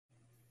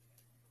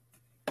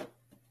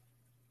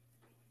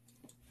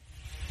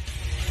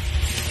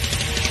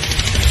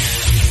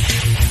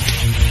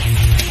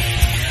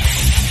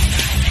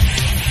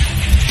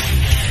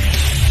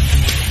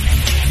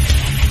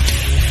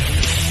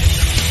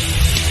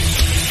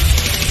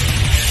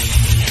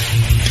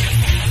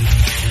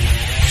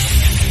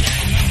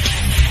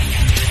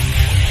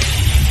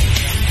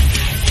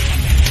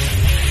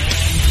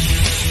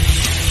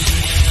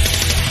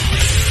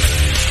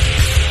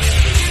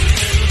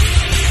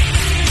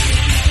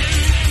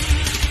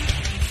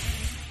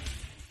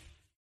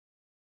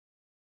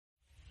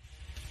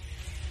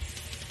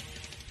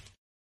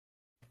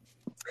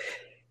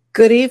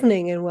Good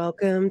evening and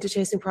welcome to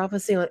Chasing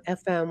Prophecy on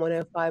FM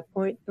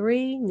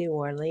 105.3 New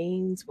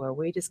Orleans, where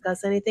we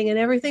discuss anything and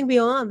everything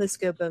beyond the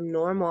scope of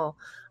normal.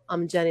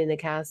 I'm Jenny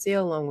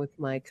Nicasio, along with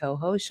my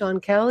co-host Sean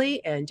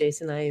Kelly and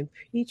Jason Ian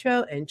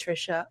Petro and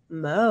Trisha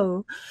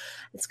Moe.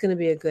 It's going to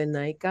be a good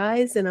night,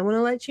 guys, and I want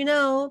to let you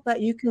know that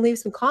you can leave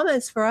some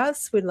comments for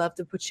us. We'd love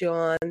to put you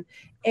on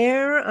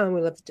air.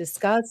 We'd love to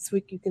discuss.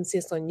 You can see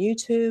us on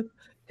YouTube,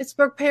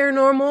 Pittsburgh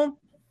Paranormal,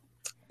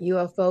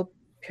 UFO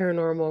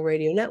Paranormal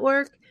Radio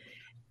Network,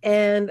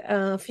 and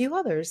a few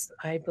others,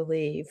 I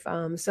believe.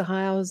 So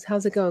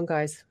how's it going,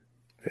 guys?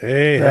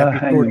 Hey,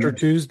 happy Torture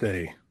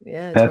Tuesday.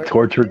 Yeah,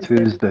 Torture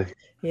Tuesday.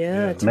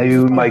 Yeah, maybe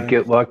we might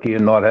get lucky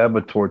and not have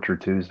a Torture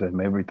Tuesday.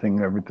 Maybe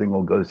everything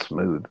will go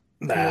smooth.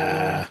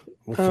 Nah,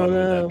 what fun would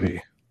that be?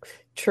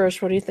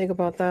 Trish, what do you think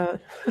about that?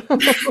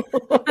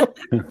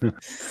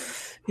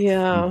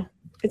 Yeah,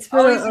 it's been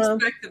always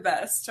expect the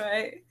best,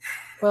 right?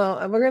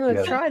 Well, we're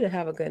gonna try to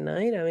have a good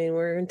night. I mean,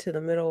 we're into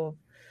the middle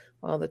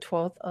of the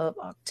 12th of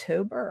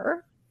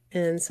October,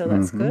 and so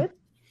that's good.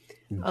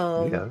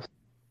 Yes.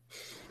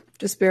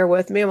 Just bear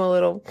with me. I'm a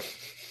little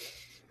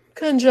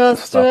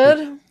congested.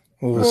 A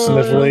little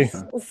sniffly.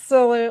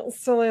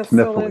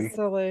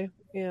 Silly.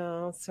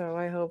 Yeah, so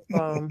I hope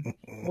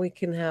we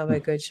can have a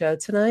good show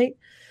tonight.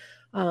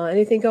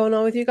 Anything going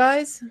on with you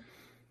guys?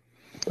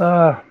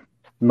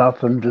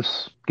 Nothing.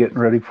 Just getting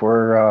ready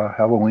for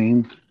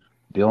Halloween,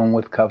 dealing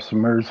with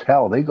customers.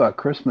 Hell, they got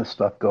Christmas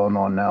stuff going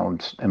on now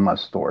in my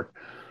store.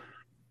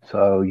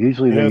 So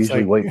usually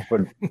they wait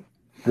for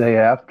day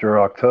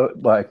after October,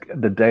 like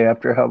the day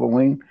after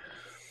Halloween.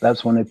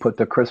 That's when they put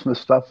the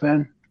Christmas stuff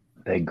in.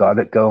 They got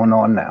it going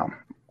on now.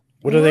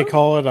 What do they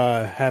call it?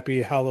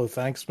 Happy Hallow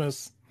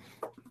Thanksmas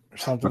or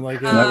something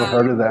like that? Never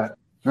heard of that.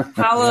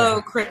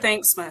 Hallow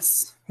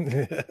Thanksmas.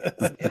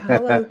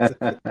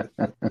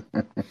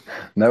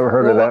 Never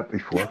heard of that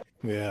before.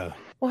 Yeah.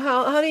 Well,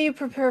 how do you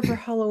prepare for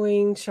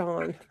Halloween,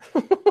 Sean?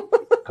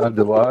 How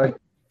do I?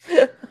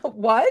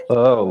 What?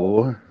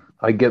 Oh,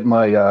 I get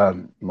my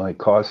my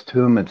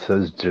costume. It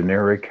says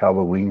generic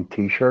Halloween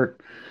T-shirt.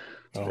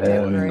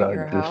 And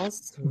I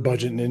just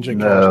budget ninja.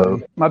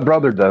 No, my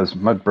brother does.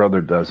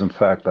 In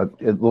fact,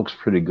 it looks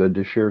pretty good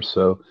this year.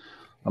 So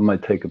I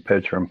might take a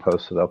picture and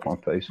post it up on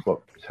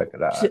Facebook. Check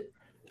it out.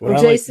 What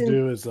I like to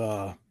do is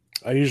I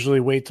usually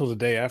wait till the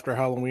day after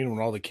Halloween when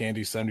all the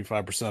candy's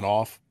 75%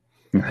 off.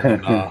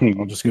 And,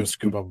 I'll just go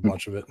scoop up a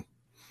bunch of it.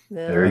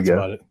 Yeah. There you go.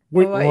 About it.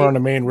 We're on the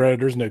main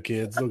road. There's no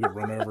kids. They'll get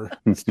run over.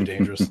 It's too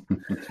dangerous.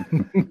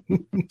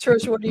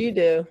 Trish, what do you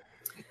do?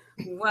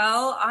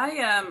 Well,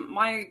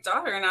 my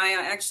daughter and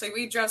I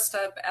we dressed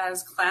up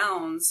as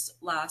clowns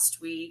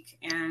last week,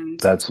 and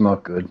that's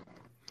not good.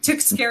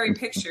 Took scary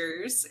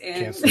pictures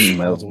and street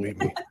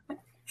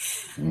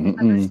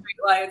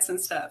lights and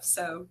stuff.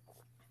 So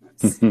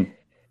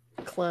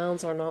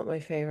clowns are not my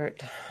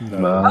favorite.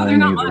 No, they're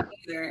not mine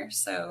either.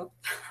 So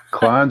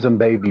clowns and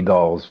baby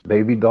dolls.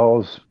 Baby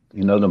dolls,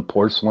 you know them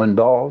porcelain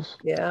dolls?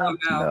 Yeah. Oh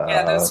no.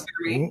 Yeah, those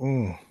scare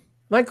me.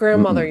 My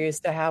grandmother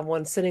used to have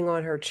one sitting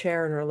on her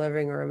chair in her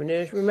living room.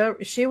 And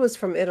remember, she was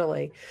from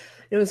Italy.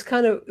 It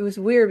was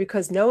weird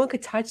because no one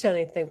could touch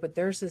anything, but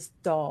there's this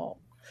doll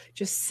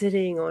just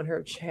sitting on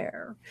her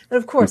chair. And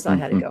of course I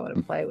had to go in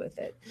and play with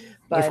it.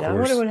 But I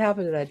wonder what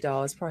happened to that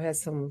doll. It's probably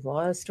has a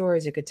lot of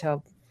stories you could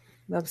tell.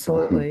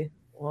 Absolutely.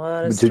 A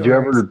lot of stories. Did you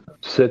ever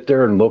sit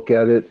there and look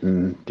at it?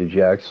 And did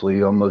you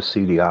actually almost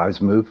see the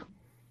eyes move?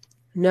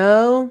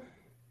 No.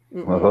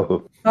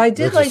 Oh. I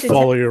did like to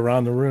follow you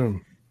around the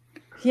room.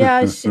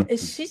 Yeah,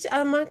 she's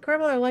my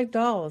grandmother liked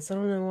dolls. I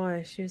don't know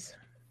why.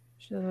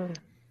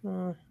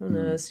 Who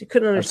knows? You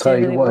couldn't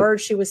understand any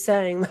words she was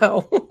saying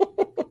though.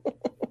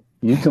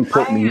 You can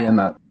put me in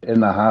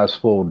a house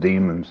full of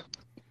demons,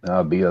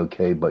 I'll be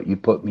okay. But you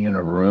put me in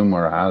a room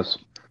or a house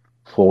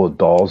full of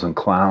dolls and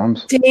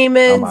clowns,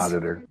 demons, I'm out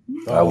of there.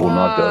 I will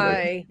not go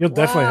there. You'll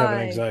definitely have an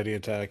anxiety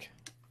attack.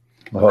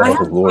 Oh,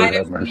 Lord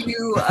have mercy.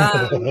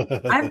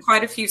 I have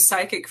quite a few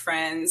psychic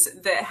friends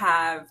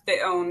that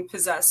own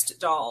possessed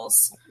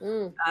dolls.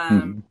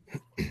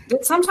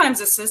 That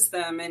sometimes assist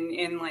them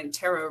in like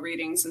tarot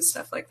readings and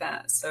stuff like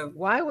that. So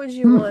why would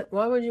you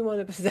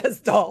want a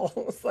possessed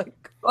doll?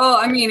 Well,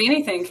 I mean,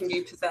 anything can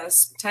be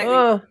possessed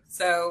technically.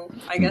 So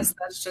I guess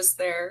that's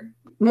just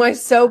my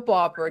soap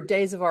opera,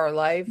 Days of Our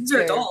Life. These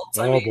are adults.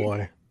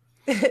 Boy.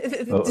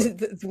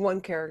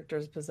 One character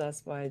is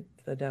possessed by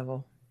the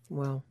devil.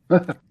 Well,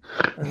 well,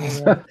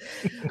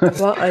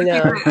 I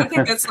know. I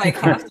think that's like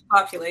half the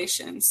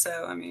population.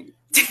 So, I mean,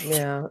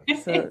 yeah.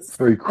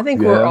 So I think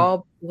we're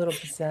all a little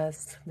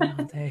possessed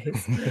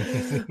nowadays.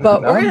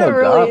 But we're gonna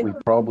really. We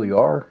probably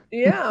are.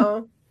 Yeah.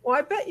 Well,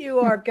 I bet you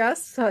our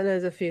guest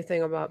knows a few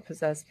things about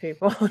possessed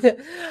people.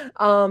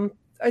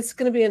 It's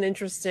going to be an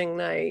interesting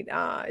night.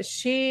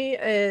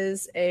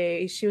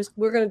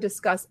 We're going to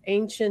discuss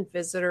ancient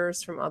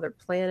visitors from other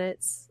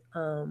planets.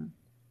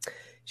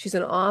 She's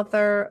an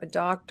author, a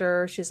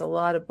doctor. She has a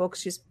lot of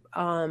books she's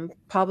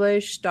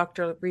published,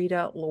 Dr.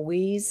 Rita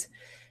Louise.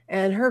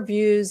 And her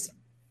views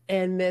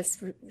and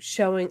myths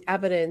showing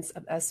evidence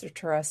of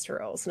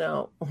extraterrestrals.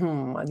 Now,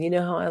 you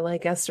know how I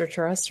like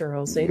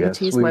extraterrestrials. Yes,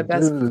 he's my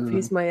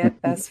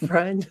best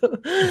friend.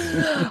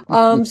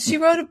 She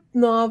wrote a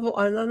novel.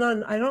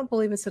 I don't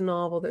believe it's a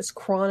novel. There's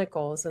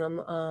chronicles, and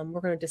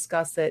we're going to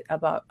discuss it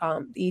about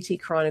ET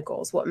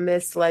Chronicles. What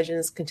myths,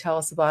 legends can tell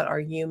us about our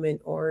human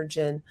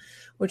origin,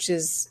 which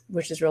is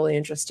really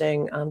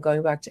interesting.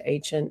 Going back to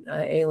ancient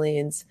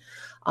aliens.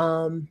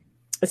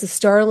 It's a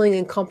startling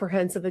and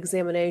comprehensive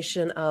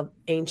examination of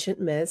ancient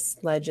myths,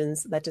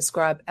 legends that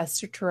describe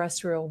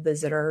extraterrestrial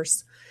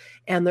visitors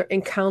and their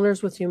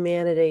encounters with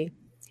humanity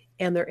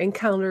and their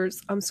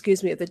encounters, at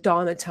the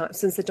dawn of time,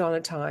 since the dawn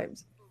of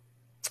times.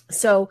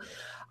 So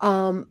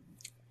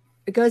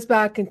it goes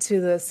back into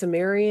the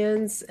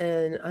Sumerians,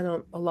 and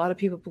a lot of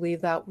people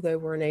believe that they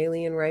were an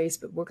alien race,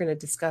 but we're going to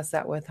discuss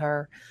that with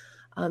her.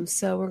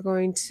 So we're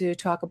going to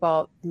talk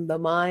about the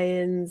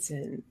Mayans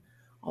and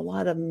a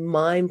lot of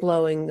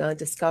mind-blowing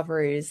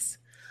discoveries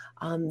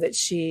that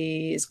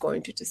she is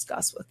going to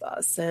discuss with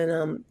us.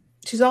 And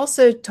she's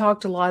also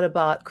talked a lot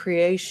about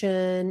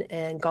creation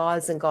and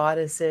gods and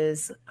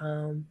goddesses,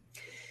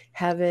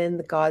 heaven,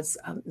 the gods,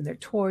 their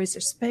toys,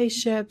 their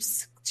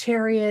spaceships,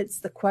 chariots,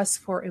 the quest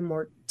for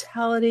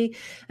immortality.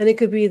 And it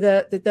could be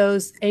that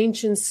those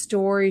ancient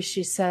stories,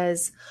 she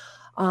says,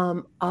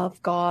 of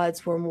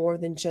gods were more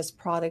than just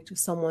product of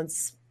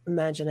someone's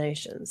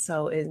imagination.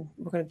 So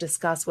we're going to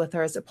discuss with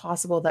her, is it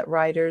possible that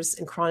writers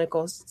and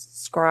chronicles,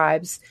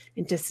 scribes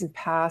in distant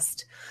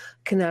past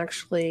can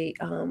actually,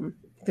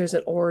 there's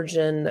an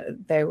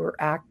origin, they were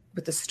act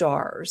with the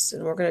stars,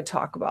 and we're going to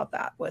talk about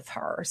that with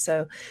her.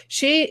 So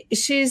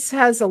she's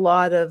has a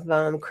lot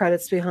of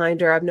credits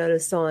behind her. I've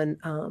noticed on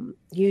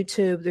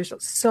YouTube, there's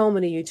so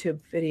many YouTube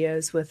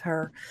videos with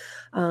her.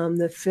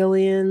 The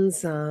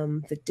Philians,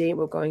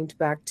 we're going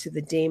back to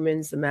the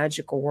demons, the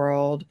magical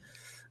world.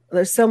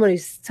 There's so many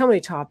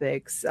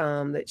topics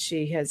that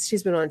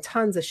she's been on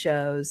tons of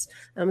shows.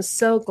 I'm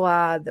so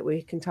glad that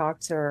we can talk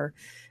to her.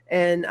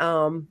 And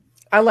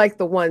I like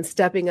the one,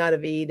 stepping out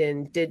of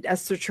Eden. Did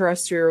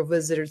extraterrestrial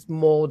visitors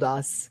mold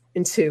us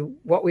into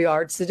what we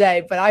are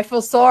today? But I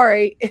feel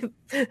sorry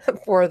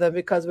for them,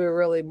 because we were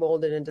really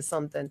molded into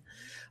something.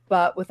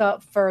 But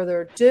without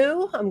further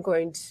ado, I'm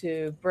going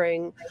to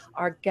bring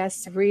our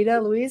guest,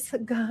 Rita. Louise,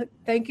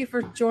 thank you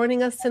for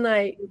joining us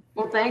tonight.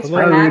 Well, thanks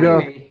for having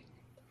me.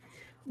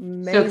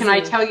 Amazing. So can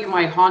I tell you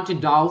my haunted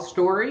doll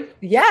story?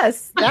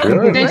 Yes.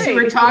 Since you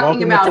were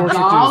talking about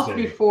dolls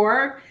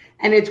before,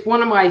 and it's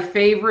one of my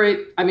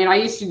favorite. I mean, I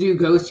used to do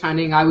ghost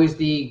hunting. I was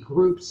the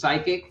group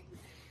psychic.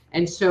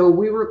 And so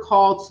we were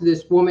called to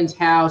this woman's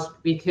house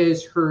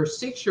because her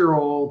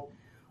 6-year-old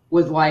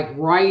was like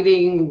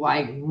writing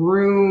like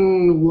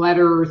rune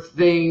letter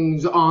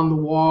things on the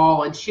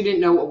wall, and she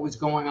didn't know what was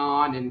going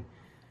on. And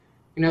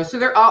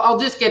so I'll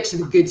just get to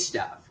the good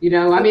stuff.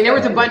 I mean, there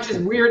was a bunch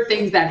of weird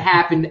things that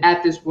happened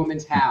at this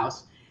woman's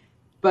house,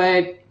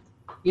 but,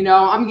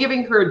 I'm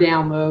giving her a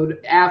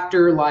download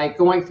after like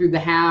going through the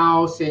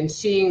house and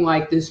seeing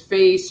like this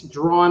face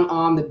drawn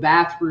on the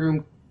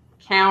bathroom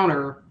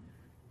counter,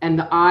 and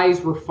the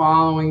eyes were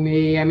following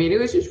me. I mean, it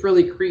was just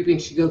really creepy.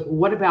 And she goes, well,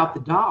 what about the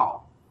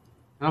doll?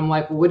 And I'm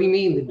like, well, what do you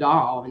mean the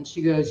doll? And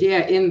she goes,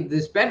 yeah, in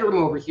this bedroom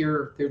over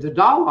here, there's a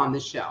doll on the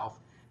shelf.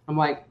 I'm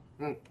like,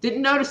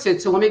 didn't notice it,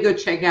 so let me go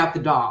check out the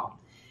doll.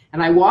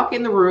 And I walk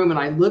in the room and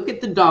I look at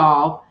the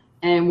doll,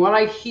 and what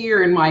I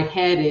hear in my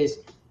head is,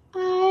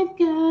 I've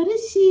got a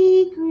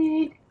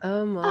secret.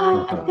 Oh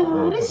my I've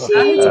got a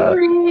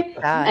secret.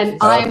 And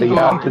I'm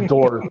out the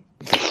door.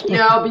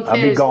 No,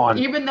 because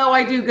even though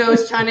I do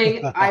ghost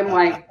hunting, I'm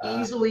like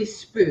easily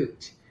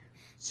spooked.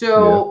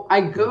 So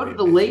I go to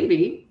the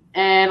lady,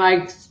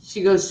 and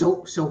she goes,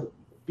 so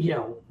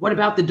what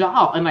about the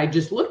doll? And I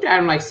just looked at her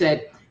and I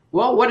said,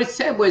 well, what it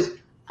said was,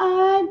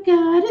 I've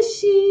got a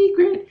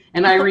secret.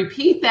 And I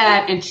repeat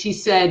that, and she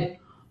said,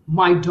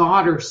 my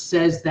daughter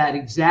says that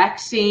exact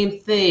same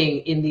thing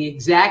in the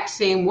exact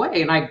same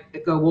way. And I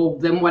go, well,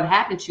 then what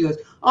happened? She goes,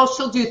 oh,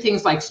 she'll do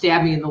things like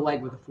stab me in the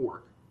leg with a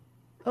fork.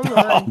 Oh,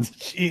 my.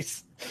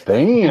 Jeez.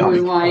 Damn. I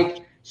was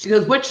like, she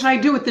goes, what should I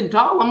do with the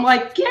doll? I'm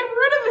like, get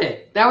rid of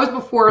it. That was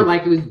before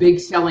like it was big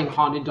selling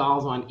haunted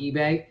dolls on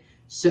eBay.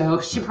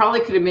 So she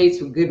probably could have made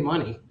some good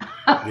money.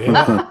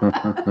 Yeah.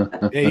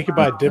 Yeah, you could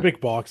buy Dybbuk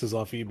boxes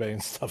off eBay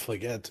and stuff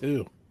like that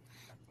too.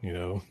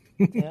 Yeah.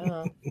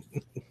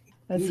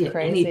 That's you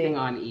crazy. Anything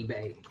on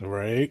eBay.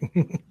 Right.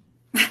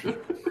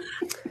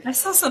 I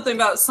saw something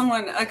about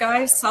a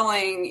guy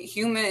selling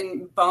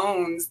human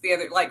bones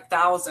like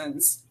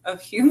thousands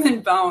of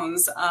human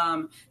bones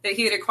that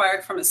he had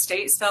acquired from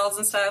estate sales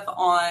and stuff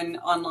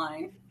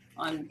online.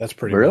 That's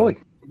pretty really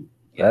metal.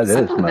 That is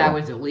metal. That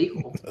was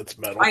illegal. That's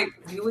metal.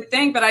 You would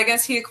think, but I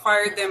guess he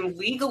acquired them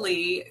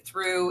legally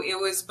it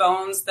was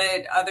bones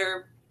that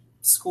other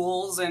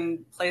schools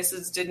and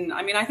places didn't.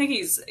 I mean, I think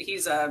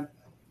he's a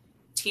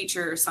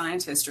teacher,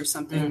 scientist, or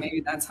something.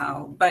 Maybe that's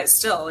how. But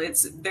still,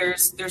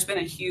 there's been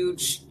a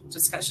huge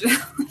discussion.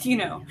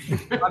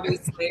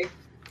 Obviously.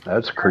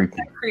 That's creepy.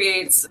 That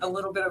creates a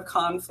little bit of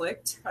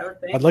conflict, I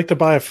would think. I'd like to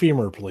buy a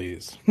femur,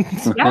 please. Yeah,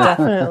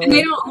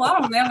 definitely. And a lot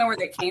of them, they don't know where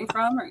they came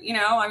from, or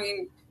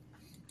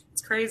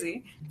it's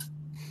crazy.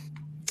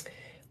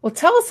 Well,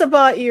 tell us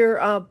about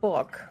your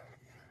book.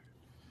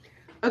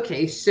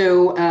 Okay,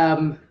 so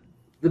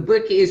the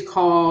book is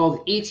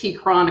called E.T.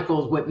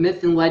 Chronicles: What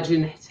Myth and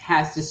Legend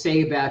Has to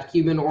Say About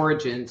Human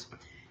Origins.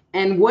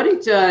 And what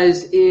it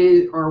does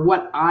is, or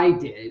what I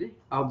did,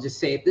 I'll just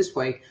say it this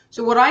way.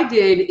 So what I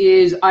did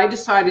is I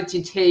decided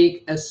to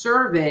take a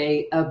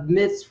survey of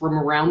myths from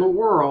around the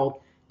world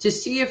to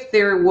see if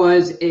there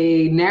was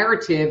a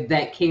narrative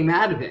that came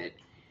out of it.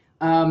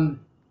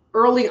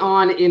 Early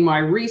on in my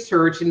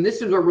research, and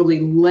this is what really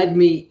led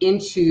me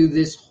into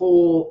this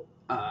whole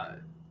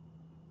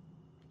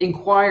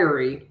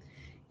inquiry,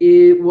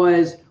 it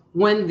was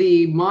when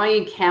the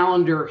Mayan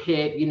calendar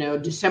hit,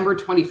 December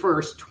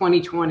 21st,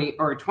 2020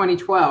 or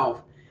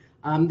 2012,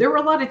 there were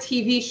a lot of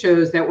TV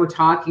shows that were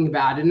talking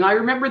about it. And I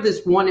remember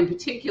this one in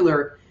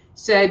particular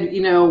said, the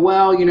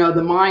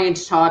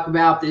Mayans talk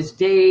about this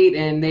date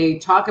and they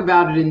talk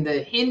about it in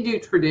the Hindu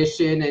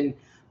tradition,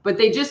 but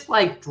they just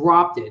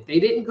dropped it. They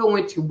didn't go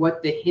into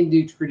what the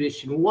Hindu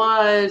tradition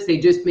was. They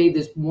just made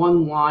this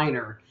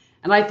one-liner.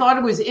 And I thought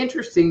it was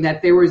interesting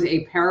that there was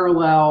a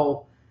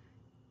parallel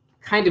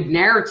kind of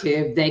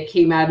narrative that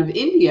came out of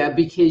India,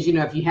 because,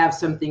 if you have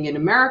something in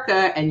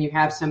America and you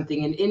have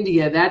something in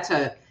India, that's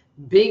a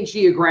big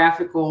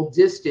geographical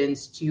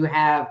distance to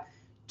have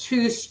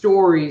two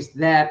stories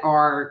that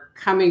are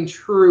coming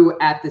true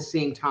at the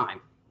same time,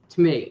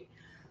 to me.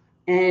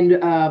 And,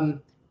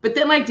 but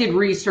then I did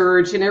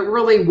research and it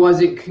really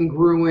wasn't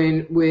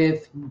congruent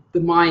with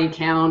the Mayan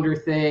calendar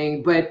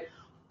thing. But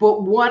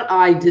what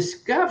I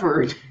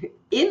discovered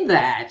in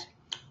that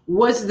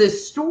was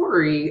this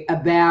story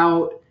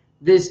about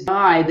this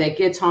guy that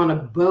gets on a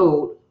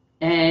boat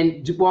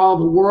and while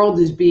the world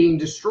is being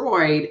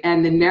destroyed,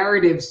 and the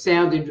narrative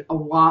sounded a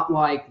lot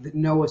like the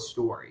Noah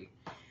story.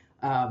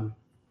 And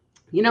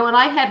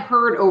I had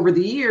heard over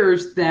the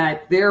years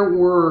that there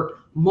were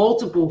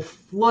multiple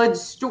flood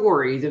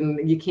stories,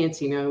 and you can't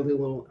see the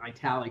little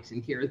italics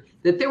in here,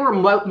 that there were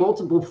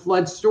multiple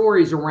flood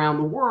stories around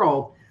the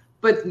world.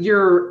 But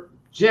your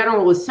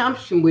general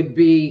assumption would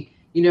be,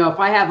 if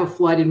I have a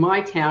flood in my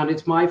town,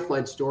 it's my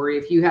flood story.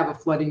 If you have a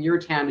flood in your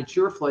town, it's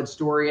your flood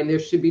story. And there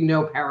should be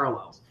no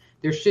parallels.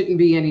 There shouldn't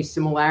be any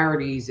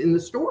similarities in the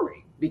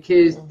story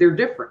because they're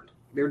different.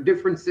 They're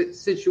different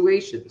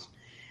situations.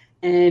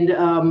 And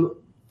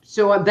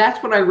so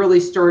that's what I really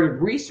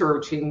started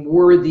researching,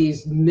 were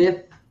these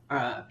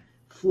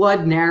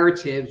flood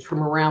narratives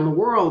from around the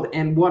world.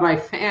 And what I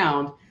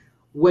found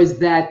was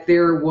that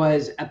there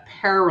was a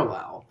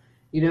parallel,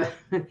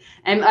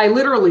 and I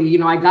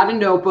literally, I got a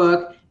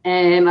notebook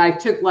and I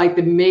took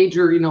the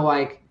major,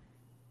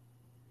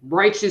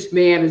 righteous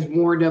man is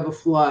warned of a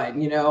flood,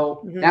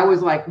 that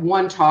was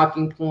one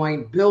talking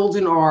point, builds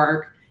an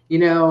ark,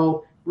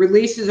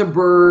 releases a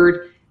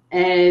bird.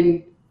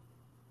 And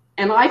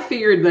I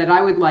figured that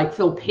I would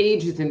fill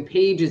pages and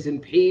pages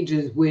and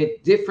pages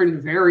with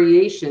different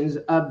variations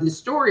of the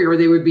story, or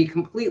they would be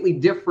completely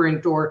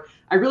different, or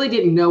I really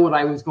didn't know what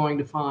I was going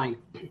to find.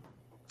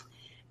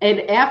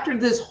 And after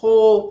this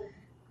whole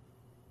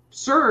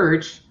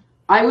search,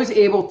 I was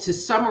able to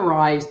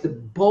summarize the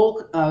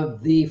bulk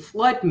of the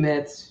flood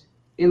myths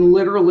in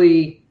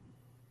literally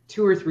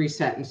 2 or 3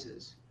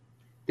 sentences.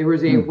 There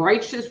was a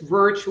righteous,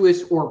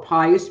 virtuous, or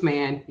pious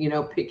man,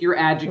 pick your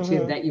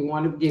adjective that you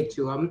want to give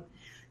to him,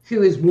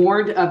 who is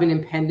warned of an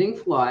impending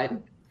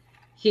flood.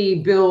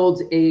 He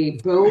builds a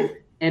boat,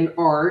 an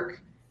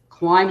ark,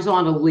 climbs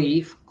on a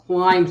leaf,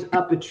 climbs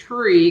up a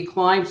tree,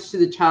 climbs to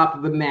the top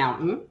of a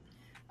mountain.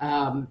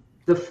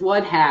 The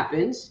flood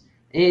happens.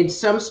 In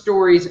some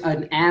stories,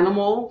 an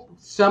animal,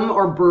 some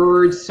are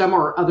birds, some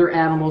are other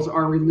animals,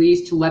 are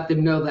released to let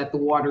them know that the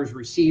water's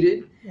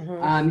receded.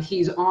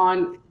 He's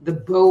on the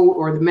boat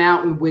or the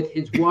mountain with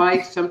his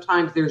wife.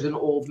 Sometimes there's an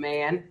old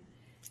man.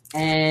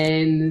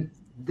 And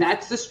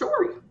that's the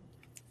story.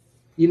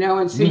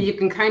 And so you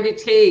can kind of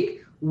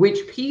take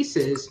which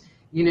pieces,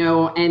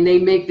 and they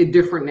make the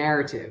different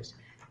narratives.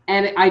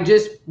 And I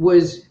just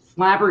was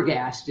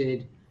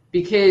flabbergasted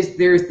because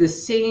there's the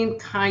same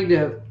kind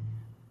of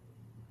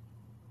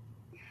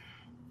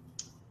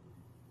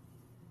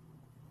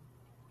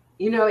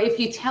if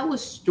you tell a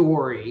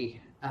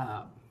story,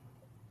 and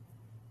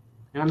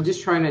I'm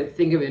just trying to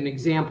think of an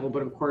example,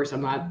 but of course I'm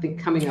not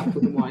coming up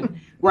with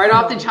one right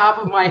off the top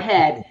of my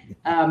head.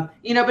 But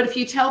if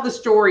you tell the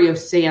story of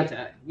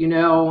Santa,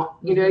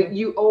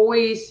 you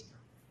always,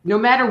 no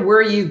matter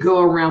where you go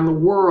around the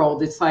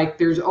world, it's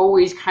there's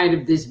always kind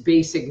of this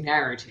basic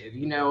narrative.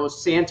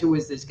 Santa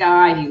was this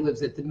guy, he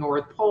lives at the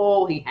North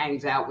Pole, he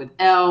hangs out with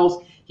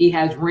elves, he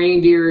has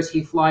reindeers,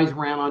 he flies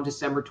around on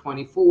December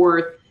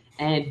 24th,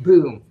 and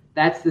boom.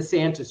 That's the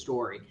Santa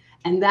story.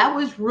 And that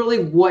was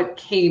really what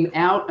came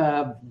out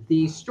of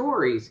these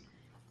stories.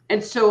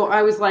 And so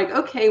I was like,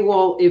 okay,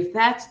 well, if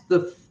that's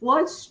the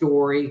flood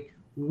story,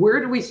 where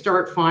do we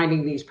start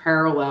finding these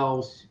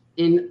parallels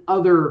in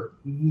other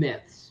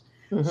myths?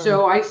 Mm-hmm.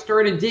 So I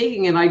started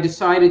digging, and I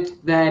decided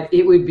that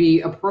it would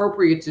be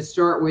appropriate to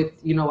start with,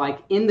 like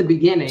in the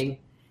beginning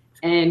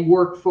and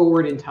work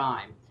forward in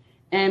time.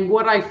 And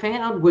what I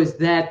found was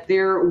that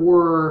there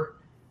were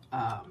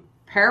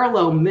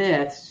parallel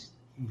myths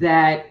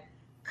that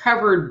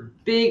covered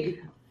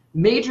big,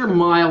 major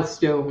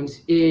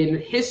milestones in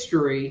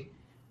history,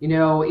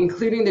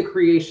 including the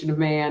creation of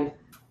man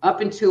up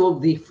until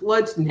the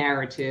floods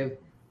narrative,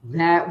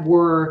 that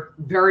were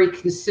very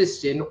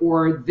consistent,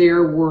 or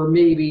there were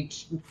maybe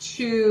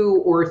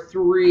 2 or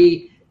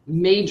 3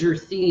 major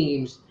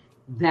themes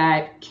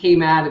that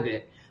came out of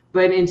it.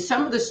 But in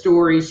some of the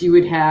stories, you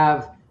would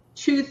have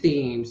 2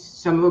 themes.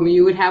 Some of them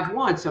you would have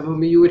 1. Some of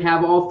them you would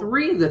have all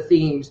 3 of the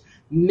themes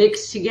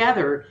mixed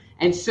together.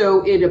 And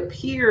so it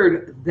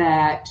appeared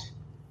that,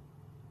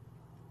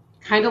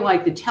 kind of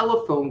like the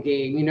telephone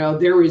game,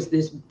 there was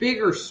this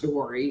bigger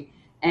story,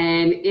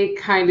 and it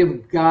kind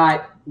of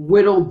got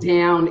whittled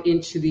down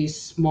into these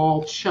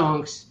small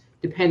chunks,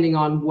 depending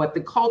on what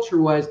the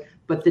culture was.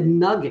 But the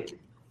nugget,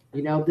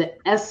 the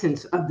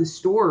essence of the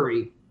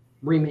story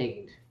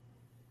remained.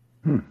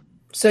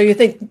 So you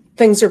think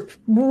things are,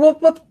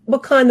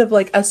 what kind of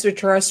like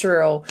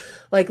extraterrestrial,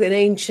 like an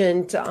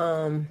ancient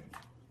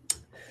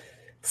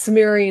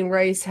Sumerian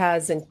race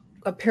has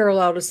a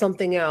parallel to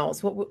something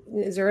else? What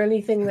is there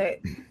anything that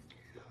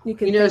you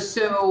can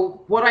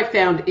So what I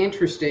found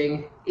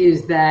interesting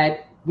is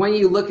that when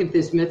you look at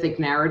this mythic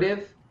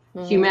narrative,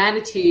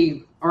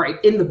 humanity, all right,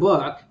 in the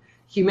book,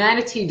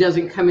 humanity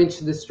doesn't come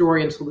into the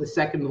story until the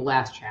second to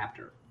last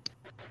chapter,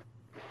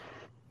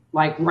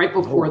 like right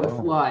before the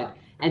flood.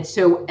 And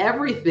so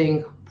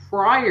everything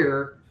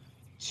prior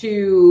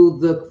to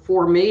the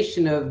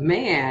formation of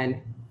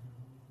man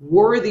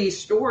were these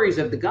stories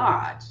of the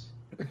gods.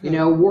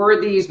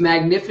 Were these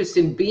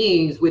magnificent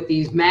beings with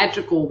these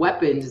magical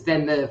weapons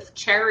than the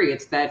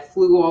chariots that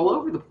flew all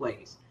over the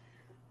place.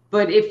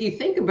 But if you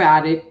think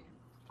about it,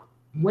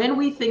 when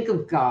we think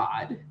of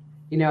God,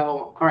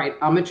 all right,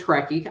 I'm a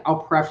Trekkie. I'll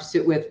preface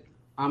it with,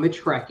 I'm a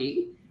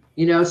Trekkie.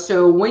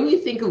 So when you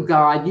think of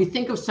God, you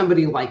think of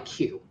somebody like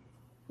Q.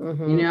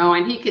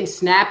 And he can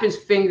snap his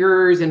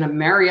fingers and a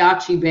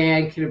mariachi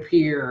band can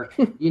appear,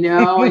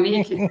 and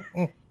he can,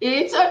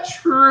 it's a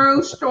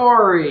true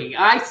story.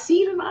 I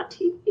see it on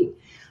TV,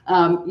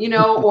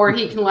 or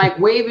he can like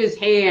wave his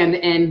hand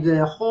and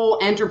the whole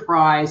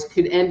Enterprise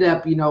could end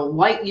up,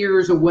 light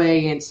years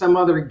away in some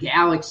other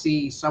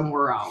galaxy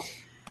somewhere else.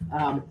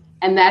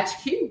 And that's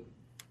cute.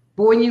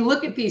 But when you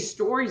look at these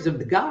stories of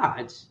the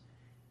gods,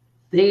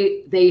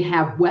 they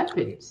have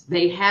weapons,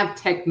 they have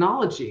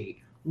technology,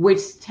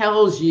 which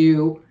tells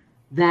you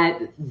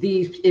that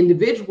these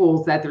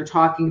individuals that they're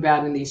talking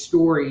about in these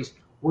stories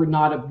were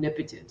not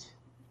omnipotent.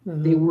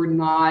 They were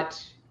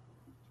not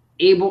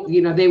able,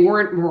 they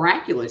weren't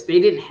miraculous. They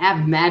didn't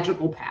have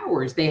magical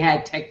powers. They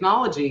had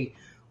technology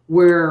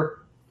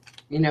where,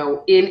 in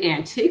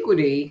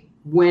antiquity,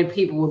 when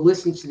people would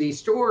listen to these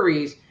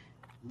stories,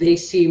 they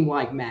seemed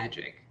like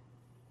magic.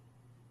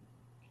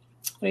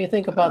 What do you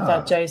think about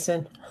that,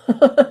 Jason?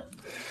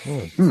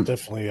 It's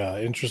definitely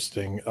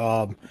interesting.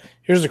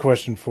 Here's a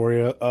question for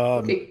you.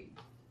 Okay.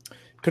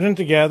 Couldn't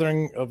the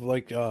gathering of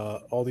like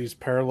all these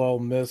parallel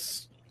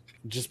myths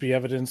just be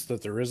evidence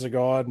that there is a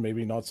God,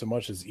 maybe not so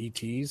much as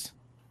ETs?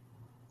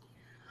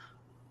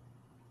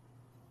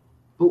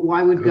 But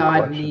why would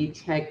God need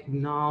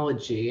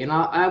technology? And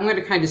I'm going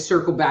to kind of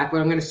circle back,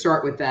 but I'm going to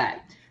start with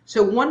that.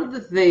 So one of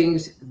the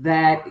things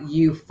that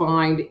you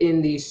find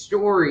in these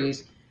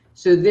stories,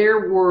 so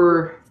there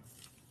were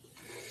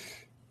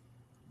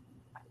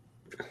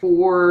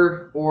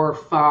 4 or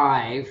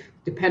 5,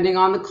 depending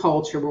on the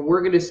culture, but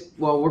we're going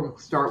to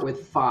start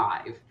with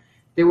 5.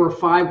 There were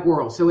 5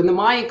 worlds. So in the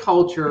Mayan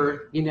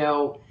culture,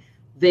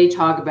 they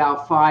talk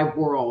about 5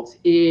 worlds.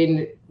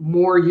 In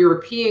more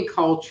European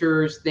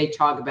cultures, they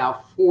talk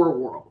about 4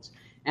 worlds.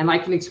 And I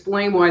can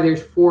explain why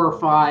there's 4 or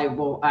 5.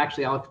 Well,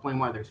 actually, I'll explain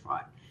why there's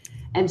 5.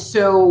 And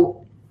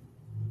so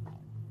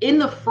in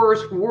the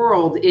first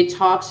world, it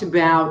talks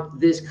about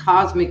this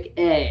cosmic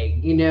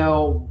egg,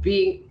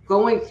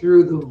 going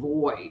through the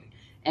void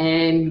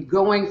and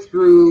going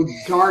through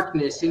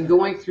darkness and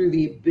going through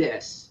the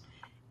abyss.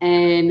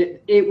 And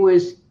it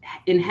was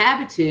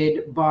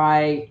inhabited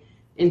by,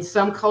 in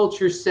some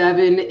cultures,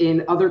 7,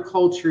 in other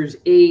cultures,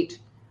 8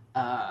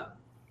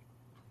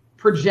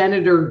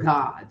 progenitor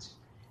gods.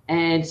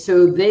 And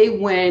so they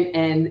went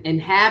and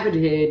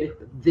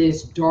inhabited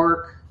this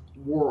dark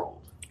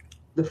world,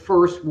 the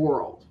first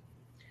world,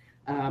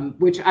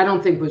 which I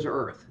don't think was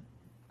Earth.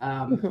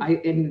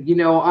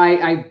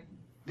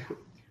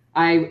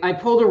 I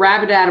pulled a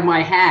rabbit out of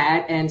my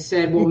hat and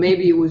said, well,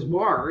 maybe it was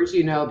Mars,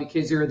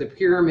 because there are the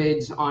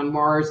pyramids on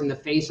Mars and the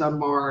face on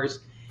Mars.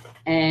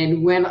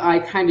 And when I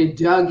kind of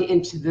dug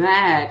into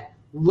that,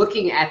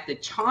 looking at the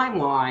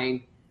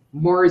timeline,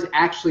 Mars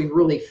actually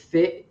really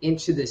fit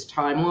into this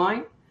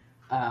timeline.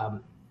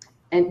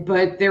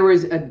 But there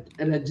was a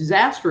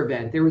disaster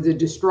event. There was a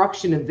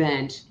destruction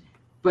event.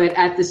 But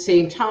at the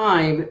same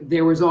time,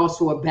 there was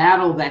also a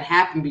battle that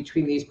happened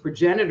between these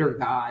progenitor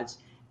gods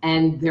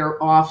and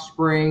their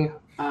offspring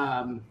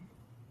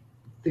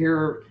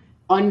They're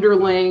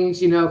underlings,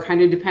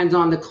 kind of depends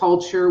on the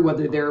culture,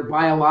 whether they're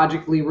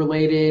biologically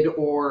related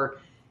or,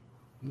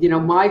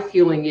 my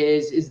feeling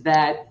is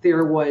that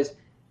there was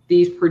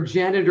these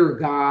progenitor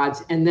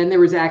gods, and then there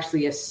was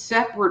actually a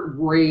separate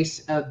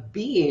race of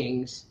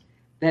beings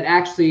that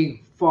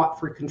actually fought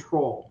for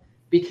control.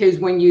 Because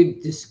when you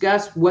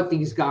discuss what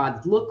these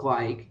gods look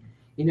like,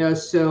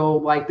 so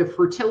like the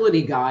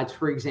fertility gods,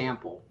 for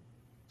example,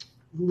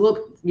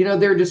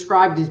 they're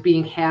described as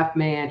being half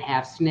man,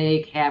 half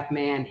snake, half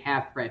man,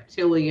 half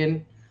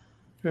reptilian.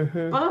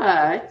 Mm-hmm.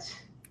 But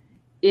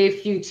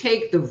if you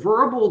take the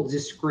verbal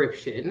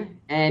description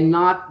and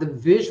not the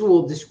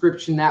visual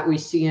description that we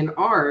see in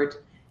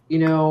art,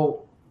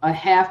 a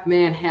half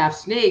man, half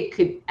snake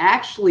could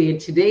actually, in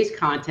today's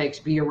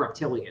context, be a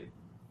reptilian.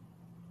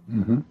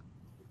 Mm-hmm.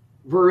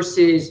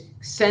 Versus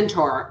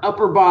centaur,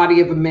 upper body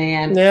of a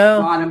man,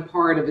 bottom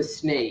part of a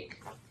snake.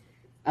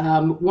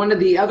 One of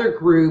the other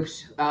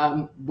groups,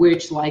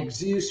 which like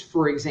Zeus,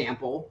 for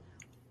example,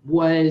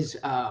 was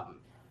a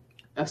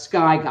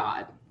sky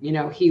god.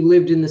 He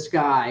lived in the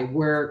sky,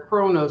 where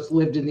Kronos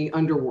lived in the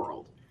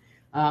underworld.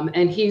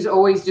 And he's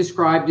always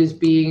described as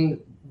being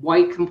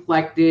white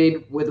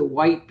complected with a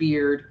white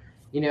beard,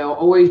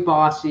 always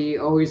bossy,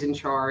 always in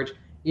charge,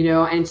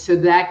 and so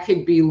that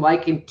could be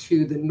likened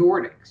to the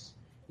Nordics.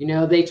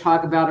 They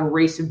talk about a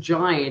race of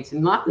giants,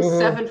 and not the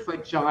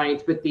 7-foot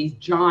giants, but these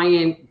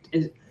giant,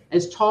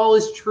 as tall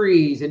as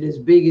trees and as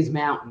big as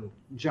mountain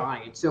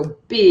giants. So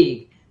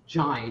big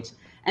giants.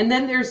 And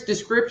then there's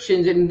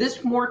descriptions, and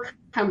this more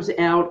comes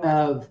out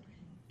of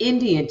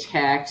Indian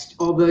text,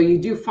 although you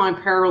do find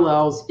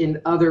parallels in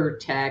other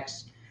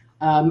texts,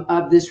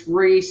 of this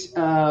race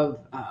of,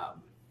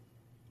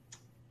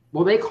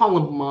 they call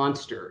them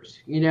monsters,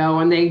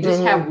 and they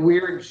just have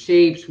weird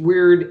shapes,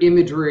 weird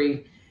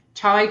imagery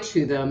tied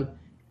to them.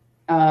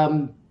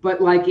 But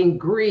like in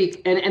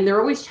Greek, and they're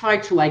always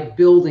tied to like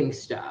building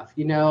stuff,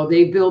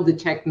 they build the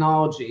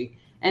technology.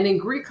 And in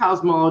Greek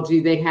cosmology,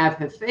 they have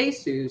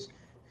Hephaestus,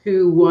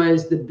 who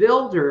was the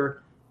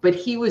builder, but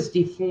he was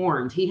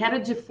deformed. He had a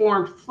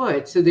deformed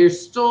foot. So there's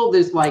still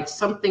this like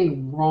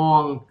something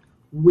wrong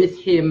with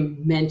him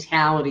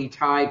mentality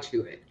tied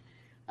to it.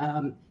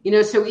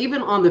 So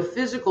even on the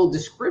physical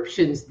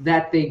descriptions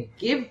that they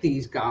give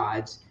these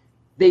gods,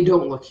 they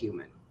don't look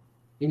human,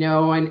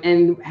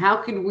 and how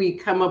can we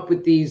come up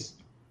with these,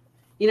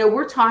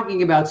 we're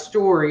talking about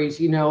stories,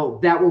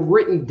 that were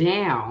written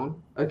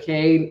down.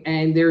 Okay.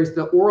 And there's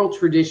the oral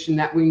tradition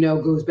that we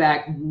know goes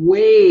back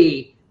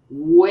way,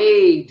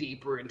 way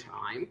deeper in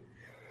time,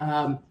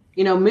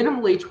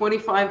 minimally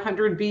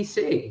 2500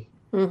 BC.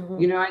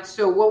 Mm-hmm.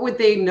 So what would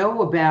they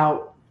know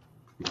about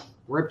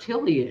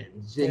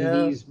reptilians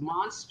and these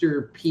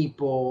monster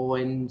people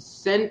and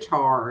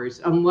centaurs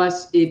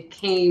unless it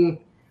came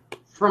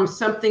from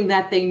something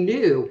that they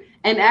knew?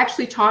 And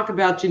actually talk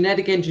about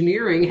genetic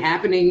engineering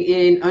happening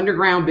in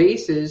underground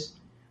bases,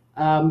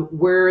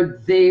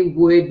 where they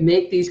would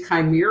make these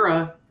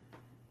chimera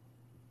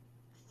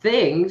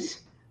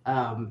things,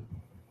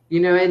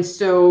 and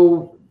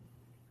so,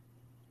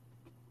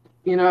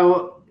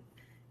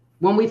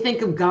 when we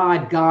think of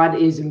God, God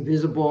is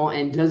invisible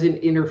and doesn't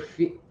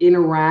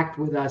interact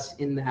with us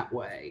in that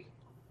way.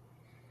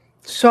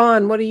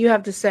 Sean, what do you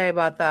have to say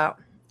about that?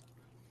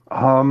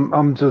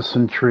 I'm just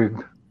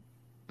intrigued,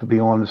 to be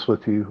honest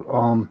with you.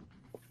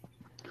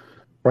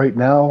 Right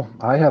now,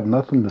 I have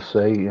nothing to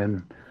say,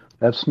 and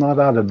that's not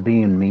out of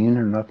being mean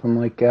or nothing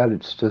like that.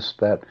 It's just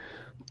that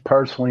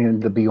personally,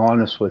 and to be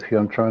honest with you,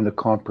 I'm trying to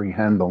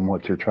comprehend on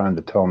what you're trying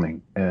to tell me,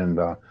 and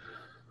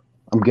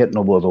I'm getting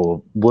a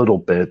little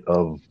bit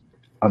of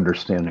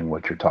understanding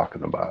what you're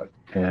talking about.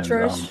 And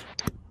Trish?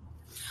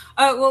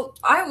 I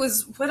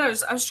was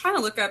trying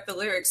to look up the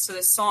lyrics to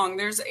this song.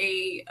 There's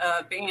a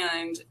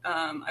band,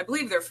 I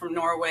believe they're from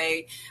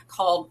Norway,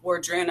 called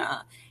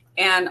Wardruna,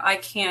 and I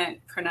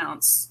can't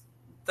pronounce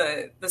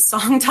the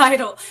song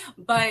title,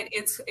 but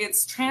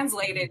it's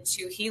translated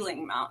to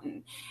Healing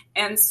Mountain,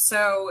 and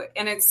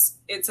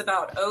it's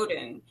about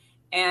Odin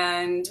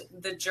and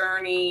the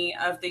journey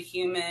of the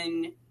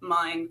human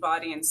mind,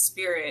 body, and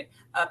spirit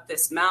up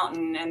this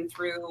mountain and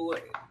through,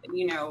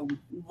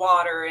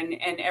 water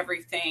and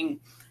everything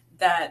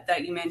that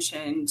you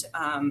mentioned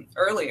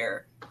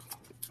earlier,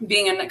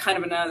 being in kind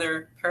of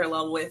another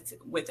parallel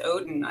with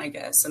Odin, I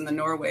guess, and the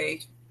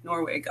Norway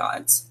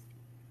gods.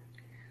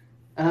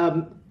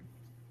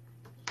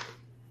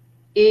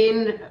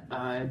 In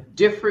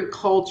different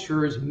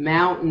cultures,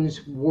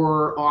 mountains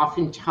were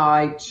often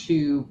tied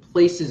to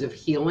places of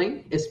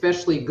healing,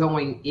 especially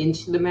going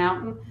into the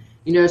mountain.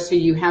 So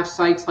you have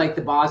sites like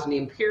the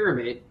Bosnian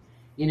Pyramid,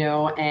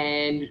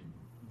 and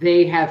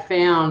they have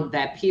found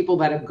that people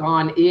that have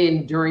gone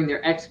in during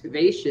their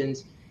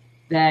excavations,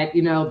 that,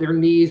 their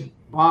knees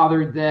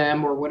bothered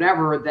them or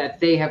whatever, that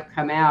they have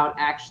come out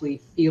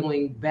actually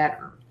feeling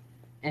better.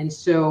 And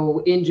so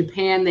in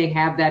Japan, they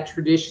have that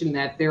tradition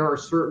that there are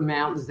certain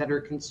mountains that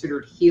are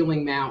considered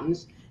healing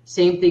mountains.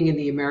 Same thing in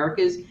the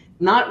Americas.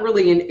 Not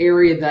really an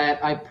area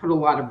that I put a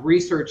lot of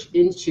research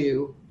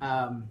into,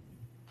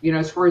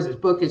 as far as his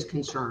book is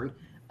concerned.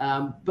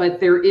 But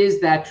there is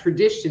that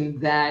tradition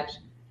that,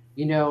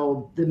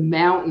 the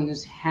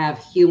mountains have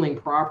healing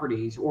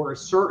properties, or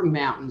certain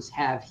mountains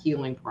have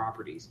healing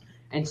properties.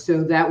 And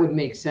so that would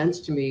make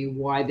sense to me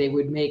why they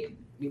would make,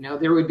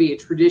 there would be a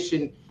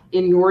tradition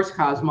in Norse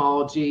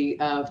cosmology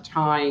of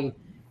tying,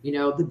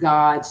 the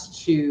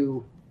gods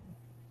to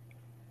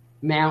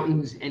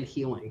mountains and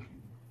healing.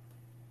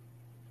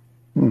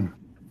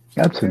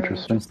 That's Very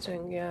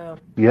interesting. Yeah.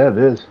 Yeah, it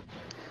is.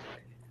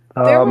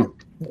 Go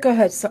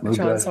ahead,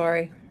 John.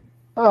 Sorry.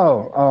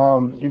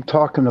 You're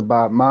talking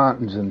about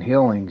mountains and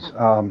healings.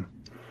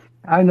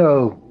 I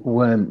know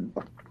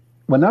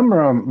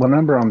whenever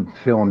I'm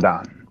feeling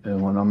down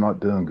and when I'm not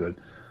doing good,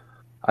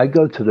 I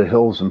go to the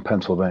hills in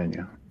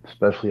Pennsylvania,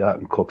 especially out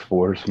in Cook's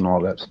Forest and all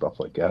that stuff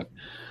like that.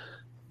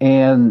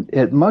 And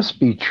it must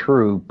be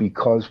true,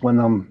 because when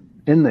I'm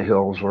in the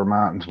hills or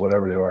mountains,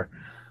 whatever they are,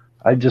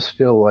 I just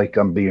feel like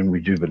I'm being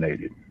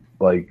rejuvenated.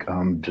 Like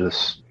I'm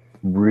just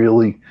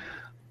really,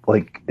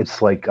 like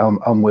it's like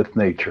I'm with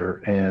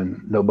nature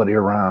and nobody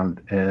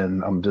around,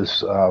 and I'm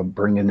just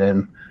bringing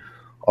in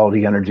all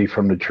the energy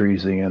from the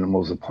trees, the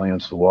animals, the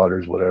plants, the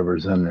waters,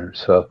 whatever's in there.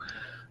 So,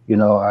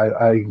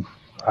 I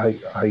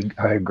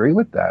agree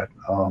with that.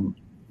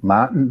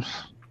 Mountains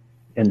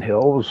and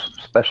hills,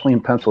 especially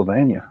in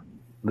Pennsylvania,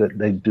 that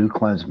they do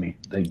cleanse me.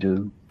 They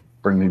do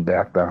bring me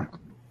back down.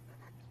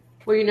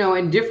 Well,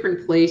 and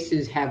different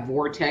places have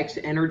vortex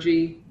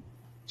energy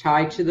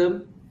tied to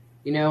them.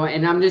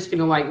 And I'm just going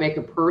to make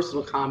a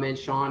personal comment,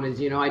 Sean,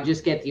 is, I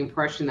just get the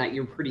impression that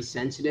you're pretty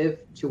sensitive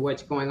to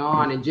what's going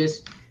on, and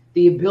just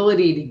the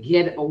ability to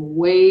get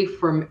away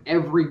from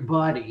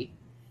everybody,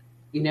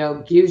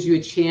 gives you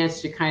a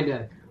chance to kind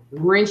of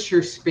rinse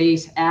your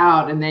space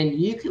out, and then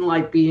you can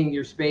be in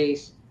your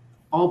space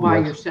all by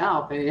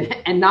yourself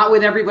and not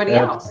with everybody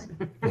else.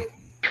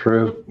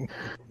 True.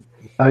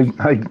 I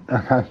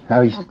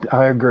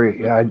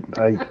agree.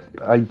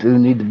 I do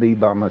need to be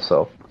by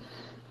myself.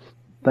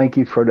 Thank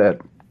you for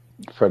that.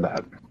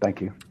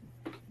 Thank you.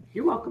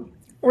 You're welcome.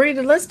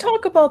 Rita, let's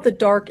talk about the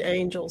dark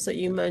angels that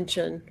you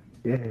mentioned.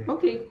 Yeah.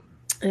 Okay.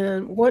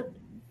 And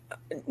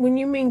when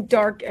you mean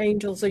dark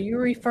angels, are you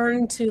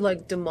referring to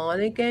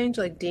demonic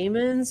angels, like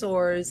demons,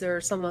 or is there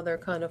some other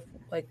kind of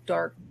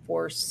dark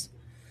force?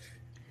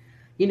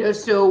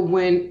 So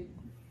when,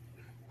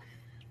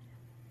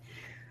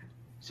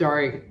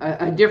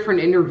 a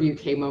different interview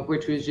came up,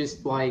 which was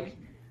just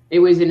it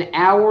was an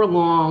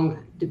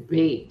hour-long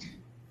debate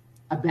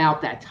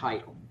about that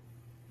title.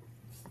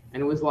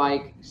 And it was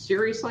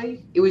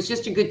seriously? It was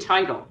just a good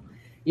title,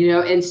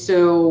 and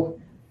so,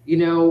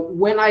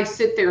 when I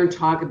sit there and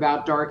talk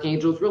about dark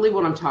angels, really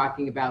what I'm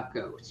talking about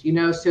ghosts,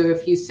 so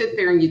if you sit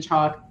there and you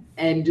talk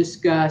and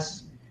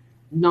discuss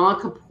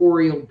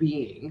non-corporeal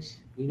beings,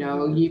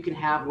 you can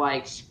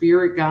have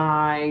spirit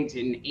guides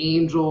and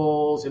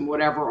angels and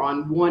whatever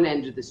on one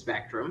end of the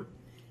spectrum,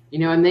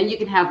 and then you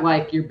can have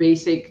your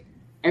basic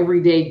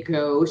everyday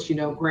ghost,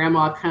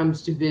 grandma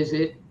comes to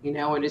visit,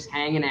 and is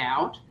hanging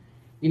out,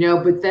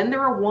 but then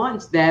there are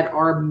ones that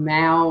are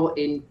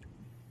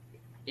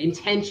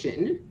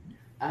intention,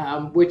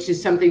 which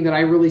is something that I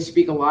really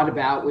speak a lot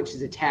about, which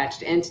is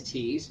attached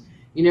entities,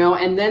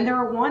 and then there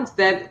are ones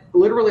that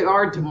literally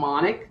are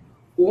demonic,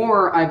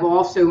 or I've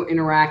also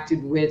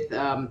interacted with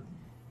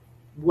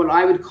what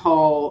I would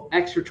call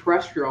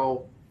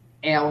extraterrestrial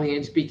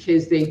aliens,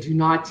 because they do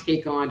not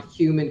take on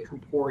human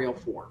corporeal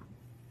form.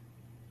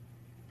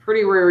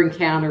 Pretty rare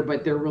encounter,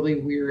 but they're really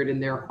weird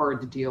and they're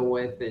hard to deal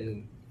with.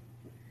 And,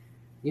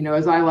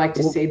 as I like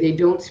to say, they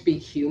don't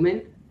speak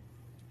human,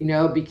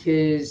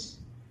 because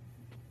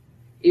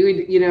it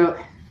would,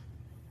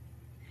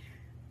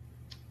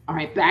 all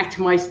right, back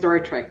to my Star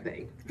Trek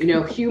thing.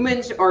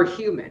 Humans are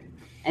human.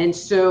 And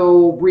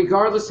so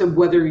regardless of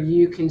whether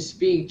you can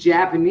speak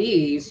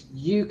Japanese,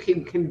 you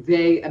can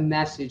convey a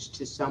message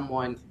to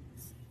someone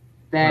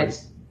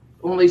that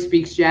only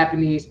speaks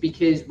Japanese,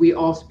 because we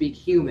all speak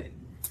human.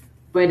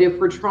 But if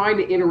we're trying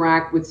to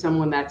interact with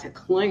someone that's a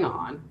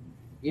Klingon,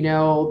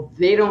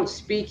 they don't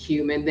speak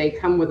human. They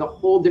come with a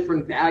whole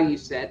different value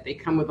set. They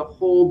come with a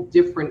whole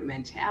different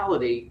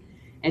mentality.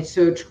 And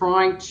so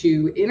trying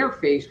to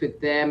interface with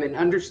them and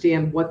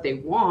understand what they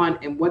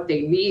want and what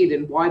they need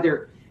and why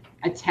they're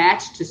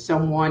attached to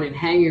someone and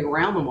hanging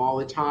around them all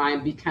the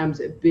time becomes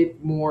a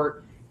bit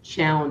more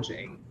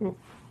challenging.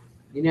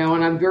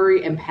 And I'm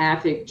very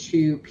empathic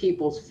to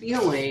people's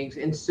feelings.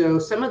 And so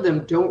some of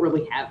them don't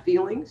really have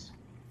feelings.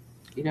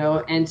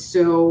 And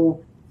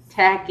so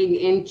tacking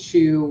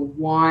into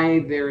why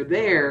they're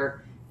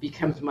there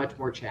becomes much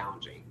more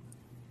challenging.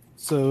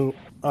 So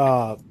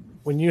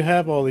when you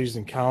have all these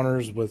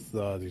encounters with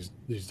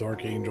these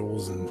dark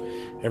angels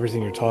and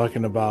everything you're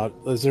talking about,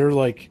 is there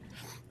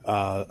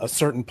a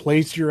certain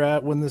place you're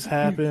at when this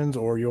happens,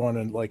 or you're on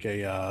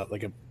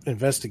a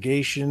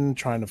investigation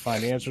trying to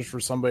find answers for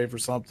somebody for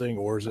something,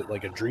 or is it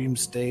a dream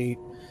state,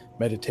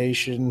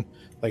 meditation?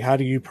 How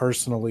do you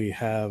personally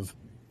have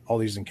all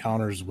these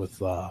encounters with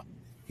the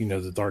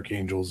dark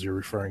angels you're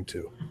referring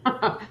to?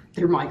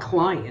 They're my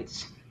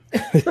clients. I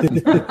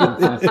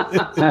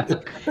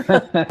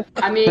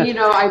mean,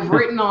 I've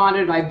written on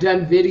it. I've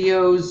done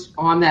videos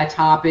on that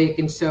topic.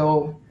 And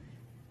so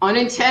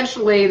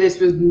unintentionally, this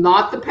was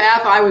not the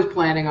path I was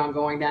planning on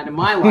going down in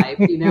my life.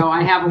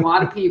 I have a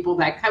lot of people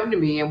that come to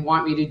me and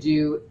want me to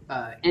do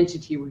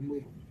entity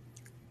removal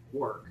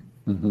work,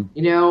 and,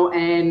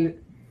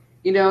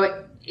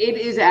 it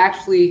is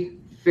actually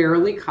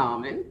fairly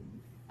common.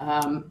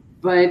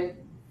 But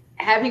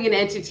having an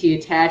entity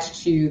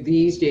attached to you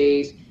these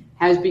days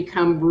has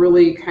become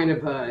really kind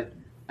of a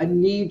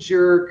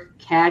knee-jerk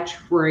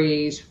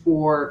catchphrase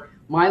for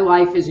my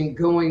life isn't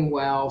going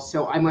well,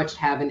 so I must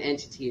have an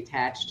entity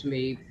attached to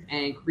me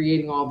and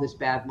creating all this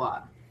bad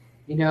luck.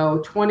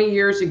 20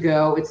 years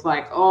ago, it's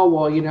like, oh,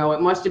 well,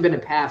 it must have been a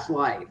past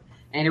life.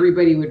 And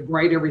everybody would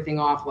write everything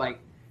off like,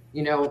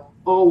 oh,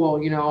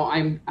 well,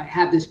 I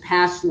have this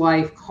past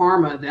life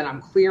karma that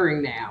I'm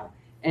clearing now.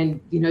 And,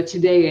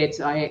 today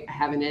I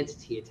have an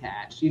entity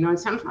attached, and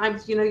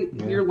sometimes,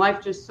 your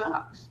life just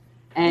sucks.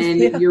 And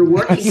you're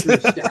working through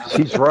stuff.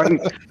 She's right.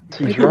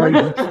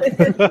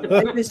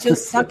 It's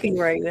just sucking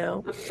right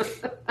now.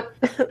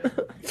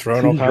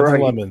 Throwing all kinds of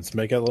lemons,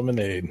 make it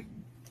lemonade.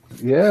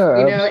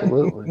 Yeah,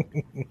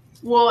 absolutely.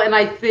 Well, and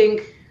I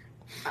think,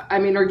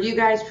 are you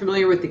guys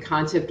familiar with the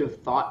concept of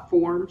thought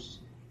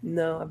forms?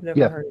 No, I've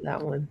never heard of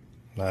that one.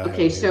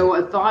 Okay, so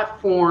a thought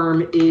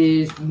form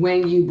is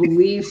when you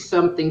believe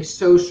something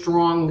so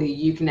strongly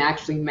you can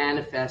actually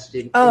manifest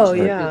it into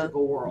the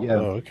physical world. Yeah.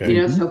 Oh,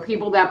 okay. So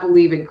people that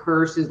believe in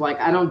curses, like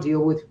I don't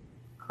deal with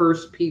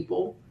cursed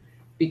people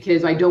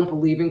because I don't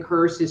believe in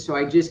curses, so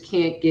I just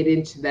can't get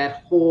into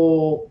that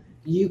whole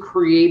you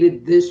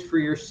created this for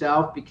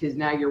yourself because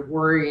now you're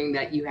worrying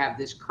that you have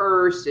this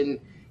curse and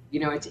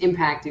it's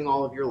impacting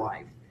all of your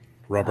life.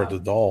 Robert the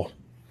Doll.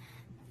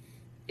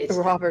 It's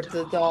Robert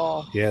the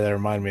Doll. Yeah, that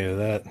reminded me of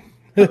that.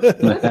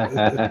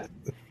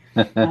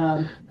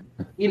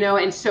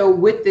 And so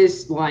with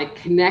this like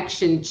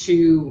connection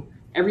to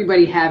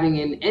everybody having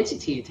an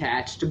entity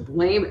attached to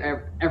blame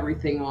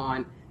everything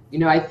on,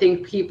 I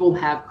think people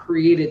have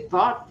created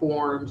thought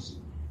forms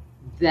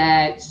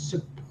that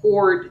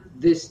support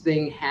this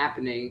thing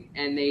happening,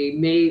 and they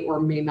may or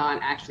may not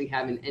actually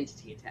have an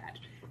entity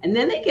attached. And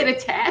then they get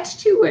attached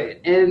to it,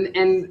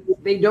 and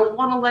they don't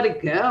want to let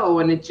it go,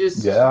 and it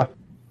just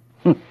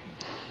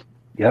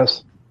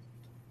Yes.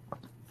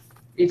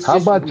 It's How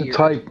just about weird. the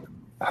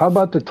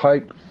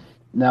type?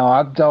 Now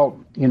I've dealt,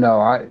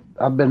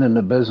 I've been in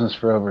the business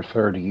for over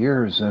 30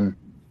 years, and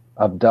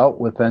I've dealt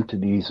with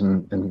entities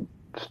and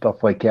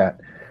stuff like that.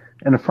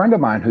 And a friend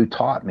of mine who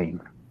taught me,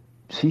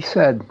 she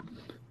said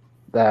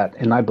that,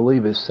 and I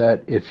believe it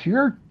said, if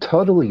you're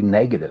totally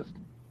negative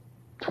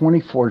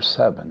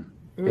 24/7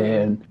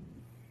 and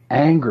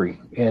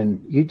angry,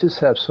 and you just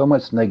have so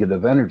much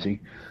negative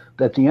energy,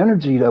 that the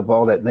energy of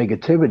all that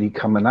negativity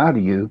coming out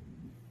of you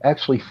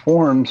actually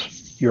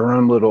forms your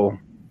own little.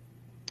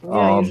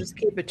 You just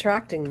keep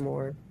attracting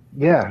more.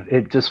 Yeah,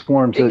 it just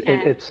forms.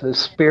 It's a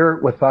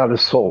spirit without a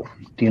soul.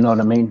 Do you know what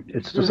I mean?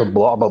 It's just a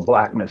blob of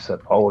blackness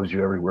that follows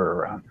you everywhere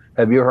around.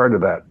 Have you heard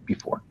of that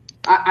before?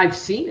 I've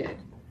seen it.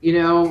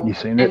 You've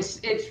seen it?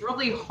 It's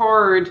really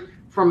hard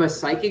from a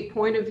psychic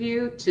point of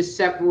view to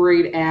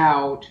separate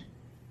out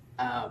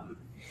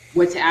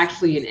what's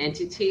actually an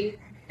entity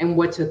and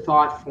what's a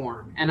thought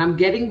form. And I'm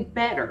getting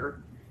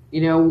better.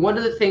 One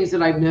of the things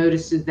that I've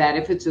noticed is that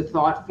if it's a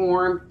thought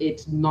form,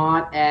 it's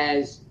not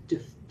as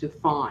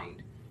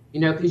defined,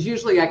 because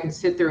usually I can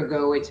sit there and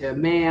go, it's a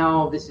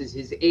male, this is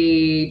his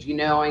age,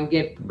 and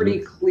get pretty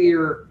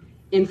clear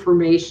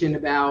information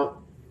about,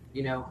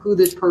 who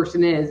this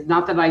person is.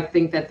 Not that I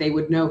think that they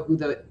would know who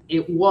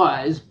it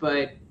was,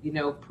 but,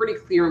 pretty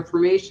clear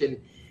information.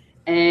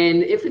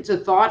 And if it's a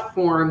thought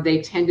form,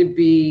 they tend to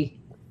be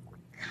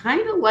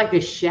kind of like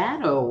a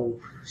shadow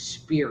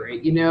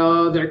spirit,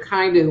 they're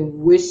kind of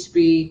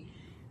wispy,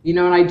 and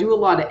I do a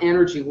lot of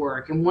energy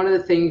work. And one of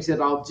the things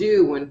that I'll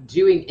do when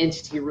doing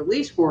entity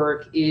release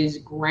work is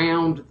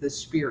ground the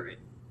spirit.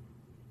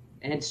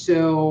 And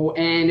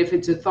if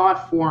it's a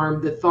thought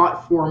form, the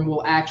thought form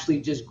will actually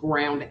just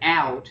ground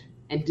out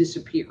and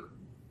disappear.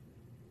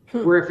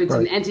 Where if it's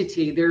an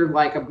entity, they're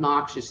like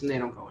obnoxious and they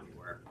don't go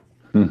anywhere.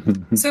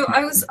 So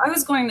I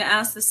was going to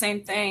ask the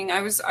same thing.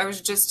 I was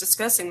just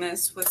discussing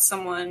this with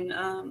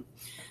someone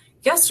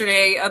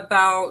yesterday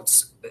about,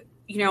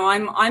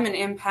 I'm an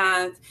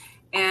empath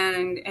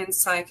and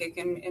psychic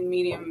and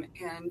medium,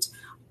 and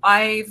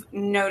I've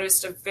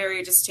noticed a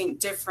very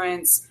distinct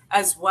difference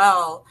as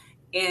well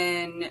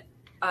in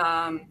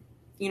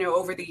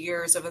over the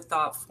years of a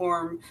thought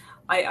form.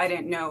 I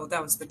didn't know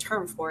that was the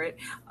term for it,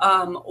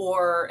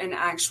 or an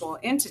actual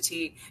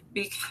entity,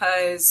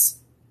 because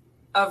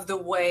of the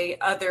way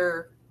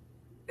other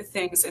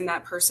things in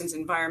that person's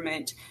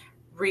environment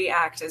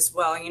react as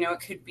well. It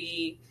could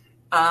be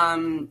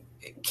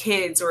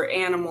kids or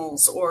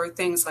animals or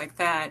things like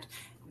that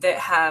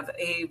have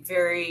a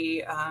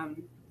very,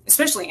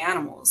 especially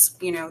animals,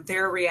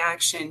 their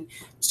reaction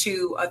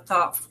to a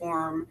thought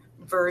form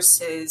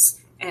versus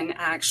an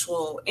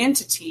actual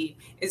entity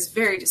is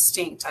very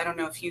distinct. I don't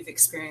know if you've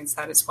experienced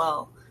that as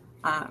well.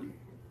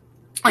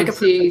 Like I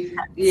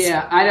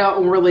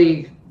don't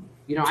really,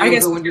 I don't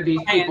go into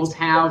these people's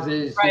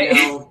houses,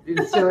 right?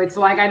 So it's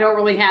like I don't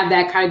really have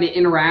that kind of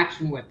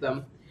interaction with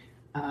them.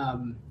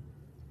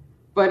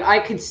 But I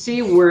could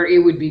see where it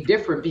would be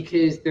different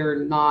because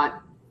they're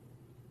not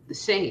the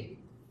same.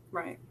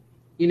 Right.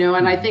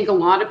 And I think a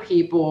lot of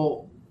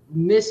people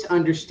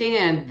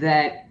misunderstand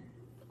that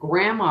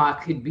grandma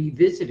could be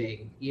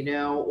visiting,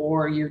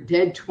 or your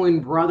dead twin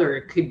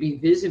brother could be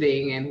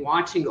visiting and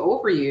watching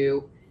over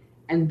you.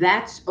 And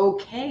that's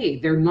okay.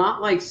 They're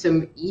not like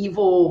some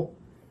evil,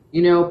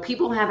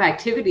 people have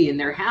activity in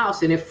their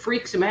house and it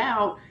freaks them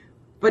out,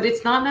 but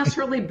it's not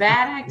necessarily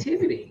bad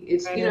activity.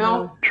 It's,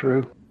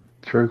 True.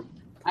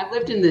 I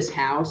lived in this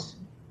house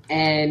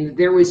and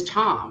there was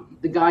Tom,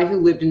 the guy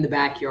who lived in the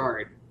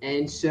backyard.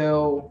 And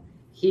so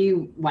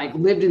he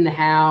lived in the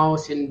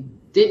house and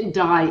didn't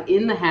die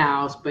in the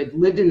house, but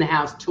lived in the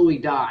house till he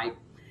died.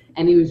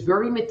 And he was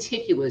very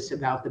meticulous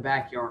about the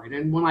backyard.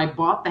 And when I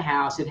bought the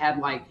house, it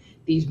had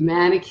these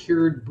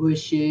manicured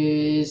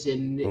bushes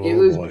and it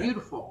was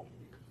beautiful.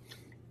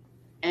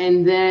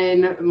 And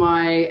then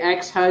my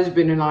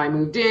ex-husband and I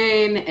moved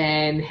in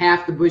and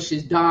half the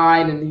bushes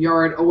died and the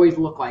yard always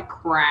looked like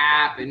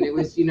crap. And it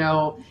was,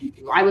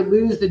 I would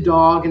lose the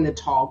dog in the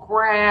tall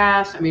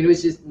grass. I mean, it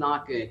was just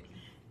not good.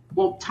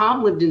 Well,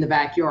 Tom lived in the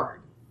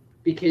backyard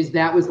because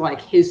that was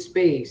his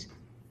space.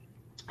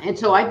 And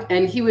so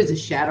and he was a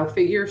shadow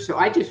figure. So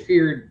I just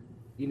feared,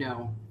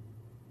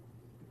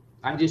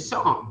 I just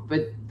saw him.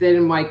 But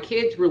then my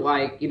kids were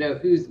like,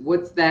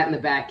 what's that in the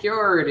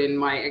backyard? And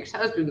my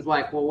ex-husband's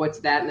like, well, what's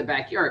that in the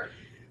backyard?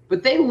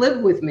 But they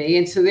lived with me.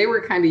 And so they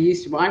were kind of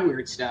used to my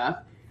weird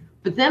stuff.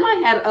 But then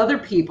I had other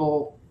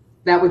people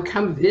that would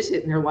come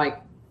visit and they're like,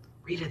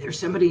 Rita, there's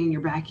somebody in your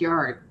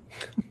backyard.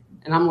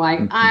 And I'm like,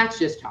 it's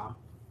just Tom.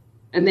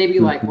 And they'd be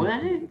like, what?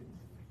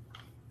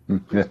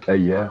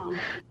 Yeah.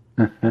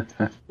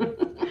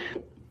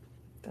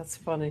 That's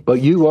funny.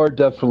 But you are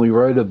definitely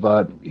right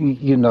about,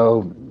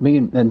 me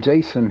and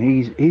Jason,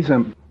 he's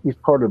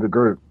part of the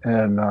group.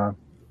 And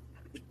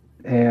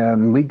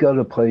we go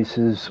to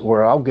places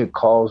where I'll get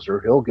calls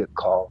or he'll get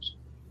calls.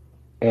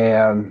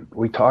 And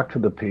we talk to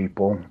the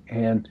people.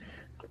 And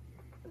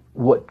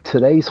what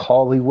today's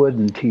Hollywood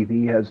and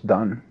TV has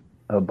done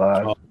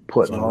about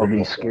putting all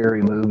these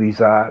scary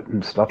movies out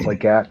and stuff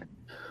like that,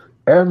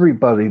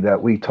 everybody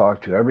that we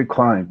talk to, every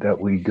client that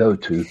we go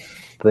to,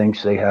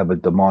 thinks they have a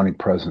demonic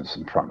presence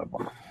in front of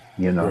them,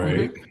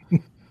 Right.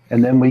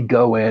 And then we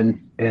go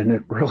in and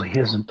it really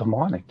isn't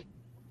demonic.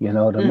 You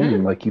know what I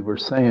mean? Like you were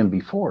saying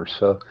before.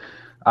 So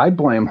I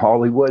blame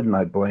Hollywood and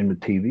I blame the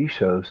TV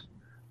shows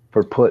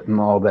for putting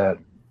all that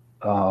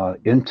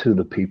into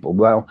the people.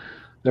 Well,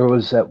 there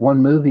was that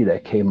one movie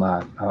that came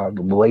out,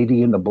 The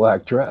Lady in the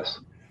Black Dress.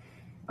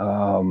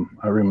 I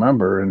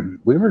remember, and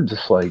we were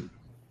just like,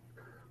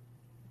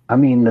 the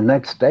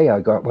next day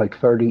I got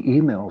 30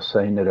 emails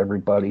saying that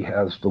everybody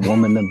has the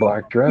woman in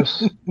black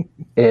dress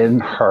in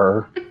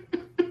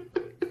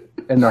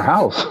their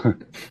house.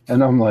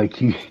 And I'm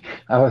like,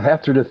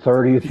 after the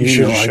 30th you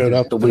should have showed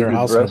up at their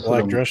house in a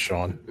black dress,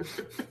 Sean.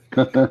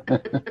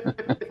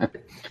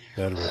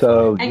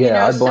 So, and,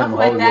 I stuff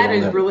like that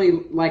is really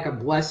like a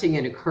blessing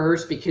and a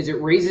curse because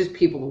it raises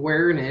people's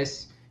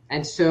awareness.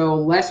 And so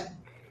less,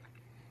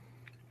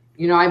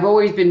 I've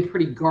always been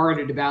pretty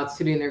guarded about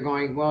sitting there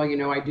going, well,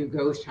 I do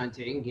ghost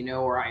hunting,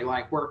 or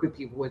I work with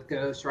people with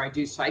ghosts or I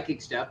do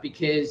psychic stuff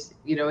because,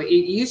 it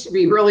used to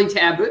be really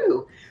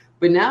taboo.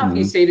 But now if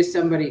you say to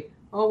somebody,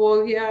 oh,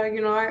 well, yeah,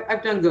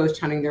 I've done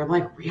ghost hunting, they're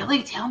like,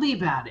 really? Tell me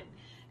about it.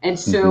 And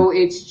so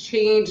it's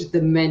changed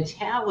the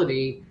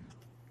mentality,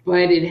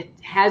 but it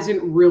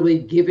hasn't really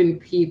given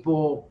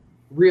people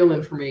real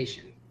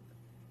information.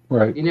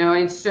 Right.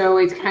 And so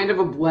it's kind of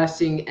a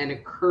blessing and a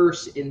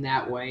curse in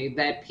that way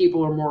that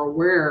people are more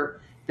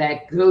aware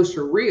that ghosts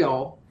are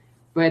real,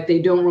 but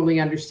they don't really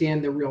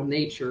understand the real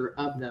nature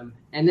of them.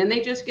 And then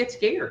they just get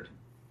scared.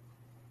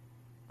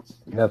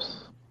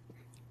 Yes.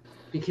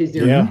 Because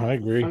they're, I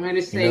agree. I'm going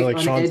to say, like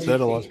Sean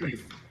said, a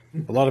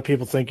lot of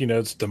people think,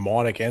 it's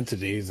demonic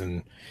entities,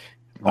 and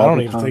I don't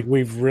even think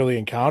we've really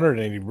encountered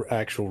any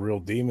actual real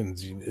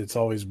demons. It's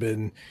always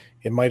been,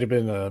 it might have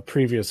been a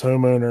previous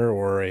homeowner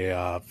or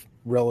a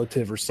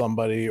relative or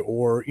somebody,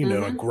 or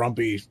a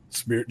grumpy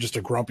spirit, just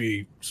a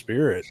grumpy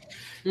spirit,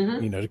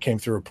 that came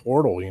through a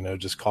portal,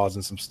 just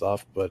causing some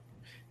stuff. But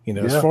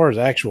as far as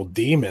actual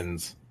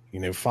demons,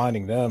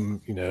 finding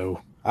them,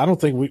 I don't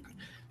think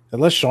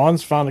unless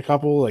Sean's found a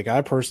couple,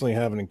 I personally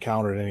haven't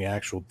encountered any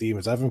actual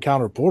demons. I've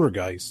encountered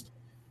poltergeist,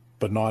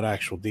 but not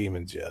actual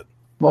demons yet.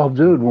 Well,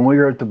 dude, when we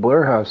were at the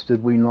Blair House,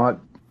 did we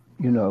not,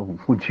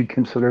 would you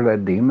consider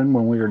that demon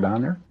when we were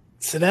down there?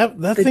 So that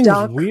thing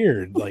was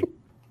weird.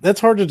 That's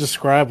hard to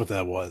describe what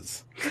that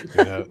was.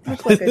 Could have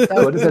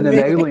been an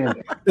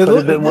alien. Could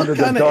have been one of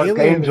the dark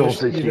angels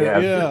that you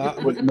have. Yeah.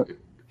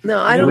 No,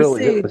 I don't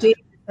see a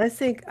demon. I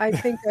think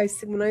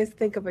when I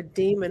think of a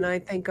demon, I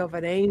think of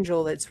an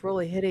angel that's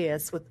really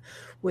hideous with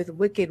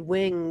wicked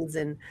wings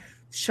and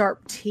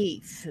sharp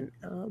teeth, and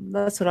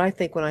that's what I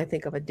think when I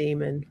think of a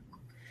demon.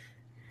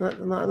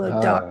 Not a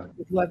dog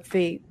with web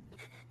feet.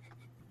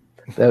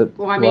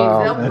 Well, I mean,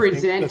 they'll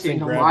present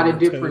in a lot of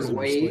different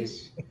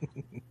ways,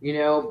 you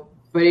know,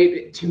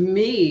 but to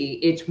me,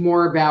 it's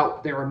more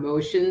about their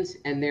emotions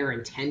and their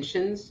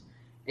intentions.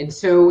 And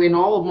so in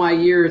all of my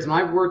years, and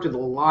I've worked with a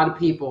lot of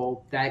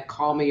people that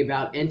call me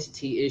about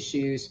entity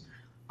issues,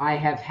 I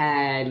have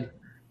had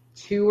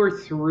 2 or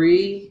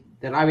 3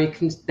 that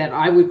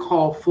I would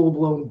call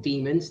full-blown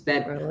demons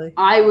that really?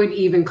 I would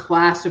even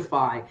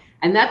classify.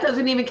 And that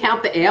doesn't even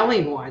count the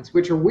alien ones,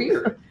 which are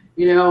weird.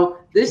 You know,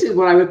 this is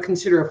what I would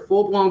consider a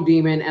full-blown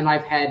demon, and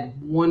I've had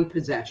 1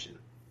 possession.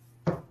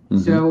 Mm-hmm.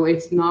 So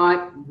it's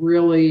not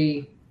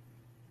really...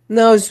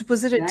 No,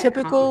 was it a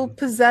typical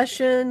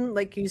possession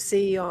like you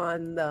see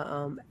on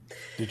the...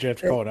 Did you have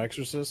to call an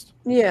exorcist?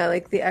 Yeah,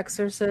 like the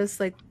exorcist.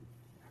 Like,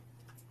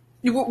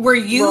 were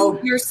you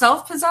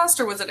yourself possessed,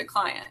 or was it a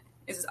client?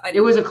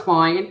 It was a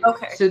client.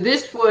 Okay. So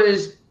this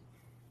was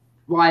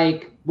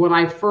like when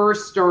I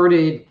first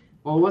started...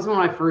 Well, it wasn't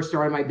when I first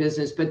started my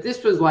business, but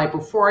this was like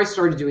before I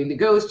started doing the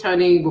ghost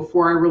hunting,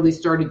 before I really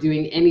started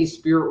doing any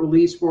spirit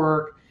release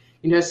work.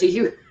 You know, so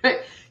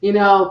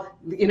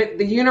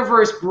the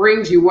universe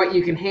brings you what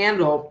you can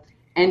handle.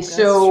 And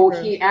so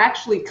he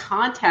actually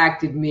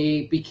contacted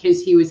me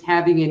because he was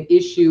having an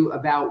issue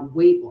about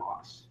weight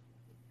loss.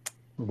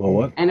 Well,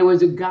 what? And it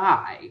was a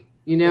guy,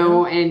 you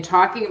know, and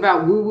talking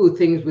about woo-woo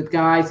things with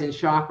guys and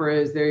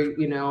chakras, they're,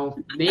 you know,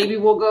 maybe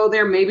we'll go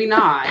there, maybe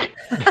not.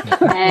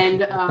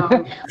 And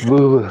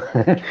woo.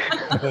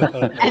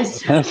 And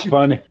so, that's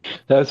funny.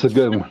 That's a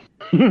good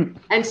one.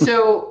 And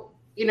so,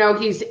 you know,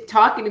 he's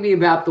talking to me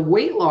about the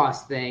weight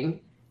loss thing.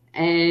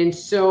 And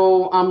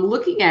so I'm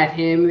looking at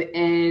him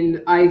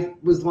and I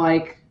was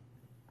like,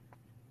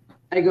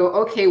 I go,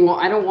 okay, well,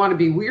 I don't want to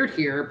be weird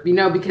here, you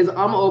know, because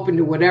I'm open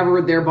to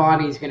whatever their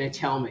body's going to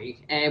tell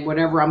me and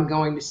whatever I'm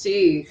going to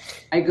see.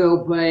 I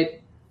go, but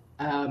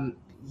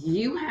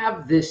you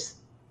have this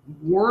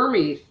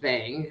wormy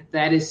thing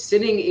that is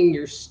sitting in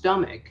your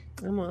stomach.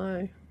 Oh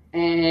my.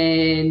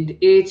 And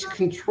it's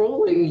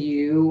controlling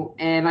you.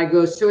 And I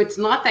go, so it's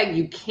not that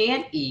you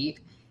can't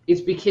eat.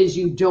 It's because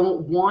you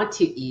don't want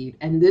to eat.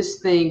 And this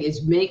thing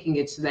is making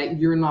it so that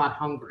you're not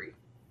hungry.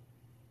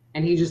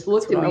 And he just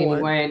looked at me and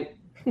he went,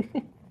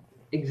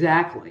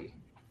 exactly.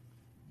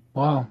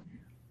 Wow.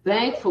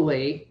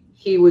 Thankfully,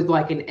 he was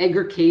like an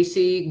Edgar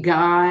Casey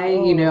guy,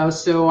 you know,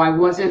 so I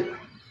wasn't,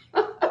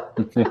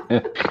 he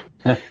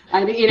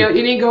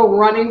didn't go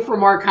running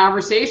from our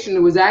conversation.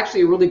 It was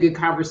actually a really good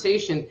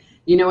conversation,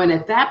 you know, and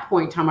at that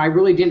point in time, I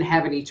really didn't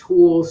have any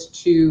tools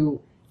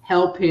to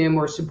help him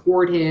or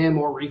support him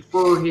or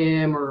refer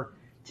him or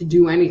to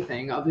do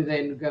anything other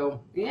than to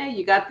go, yeah,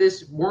 you got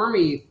this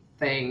wormy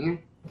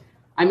thing.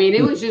 I mean,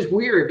 it was just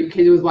weird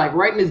because it was like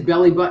right in his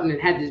belly button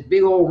and had this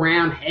big old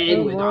round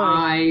head with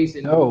eyes.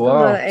 And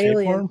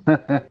alien.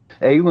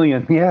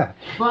 Alien, yeah.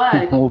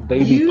 But old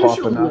baby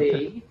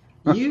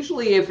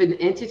usually if an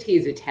entity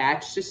is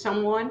attached to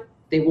someone,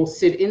 they will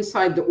sit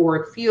inside the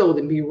auric field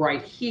and be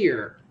right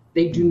here.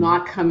 They do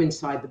not come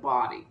inside the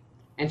body.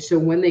 And so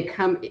when they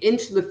come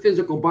into the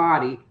physical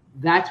body,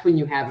 that's when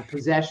you have a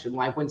possession.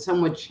 Like when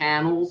someone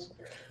channels,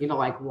 you know,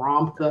 like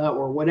Ramtha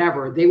or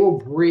whatever, they will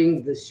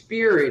bring the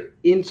spirit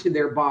into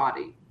their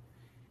body.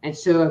 And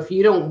so if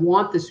you don't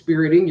want the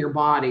spirit in your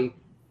body,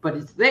 but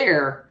it's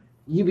there,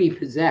 you be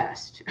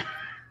possessed.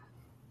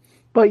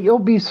 But you'll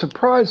be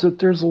surprised that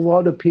there's a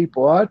lot of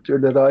people out there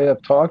that I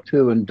have talked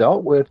to and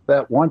dealt with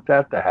that want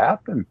that to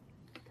happen.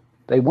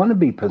 They want to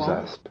be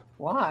possessed.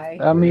 Why?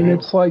 I mean,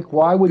 it's like,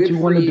 why would you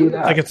want to do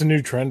that? Like it's a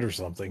new trend or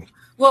something.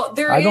 Well,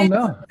 there I don't is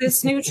know.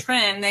 this new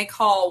trend they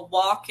call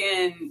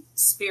walk-in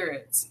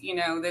spirits, you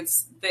know,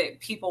 that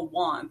people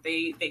want.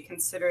 They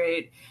consider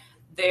it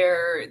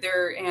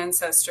their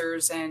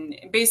ancestors and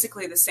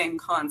basically the same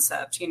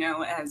concept, you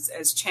know,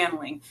 as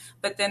channeling.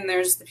 But then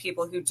there's the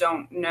people who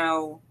don't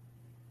know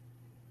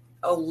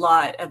a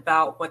lot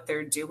about what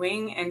they're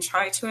doing and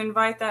try to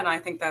invite that. And I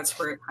think that's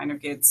where it kind of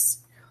gets...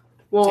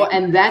 Well,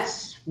 and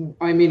that's,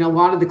 I mean, a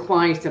lot of the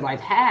clients that I've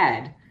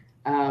had,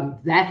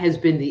 that has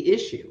been the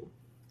issue.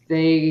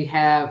 They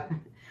have,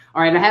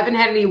 all right, I haven't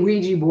had any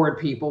Ouija board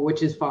people,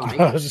 which is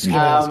fine. I was just going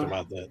to ask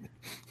about that.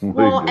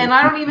 Well, and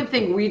I don't even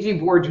think Ouija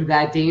boards are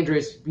that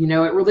dangerous. You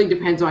know, it really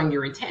depends on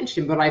your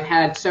intention. But I've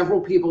had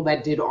several people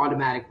that did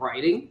automatic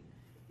writing,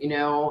 you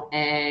know,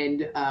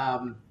 and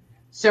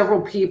several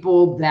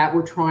people that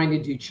were trying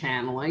to do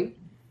channeling.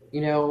 You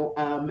know,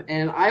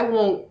 and I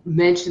won't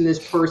mention this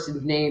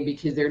person's name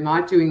because they're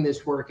not doing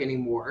this work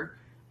anymore.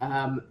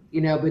 You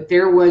know, but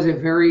there was a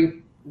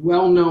very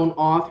well-known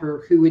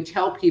author who would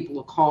tell people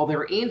to call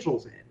their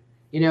angels in.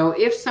 You know,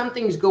 if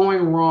something's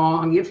going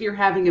wrong, if you're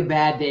having a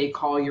bad day,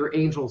 call your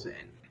angels in.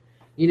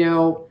 You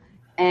know,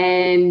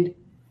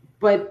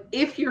 but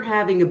if you're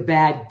having a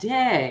bad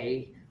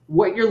day,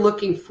 what you're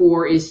looking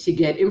for is to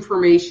get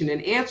information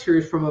and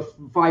answers from a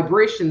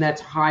vibration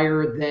that's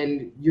higher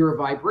than your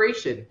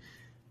vibration.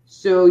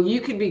 So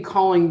you could be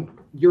calling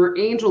your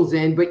angels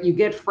in, but you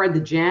get Fred the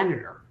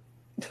janitor,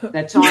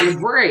 that's on a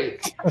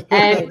break.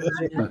 And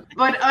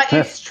but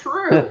it's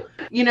true,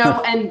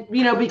 and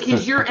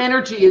because your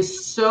energy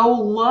is so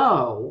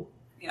low,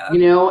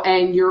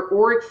 and your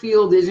auric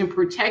field isn't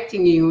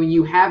protecting you, and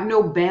you have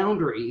no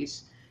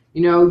boundaries,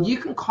 you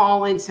can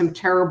call in some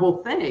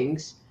terrible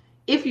things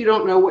if you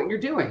don't know what you're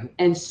doing.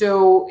 And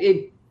so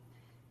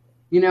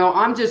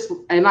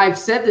and I've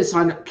said this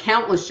on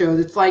countless shows,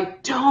 it's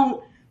like,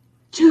 don't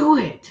do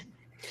it.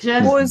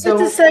 Is it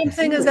the same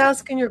thing as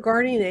asking your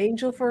guardian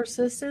angel for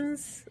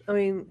assistance? I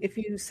mean, if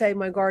you say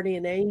my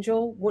guardian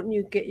angel, wouldn't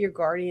you get your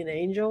guardian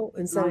angel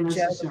instead of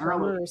Jeff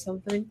or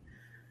something?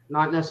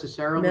 Not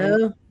necessarily.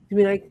 No,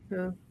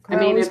 I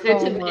mean, if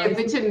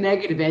it's a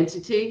negative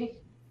entity,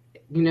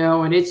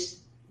 and it's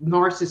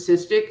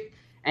narcissistic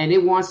and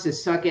it wants to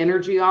suck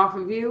energy off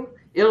of you,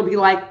 it'll be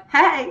like,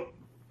 hey,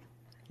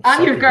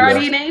 I'm your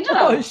guardian angel.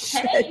 Oh,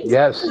 shit. Hey.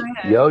 Yes.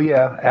 Oh,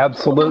 yeah.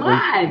 Absolutely. Come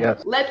on.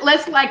 Yes.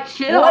 Let's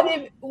chill.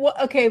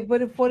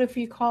 What if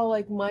you call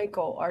like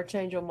Michael,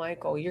 Archangel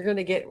Michael? You're going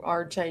to get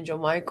Archangel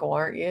Michael,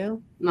 aren't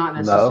you? Not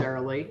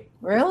necessarily.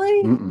 No.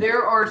 Really? Mm-mm.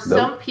 There are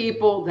some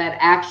people that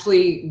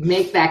actually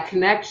make that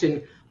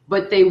connection,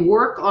 but they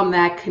work on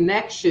that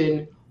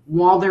connection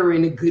while they're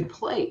in a good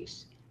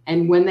place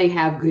and when they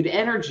have good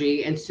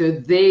energy. And so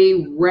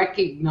they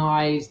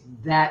recognize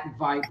that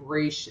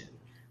vibration.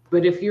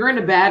 But if you're in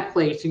a bad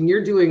place and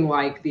you're doing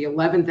like the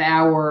 11th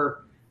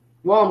hour,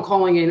 I'm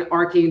calling in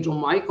Archangel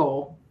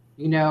Michael,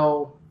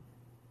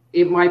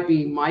 it might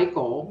be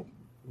Michael,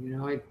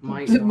 it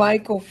might be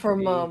Michael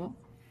from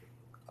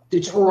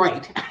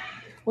Detroit.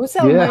 What's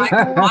that? Yeah.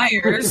 Michael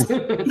Myers.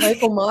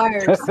 Michael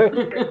Myers.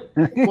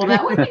 Well,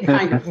 that would be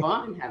kind of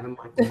fun, having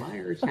Michael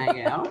Myers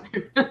hang out.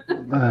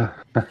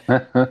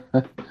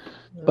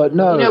 But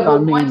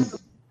no,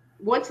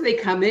 once they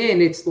come in,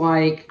 it's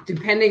like,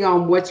 depending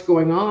on what's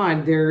going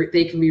on,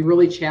 they can be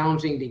really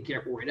challenging to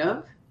get rid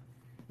of.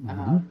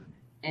 Mm-hmm.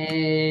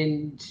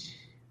 And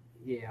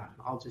yeah,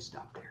 I'll just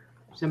stop there.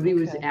 Somebody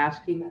was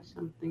asking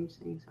something,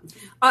 saying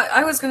something.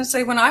 I was going to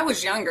say, when I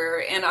was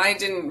younger and I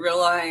didn't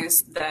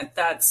realize that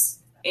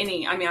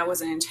I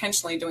wasn't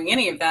intentionally doing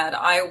any of that.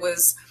 I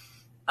was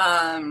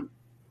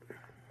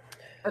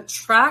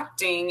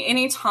attracting,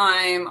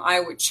 anytime I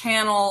would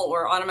channel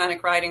or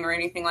automatic writing or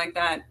anything like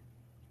that,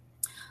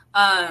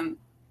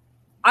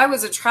 I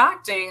was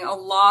attracting a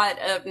lot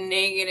of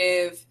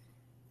negative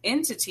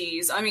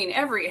entities. I mean,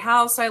 every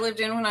house I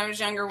lived in when I was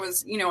younger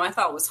was, I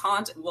thought was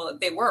haunted. Well,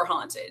 they were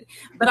haunted,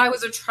 but I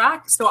was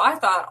attracted. So I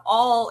thought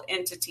all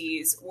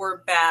entities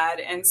were bad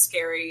and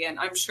scary. And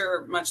I'm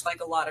sure much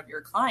like a lot of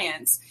your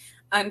clients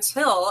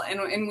until,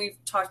 and we've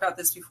talked about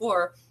this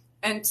before,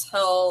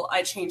 until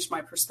I changed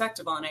my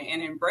perspective on it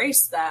and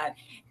embraced that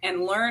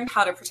and learned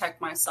how to protect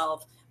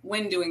myself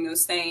when doing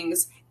those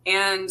things.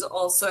 And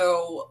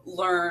also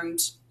learned,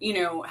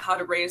 how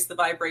to raise the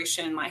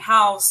vibration in my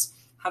house,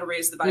 how to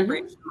raise the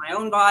vibration in my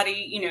own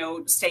body,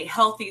 stay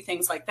healthy,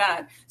 things like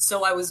that.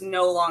 So I was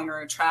no longer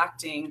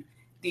attracting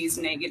these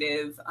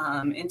negative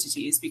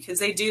entities, because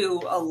they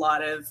do a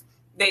lot of,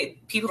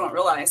 people don't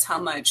realize how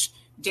much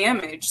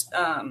damage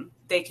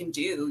they can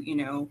do,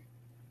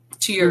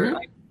 to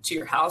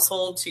your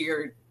household, to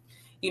your,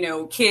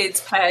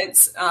 kids,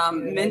 pets,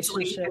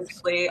 mentally,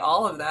 physically,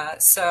 all of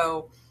that.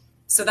 So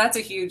that's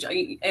a huge,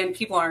 and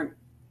people aren't,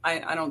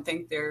 I don't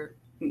think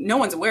no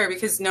one's aware,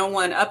 because no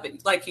one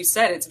like you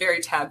said, it's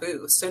very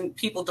taboo. So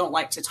people don't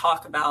like to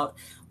talk about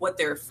what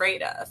they're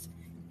afraid of.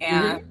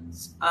 And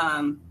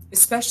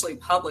especially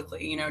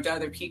publicly, to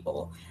other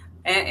people,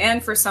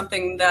 and for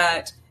something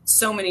that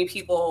so many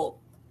people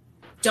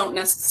don't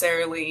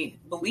necessarily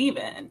believe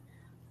in.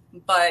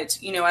 But,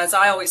 as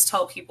I always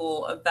tell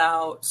people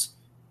about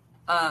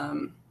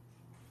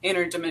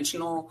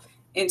interdimensional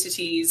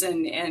entities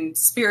and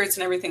spirits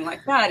and everything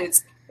like that,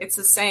 it's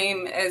the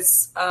same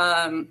as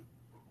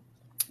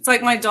it's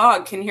like my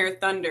dog can hear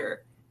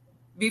thunder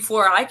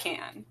before I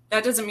can.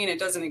 That doesn't mean it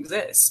doesn't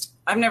exist.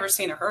 I've never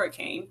seen a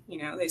hurricane,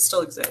 they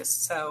still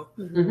exist. So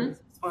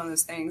it's one of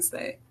those things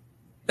that,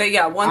 but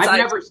yeah, I've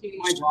never seen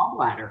my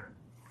gallbladder.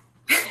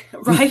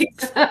 Right.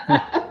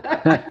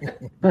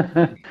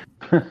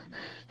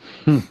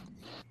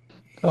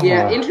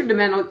 Yeah,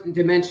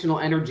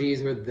 interdimensional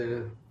energies are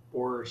the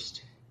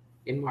worst,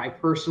 in my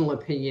personal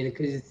opinion,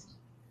 because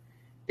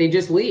they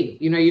just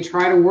leave. You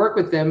try to work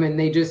with them and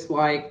they just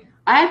like,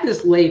 I had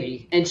this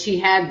lady and she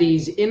had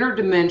these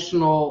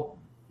interdimensional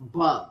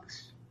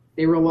bugs.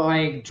 They were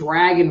like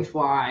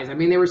dragonflies. I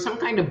mean, they were some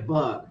kind of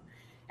bug,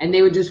 and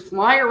they would just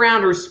fly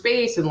around her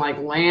space and like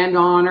land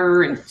on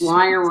her and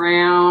fly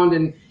around.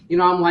 And,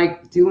 I'm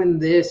like doing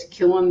this,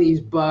 killing these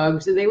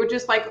bugs, and they would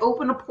just like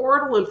open a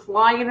portal and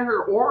fly into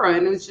her aura.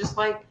 And it was just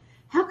like,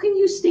 how can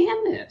you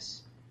stand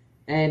this?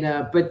 And,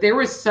 but there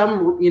was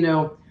some,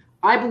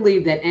 I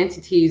believe that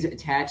entities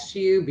attach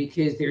to you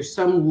because there's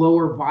some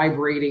lower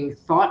vibrating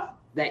thought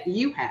that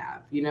you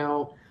have,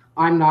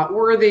 I'm not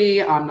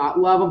worthy, I'm not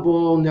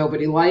lovable,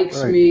 nobody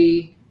likes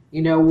me,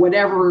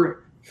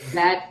 whatever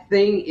that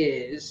thing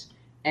is.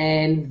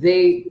 And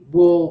they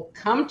will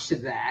come to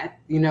that,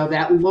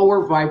 that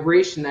lower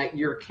vibration that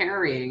you're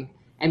carrying,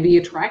 and be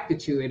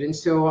attracted to it. And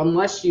so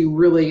unless you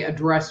really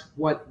address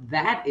what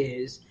that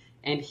is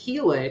and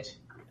heal it,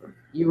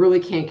 you really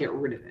can't get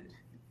rid of it.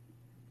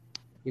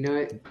 You know,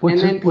 and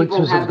then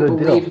people have the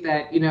belief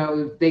that, you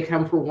know, they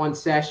come for one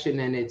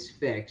session and it's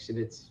fixed, and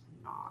it's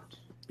not.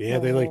 Yeah,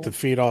 they like to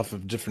feed off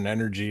of different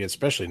energy,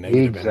 especially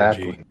negative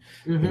energy.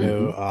 Mm-hmm. You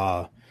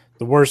know,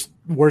 the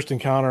worst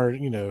encounter,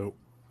 you know,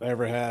 I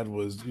ever had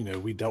was, you know,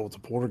 we dealt with the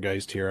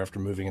poltergeist here after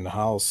moving in the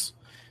house,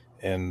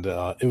 and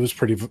it was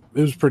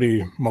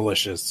pretty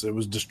malicious. It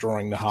was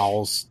destroying the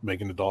house,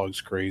 making the dogs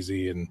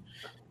crazy,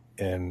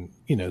 and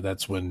you know,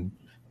 that's when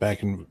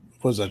back in,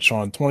 what was that,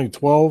 Sean,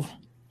 2012?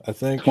 I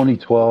think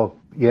 2012.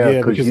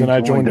 Yeah, because then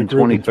I joined a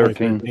group in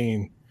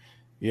 2013.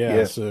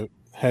 Yeah, so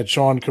had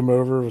Sean come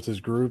over with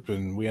his group,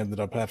 and we ended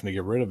up having to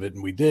get rid of it,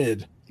 and we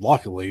did,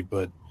 luckily.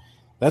 But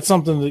that's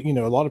something that, you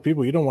know, a lot of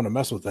people, you don't want to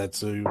mess with that,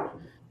 so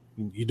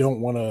you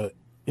don't want to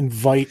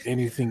invite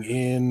anything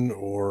in,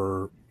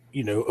 or,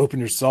 you know,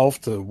 open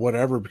yourself to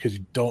whatever, because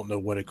you don't know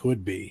what it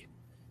could be.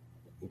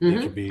 Mm-hmm.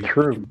 It could be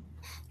true.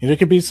 You know, it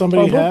could be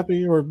somebody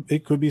happy, or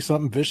it could be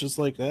something vicious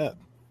like that.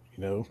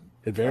 You know.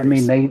 I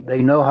mean, they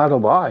know how to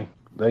lie.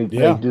 They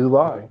do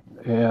lie,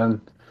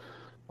 and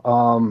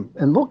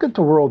look at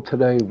the world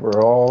today,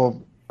 where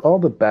all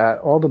the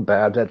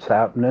bad that's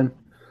happening,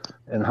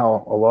 and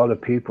how a lot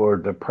of people are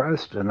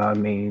depressed. And I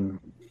mean,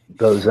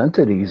 those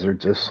entities are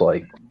just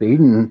like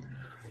feeding.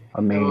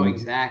 I mean,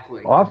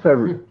 exactly off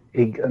and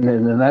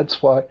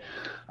that's why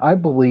I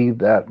believe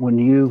that when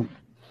you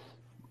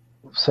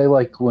say,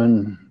 like,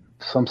 when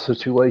some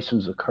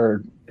situations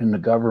occurred in the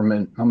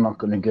government, I'm not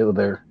going to go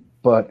there,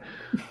 but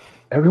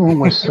everyone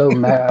was so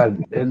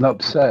mad and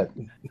upset,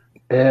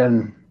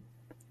 and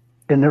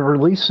they're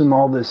releasing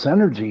all this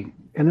energy,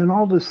 and then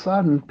all of a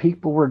sudden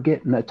people were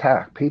getting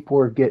attacked, people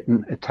were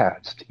getting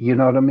attached, you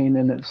know what I mean?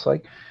 And it's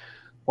like,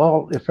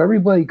 well, if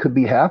everybody could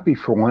be happy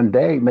for one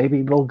day,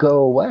 maybe it'll go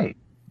away.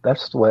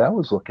 That's the way I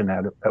was looking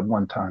at it at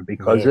one time,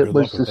 because it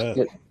was just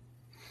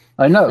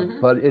I know,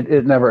 but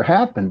it never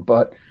happened.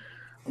 But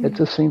it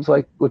just seems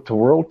like with the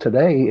world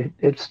today,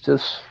 it's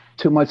just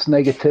too much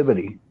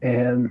negativity,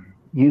 and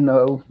you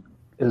know,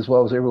 as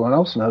well as everyone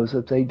else knows,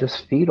 that they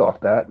just feed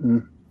off that,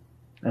 and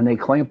they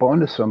clamp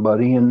onto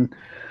somebody, and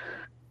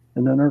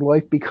then their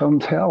life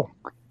becomes hell.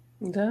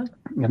 Yeah.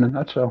 In a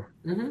nutshell.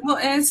 Mm-hmm. Well,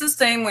 and it's the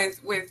same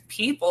with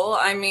people.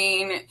 I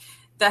mean,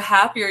 the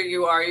happier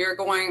you are, you're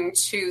going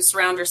to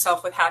surround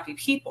yourself with happy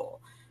people.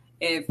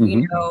 If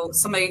you know,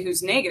 somebody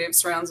who's negative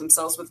surrounds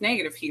themselves with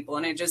negative people,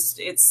 and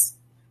it's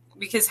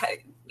because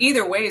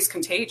either way is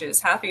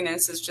contagious.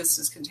 Happiness is just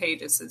as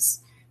contagious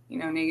as, you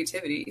know,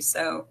 negativity.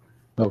 So.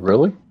 Oh,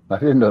 really? I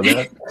didn't know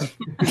that.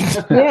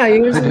 Yeah,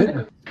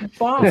 usually.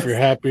 If you're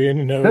happy and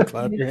you know,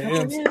 clap your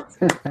hands.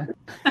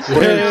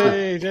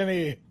 Hey,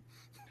 Jenny.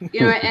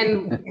 You know,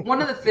 and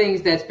one of the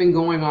things that's been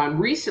going on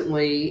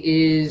recently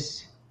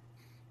is,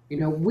 you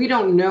know, we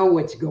don't know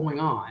what's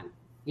going on,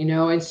 you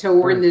know, and so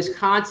we're in this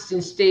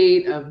constant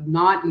state of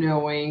not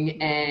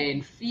knowing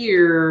and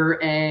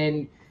fear.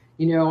 And,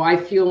 you know, I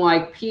feel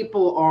like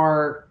people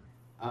are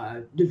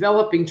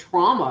developing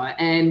trauma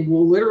and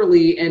will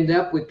literally end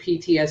up with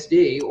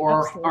PTSD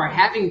or are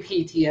having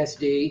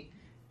PTSD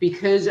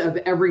because of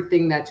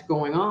everything that's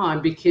going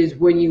on. Because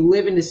when you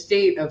live in a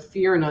state of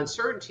fear and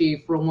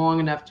uncertainty for a long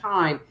enough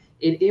time,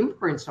 it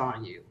imprints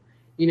on you,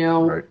 you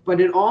know,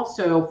 but it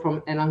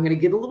also and I'm going to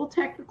get a little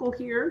technical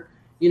here,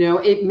 you know,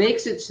 it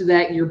makes it so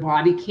that your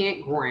body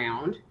can't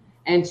ground.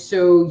 And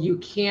so you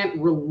can't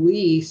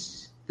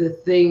release the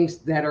things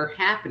that are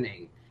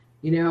happening.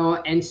 You know,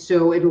 and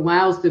so it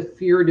allows the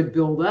fear to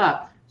build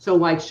up. So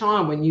like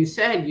Sean, when you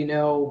said, you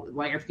know,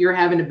 like if you're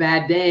having a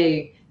bad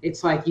day,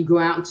 it's like you go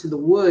out into the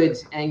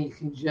woods and you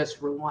can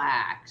just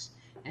relax.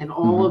 And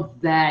all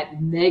of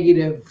that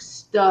negative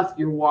stuff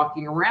you're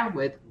walking around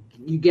with,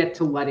 you get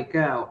to let it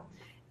go.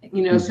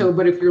 You know, so,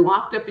 but if you're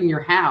locked up in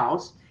your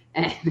house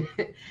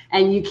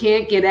and you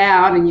can't get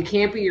out and you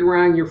can't be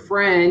around your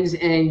friends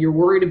and you're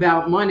worried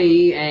about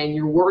money and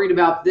you're worried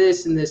about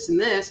this and this and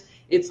this,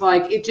 it's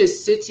like it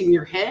just sits in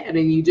your head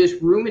and you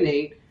just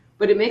ruminate,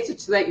 but it makes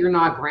it so that you're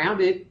not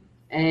grounded.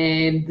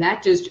 And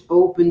that just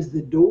opens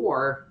the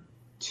door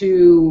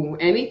to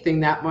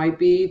anything that might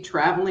be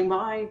traveling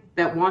by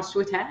that wants to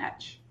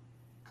attach.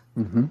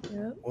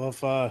 Yeah.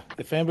 Well,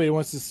 if anybody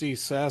wants to see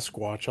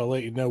Sasquatch, I'll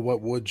let you know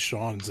what wood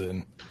Sean's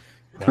in.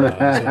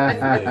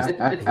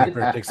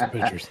 Take some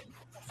pictures.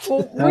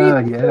 Well,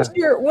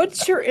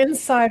 what's your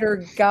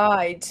insider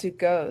guide to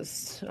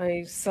ghosts?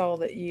 I saw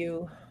that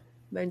you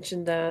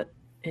mentioned that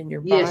in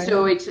your bio. Yeah,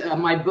 so it's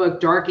my book,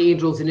 Dark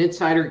Angels, an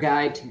Insider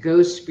Guide to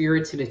Ghosts,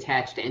 Spirits, and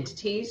Attached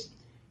Entities.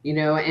 You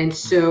know, and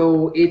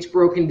so it's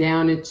broken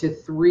down into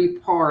 3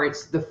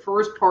 parts. The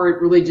first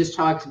part really just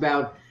talks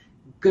about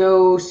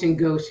ghosts and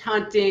ghost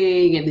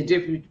hunting and the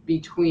difference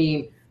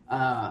between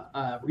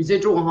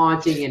residual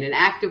haunting and an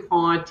active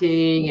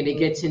haunting, and it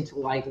gets into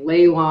like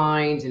ley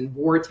lines and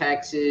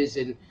vortexes,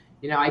 and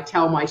you know, I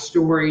tell my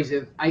stories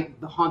of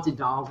the haunted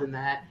dolls and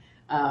that,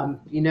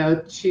 you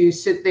know, to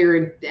sit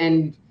there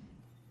and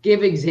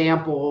give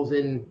examples.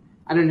 And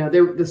I don't know.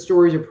 The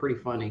stories are pretty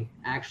funny,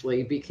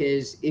 actually,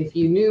 because if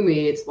you knew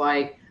me, it's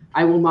like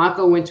I will not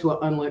go into an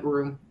unlit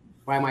room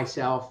by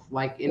myself.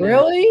 Like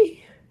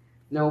really?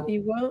 Nope.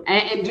 You won't?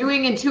 And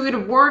doing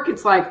intuitive work,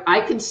 it's like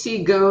I can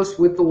see ghosts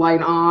with the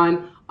light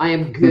on. I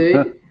am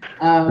good.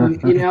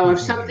 If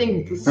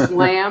something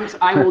slams,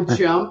 I will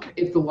jump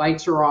if the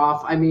lights are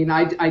off. I mean,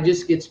 I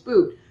just get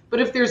spooked.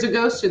 But if there's a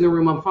ghost in the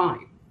room, I'm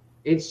fine.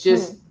 It's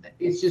just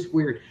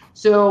weird.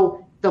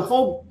 So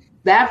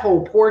that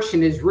whole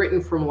portion is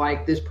written from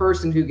like this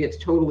person who gets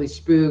totally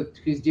spooked,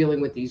 who's dealing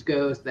with these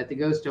ghosts, that the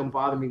ghosts don't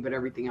bother me, but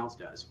everything else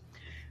does.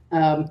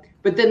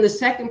 But then the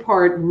second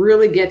part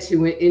really gets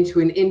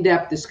into an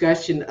in-depth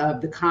discussion of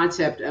the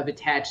concept of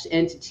attached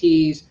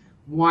entities,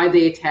 why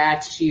they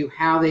attach to you,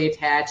 how they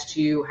attach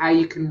to you, how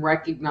you can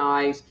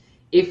recognize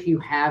if you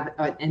have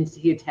an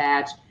entity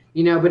attached,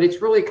 but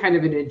it's really kind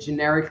of in a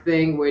generic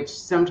thing, which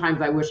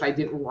sometimes I wish I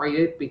didn't write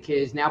it,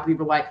 because now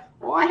people are like,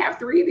 well, I have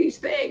 3 of these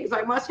things.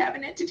 I must have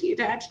an entity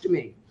attached to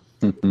me.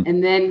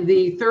 And then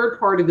the third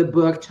part of the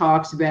book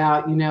talks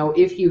about,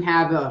 if you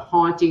have a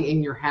haunting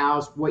in your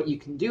house, what you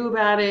can do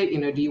about it.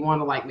 Do you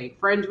want to like make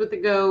friends with the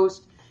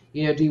ghost?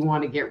 Do you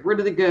want to get rid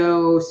of the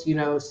ghost?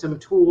 Some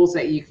tools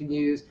that you can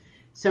use,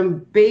 some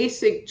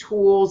basic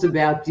tools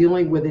about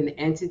dealing with an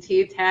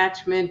entity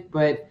attachment.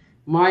 But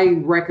my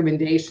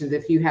recommendation is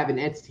if you have an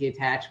entity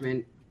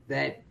attachment,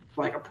 that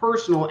like a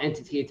personal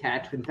entity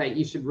attachment, that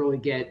you should really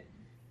get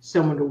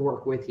someone to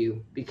work with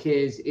you,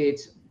 because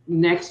it's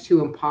next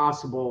to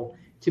impossible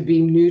to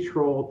be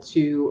neutral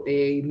to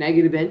a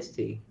negative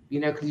entity,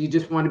 because you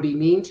just want to be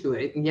mean to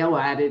it and yell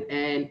at it,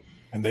 and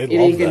they it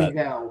ain't gonna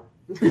go.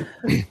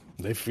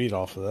 They feed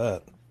off of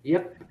that.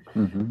 Yep.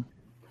 Mm-hmm.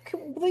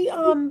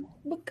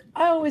 Look,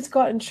 I always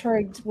got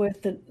intrigued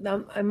with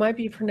I might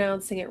be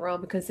pronouncing it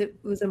wrong because it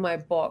was in my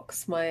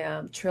books,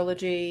 my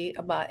trilogy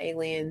about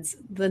aliens.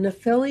 The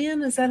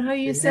Nephilim, is that how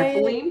you say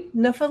it?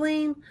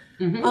 Nephilim.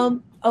 Mm-hmm.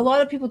 A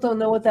lot of people don't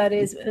know what that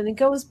is, and it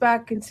goes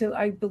back into,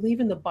 I believe,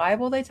 in the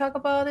Bible they talk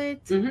about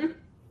it. Mm-hmm.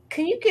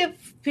 Can you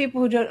give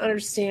people who don't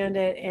understand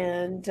it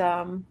and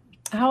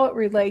how it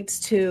relates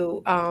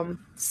to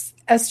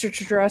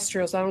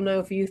extraterrestrials? I don't know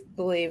if you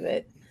believe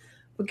it,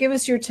 but give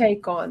us your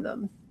take on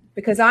them.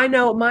 Because I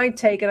know my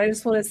take, and I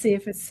just want to see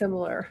if it's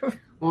similar.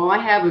 Well, I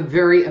have a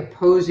very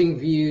opposing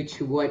view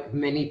to what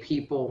many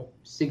people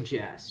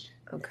suggest.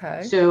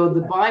 Okay. So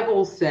the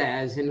Bible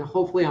says, and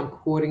hopefully I'm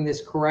quoting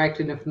this correct,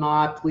 and if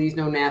not, please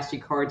no nasty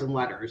cards and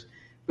letters.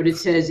 But it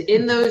says,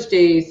 in those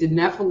days, the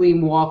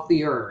Nephilim walked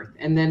the earth,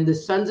 and then the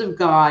sons of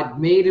God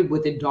mated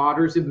with the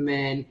daughters of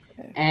men,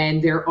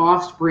 and their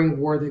offspring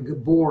were the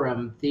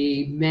Geborim,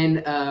 the men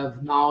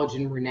of knowledge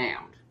and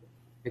renown.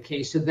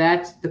 Okay, so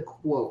that's the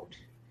quote.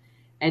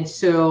 And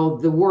so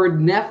the word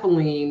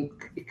Nephilim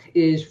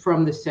is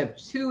from the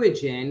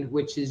Septuagint,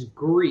 which is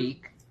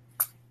Greek,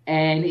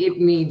 and it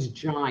means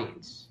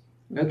giants.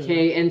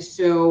 Okay, and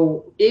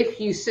so if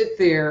you sit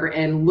there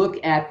and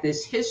look at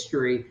this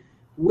history,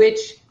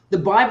 which the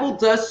Bible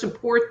does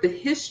support the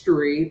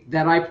history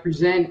that I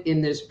present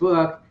in this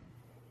book.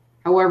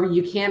 However,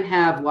 you can't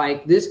have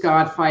like this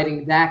God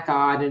fighting that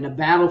God in a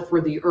battle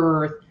for the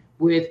earth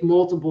with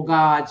multiple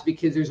gods,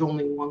 because there's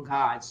only one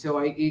God.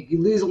 So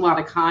you lose a lot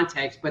of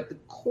context, but the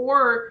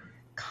core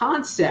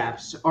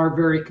concepts are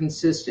very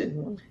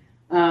consistent.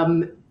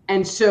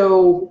 And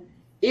so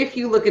if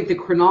you look at the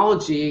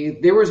chronology,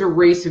 there was a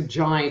race of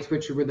giants,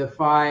 which were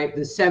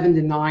the 7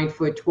 to 9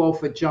 foot,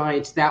 12-foot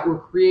giants that were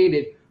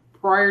created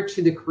prior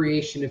to the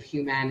creation of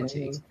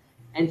humanity.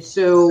 And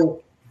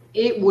so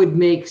it would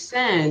make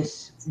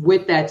sense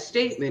with that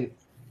statement,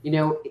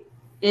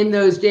 in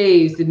those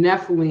days, the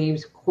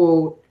Nephilims,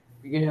 quote,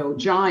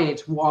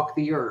 giants walk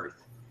the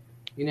earth,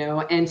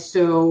 and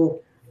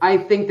so I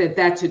think that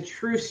that's a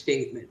true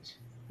statement.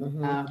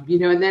 And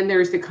then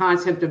there's the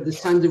concept of the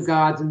sons of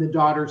gods and the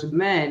daughters of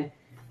men,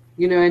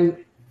 and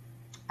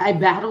I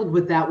battled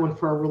with that one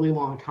for a really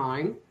long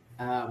time.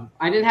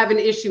 I didn't have an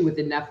issue with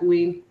the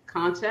Nephilim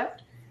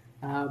concept.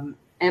 And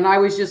I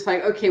was just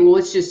like, okay, well,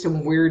 it's just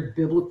some weird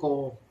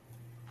biblical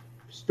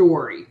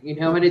story,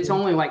 and it's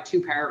only like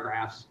 2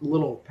 paragraphs,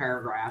 little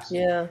paragraphs.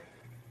 Yeah.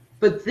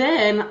 But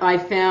then I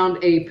found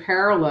a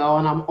parallel,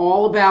 and I'm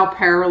all about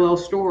parallel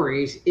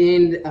stories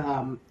in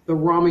the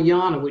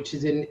Ramayana, which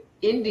is an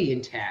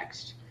Indian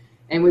text.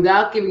 And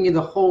without giving you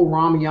the whole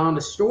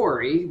Ramayana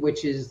story,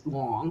 which is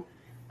long,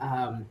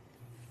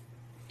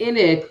 in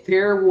it,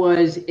 there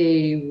was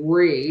a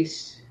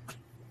race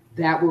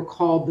that were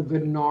called the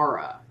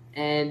Vanara.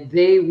 And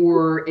they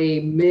were a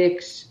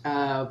mix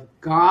of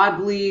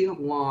godly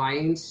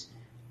lines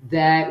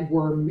that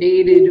were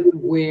mated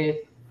with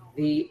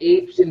the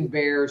apes and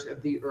bears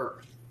of the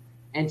earth.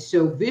 And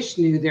so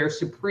Vishnu, their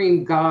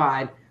supreme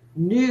god,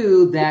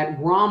 knew that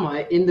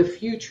Rama in the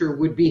future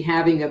would be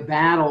having a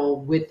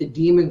battle with the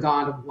demon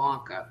god of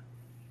Lanka.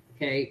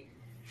 Okay.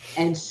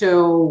 And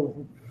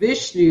so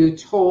Vishnu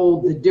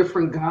told the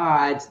different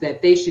gods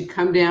that they should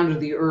come down to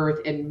the earth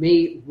and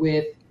mate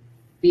with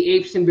the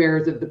apes and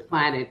bears of the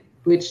planet,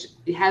 which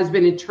has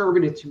been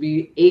interpreted to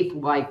be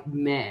ape-like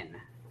men.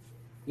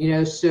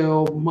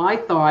 So my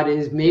thought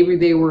is maybe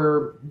they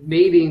were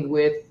mating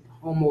with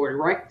Homo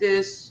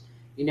erectus,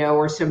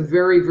 or some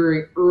very,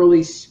 very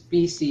early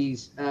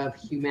species of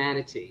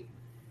humanity.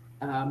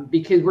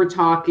 Because we're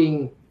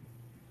talking,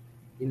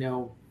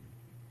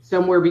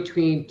 somewhere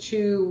between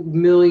 2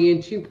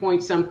 million, 2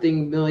 point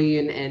something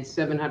million and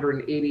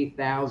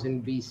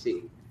 780,000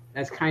 BC.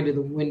 That's kind of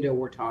the window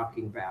we're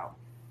talking about.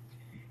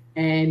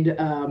 And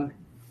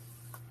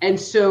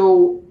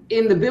so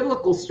in the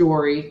biblical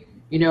story,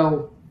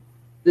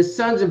 the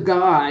sons of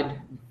God,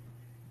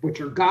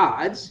 which are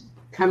gods,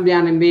 come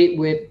down and mate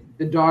with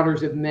the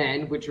daughters of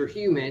men, which are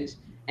humans.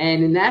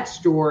 And in that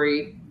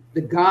story,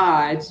 the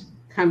gods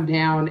come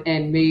down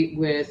and mate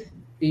with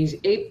these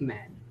ape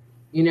men.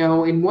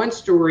 In one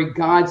story,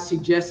 God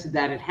suggested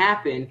that it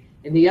happened.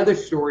 In the other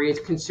story, it's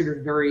considered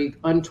a very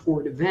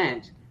untoward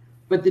event.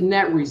 But the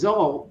net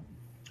result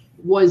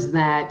was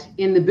that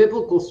in the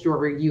biblical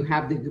story, you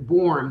have the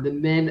Geborm, the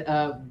men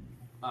of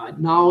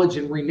knowledge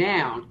and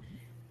renown,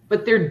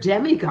 but they're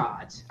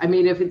demigods. I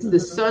mean, if it's the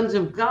sons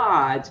of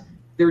gods,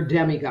 they're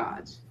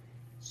demigods.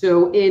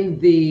 So in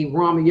the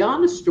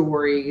Ramayana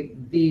story,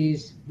 the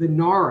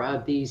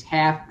Nara, these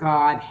half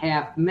god,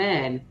 half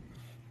men.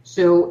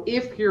 So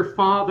if your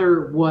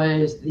father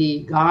was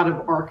the god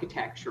of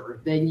architecture,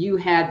 then you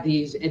had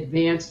these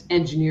advanced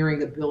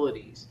engineering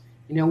abilities.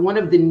 One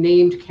of the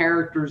named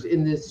characters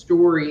in this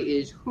story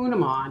is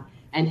Hanuman,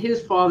 and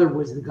his father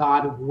was the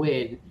god of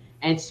wind.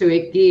 And so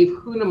it gave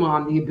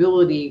Hanuman the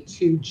ability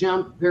to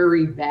jump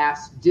very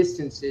vast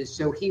distances.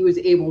 So he was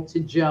able to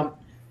jump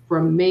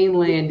from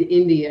mainland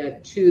India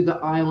to the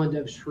island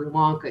of Sri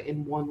Lanka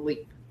in one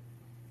leap.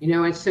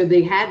 And so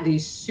they had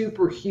these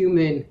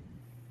superhuman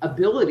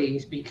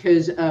abilities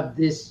because of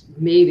this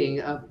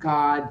mating of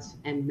gods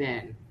and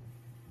men,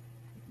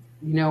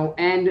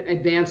 and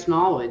advanced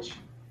knowledge.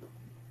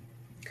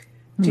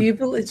 Do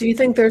you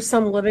think there's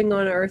some living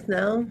on Earth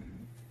now?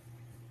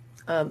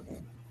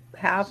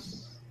 Half?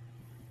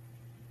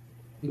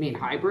 You mean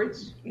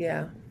hybrids?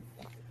 Yeah.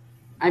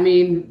 I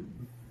mean,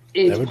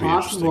 it's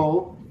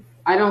possible.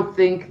 I don't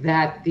think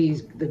that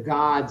the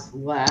gods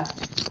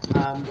left.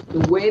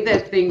 The way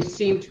that things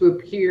seem to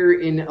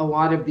appear in a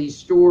lot of these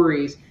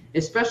stories,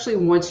 especially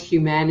once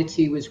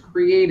humanity was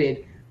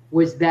created,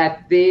 was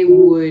that they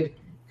would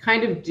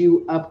kind of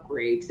do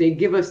upgrades. They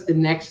give us the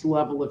next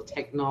level of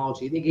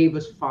technology. They gave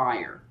us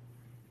fire.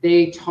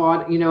 They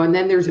taught, and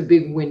then there's a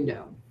big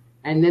window.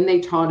 And then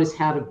they taught us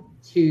how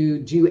to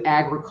do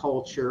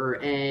agriculture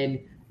and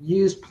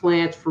use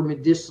plants for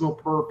medicinal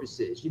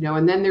purposes,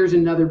 and then there's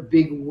another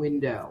big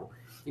window.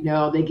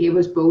 They gave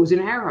us bows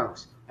and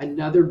arrows,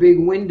 another big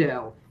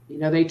window.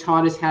 They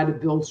taught us how to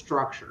build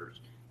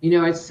structures.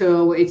 And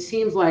so it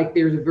seems like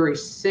there's a very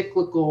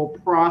cyclical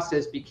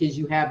process because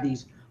you have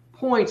these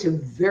points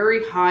of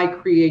very high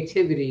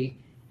creativity,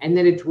 and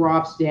then it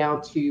drops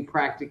down to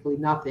practically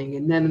nothing,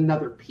 and then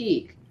another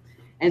peak.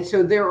 And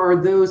so there are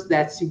those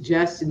that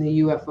suggest in the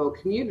UFO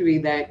community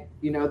that,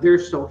 they're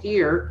still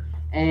here.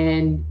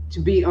 And to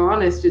be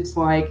honest, it's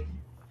like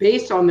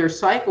based on their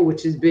cycle,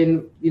 which has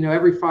been,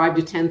 every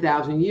 5,000 to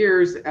 10,000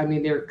 years, I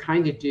mean, they're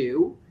kind of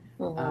due.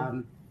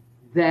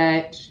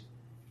 That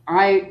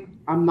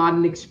I'm not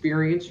an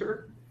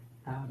experiencer,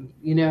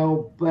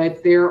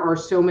 but there are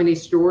so many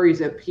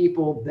stories of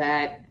people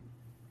that,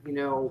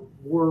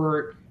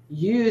 were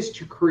used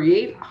to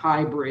create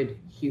hybrid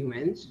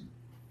humans.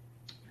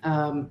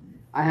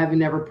 I have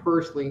never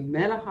personally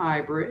met a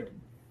hybrid,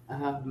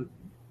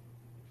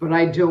 but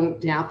I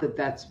don't doubt that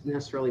that's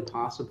necessarily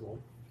possible.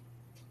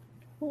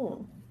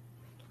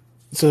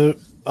 So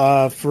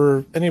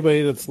for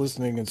anybody that's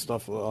listening and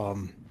stuff,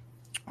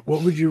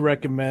 what would you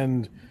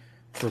recommend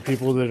for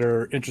people that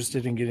are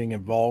interested in getting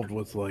involved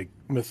with like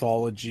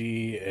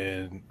mythology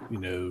and,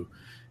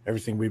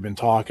 everything we've been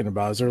talking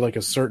about? Is there like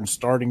a certain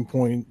starting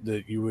point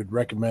that you would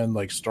recommend,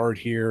 like start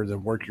here,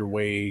 then work your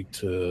way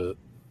to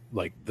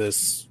like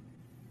this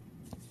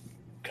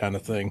kind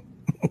of thing?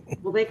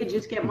 Well, they could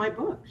just get my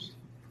books.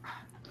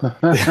 I'm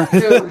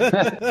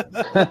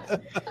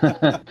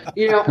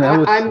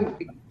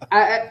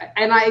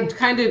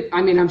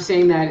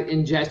saying that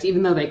in jest,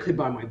 even though they could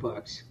buy my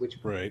books, which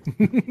right.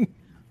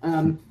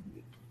 I'm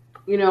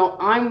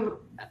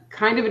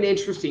kind of an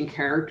interesting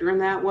character in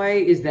that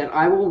way, is that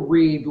I will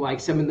read like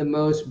some of the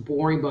most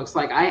boring books.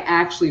 Like I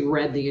actually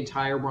read the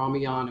entire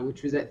Ramayana,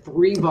 which was at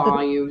 3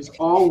 volumes,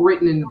 all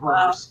written in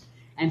verse,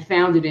 and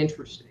found it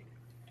interesting.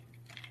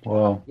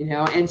 Wow.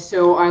 And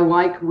so I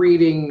like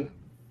reading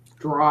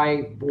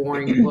dry,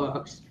 boring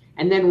books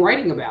and then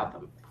writing about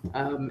them.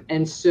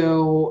 And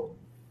so,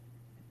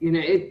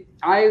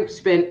 I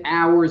spent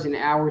hours and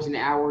hours and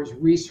hours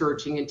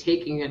researching and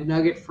taking a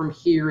nugget from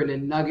here and a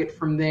nugget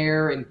from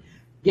there and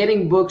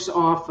getting books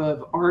off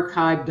of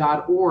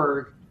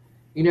archive.org.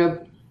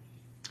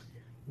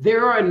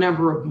 There are a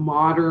number of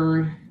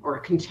modern or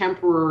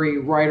contemporary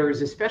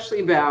writers, especially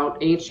about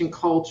ancient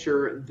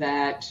culture,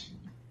 that,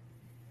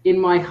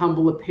 in my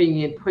humble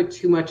opinion, put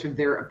too much of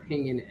their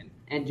opinion in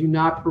and do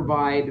not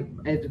provide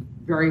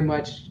very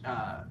much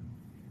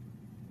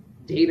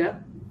data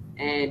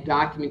and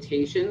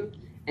documentation.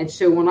 And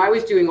so when I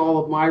was doing all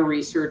of my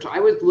research, I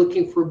was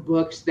looking for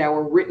books that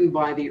were written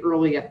by the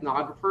early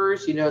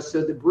ethnographers,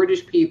 so the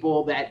British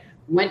people that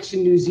went to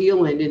New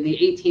Zealand in the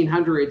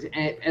 1800s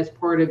as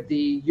part of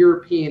the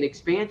European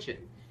expansion.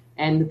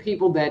 And the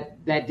people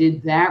that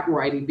did that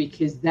writing,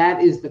 because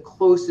that is the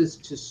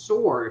closest to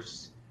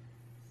source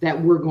that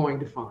we're going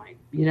to find,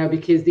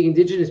 because the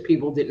indigenous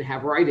people didn't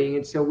have writing.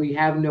 And so we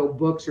have no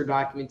books or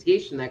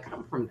documentation that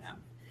come from them.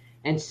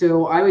 And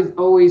so I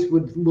always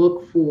would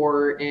look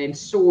for and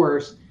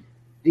source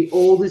the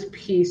oldest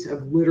piece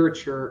of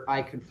literature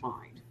I could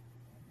find.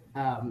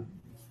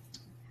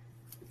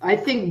 I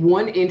think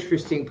one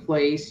interesting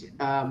place,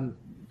 and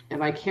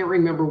I can't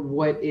remember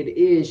what it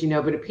is,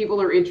 but if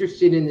people are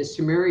interested in the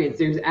Sumerians,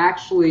 there's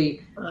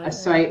actually a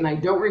site, and I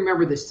don't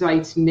remember the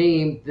site's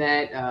name,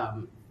 that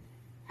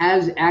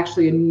has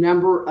actually a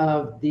number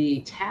of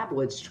the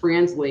tablets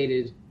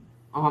translated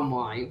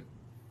online,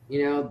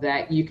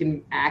 that you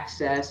can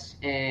access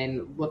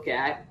and look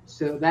at.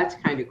 So that's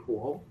kind of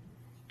cool.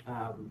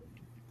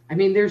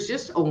 There's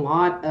just a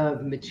lot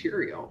of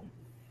material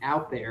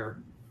out there.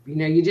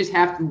 You just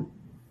have to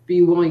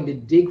be willing to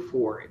dig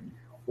for it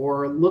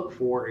or look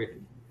for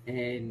it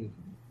and,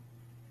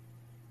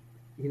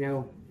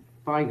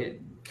 find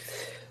it.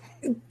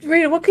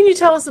 Rita, what can you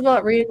tell us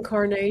about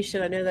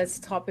reincarnation? I know that's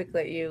a topic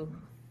that you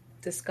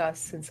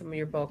discuss in some of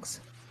your books.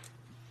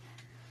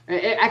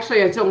 Actually,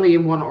 it's only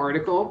in one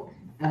article.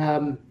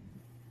 And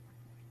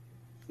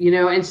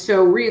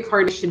so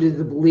reincarnation is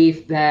the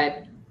belief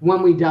that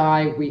when we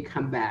die, we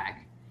come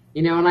back,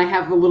 and I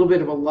have a little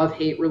bit of a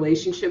love-hate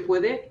relationship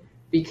with it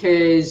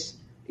because,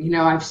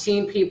 I've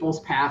seen people's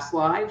past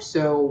lives.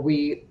 So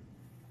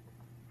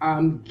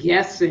I'm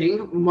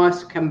guessing,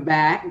 must come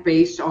back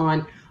based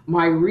on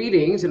my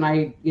readings. And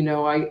I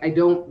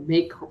don't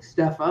make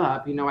stuff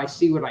up. I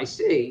see what I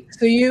see.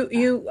 So you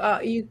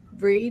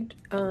read,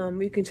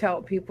 you can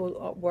tell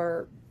people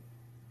were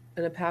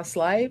in a past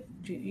life.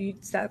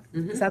 Is that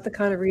the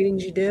kind of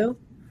readings you do?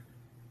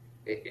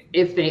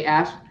 If they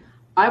ask,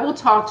 I will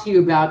talk to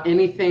you about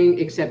anything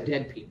except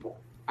dead people.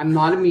 I'm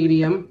not a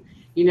medium.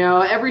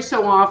 Every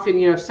so often,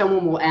 if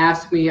someone will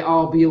ask me,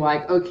 I'll be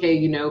like, okay,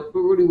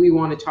 who do we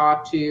want to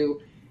talk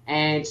to?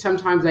 And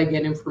sometimes I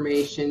get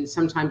information.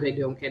 Sometimes I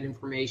don't get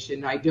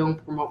information. I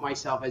don't promote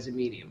myself as a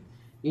medium,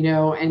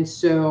 and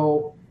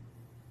so,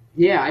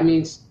 yeah,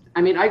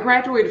 I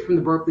graduated from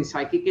the Berkeley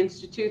Psychic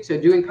Institute. So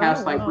doing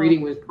past life reading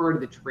was part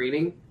of the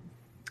training.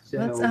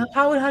 So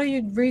how do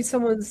you read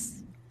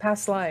someone's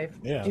past life?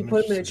 Yeah, do you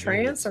put them in a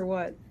trance or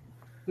what?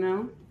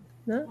 No.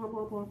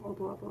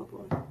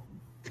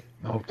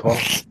 No talk.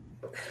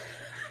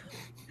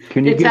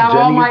 Can you it's get how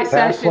Jenny all my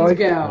past sessions life?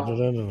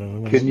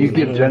 go. Can you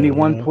get Jenny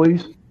one,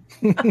 please?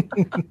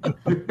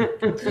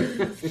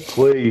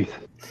 Please.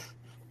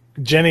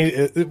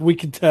 Jenny, we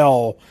can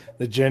tell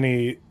that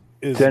Jenny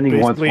is basically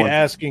wants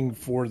asking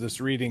for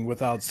this reading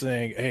without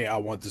saying, hey, I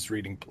want this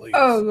reading, please.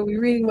 Oh,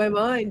 you're reading my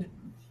mind.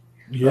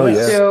 Yes. Oh,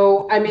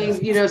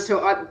 yeah.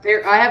 So,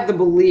 I have the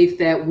belief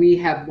that we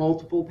have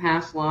multiple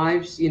past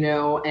lives,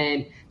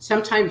 and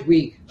sometimes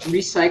we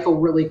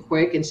recycle really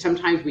quick and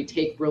sometimes we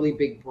take really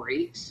big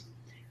breaks.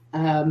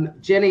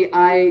 Jenny,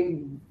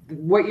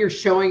 what you're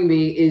showing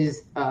me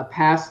is a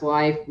past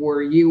life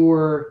where you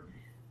were,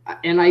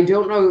 and I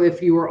don't know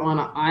if you were on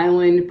an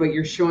island, but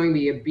you're showing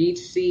me a beach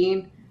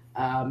scene.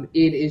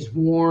 It is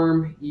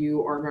warm.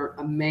 You are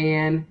a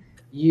man.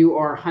 You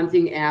are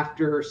hunting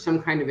after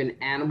some kind of an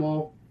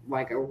animal,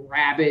 like a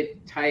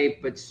rabbit type,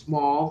 but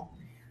small.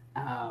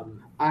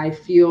 I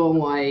feel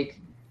like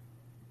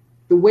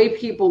the way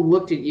people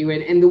looked at you,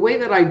 and the way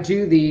that I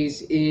do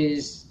these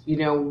is,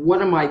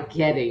 what am I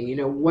getting?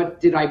 What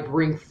did I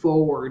bring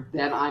forward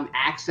that I'm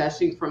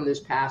accessing from this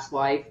past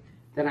life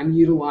that I'm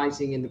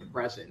utilizing in the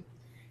present?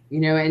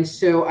 And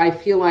so I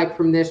feel like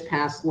from this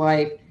past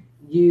life,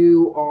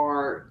 you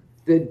are,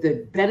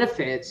 the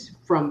benefits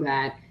from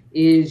that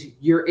is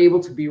you're able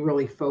to be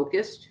really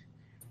focused.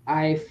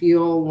 I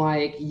feel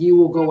like you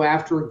will go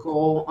after a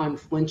goal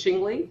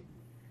unflinchingly,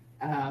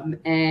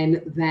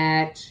 and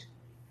that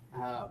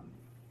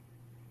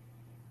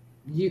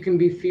you can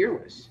be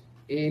fearless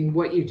in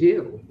what you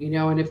do,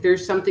 and if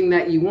there's something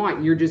that you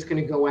want, you're just going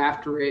to go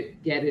after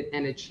it, get it,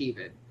 and achieve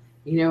it,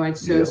 and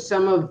so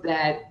some of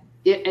that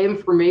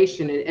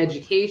information and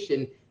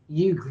education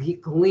you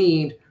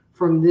gleaned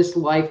from this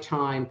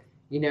lifetime,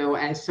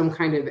 as some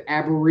kind of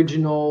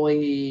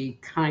aboriginal-y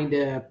kind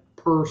of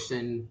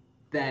person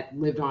that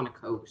lived on a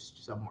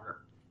coast somewhere,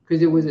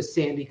 because it was a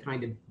sandy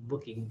kind of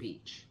looking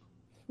beach.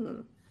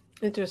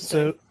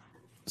 Interesting.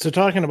 So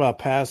talking about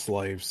past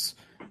lives,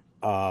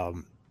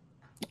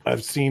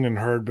 I've seen and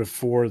heard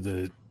before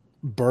that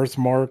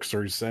birthmarks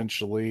are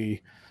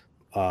essentially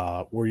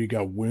where you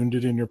got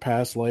wounded in your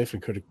past life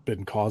and could have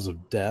been cause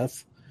of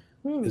death.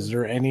 Is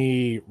there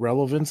any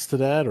relevance to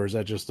that, or is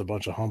that just a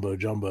bunch of humbo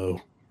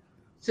jumbo?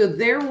 So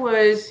there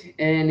was,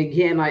 and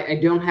again, I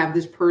don't have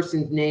this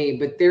person's name,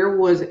 but there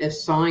was a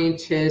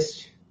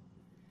scientist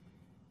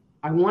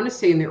I want to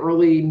say in the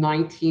early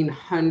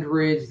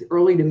 1900s,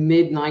 early to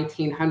mid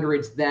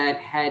 1900s, that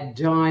had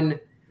done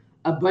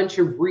a bunch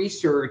of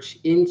research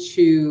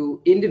into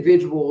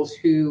individuals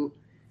who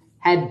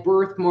had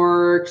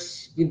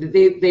birthmarks.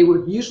 They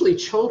were usually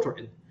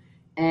children,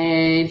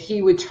 and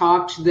he would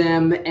talk to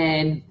them,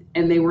 and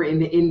they were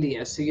in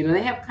India. So,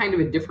 they have kind of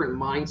a different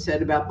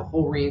mindset about the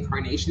whole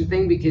reincarnation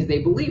thing because they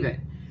believe it.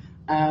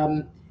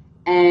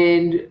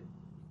 And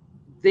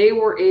they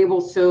were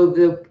able, so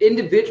the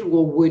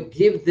individual would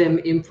give them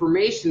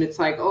information. It's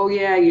like, oh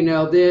yeah,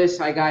 this,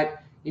 I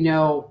got,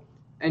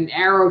 an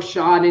arrow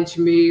shot into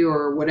me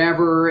or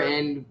whatever.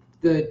 And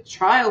the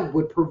child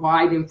would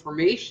provide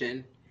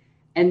information,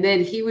 and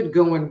then he would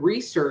go and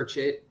research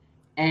it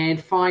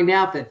and find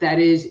out that that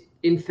is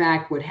in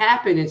fact what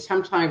happened. And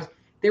sometimes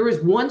there was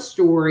one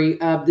story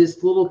of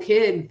this little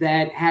kid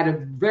that had a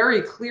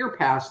very clear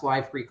past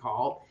life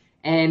recall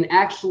and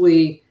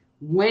actually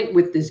went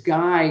with this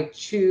guy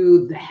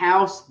to the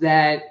house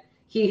that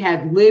he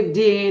had lived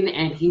in,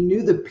 and he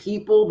knew the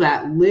people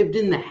that lived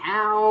in the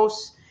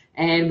house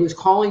and was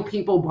calling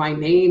people by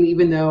name,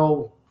 even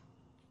though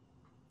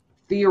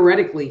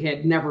theoretically he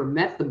had never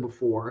met them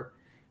before.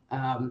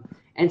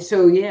 And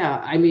so,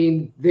 yeah, I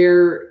mean,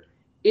 it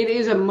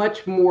is a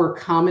much more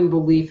common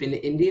belief in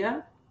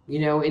India,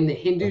 in the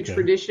Hindu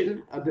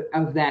tradition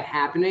of that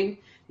happening.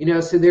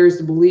 So there's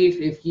the belief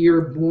if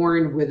you're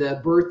born with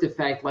a birth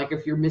defect, like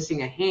if you're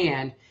missing a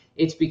hand,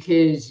 it's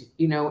because,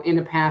 in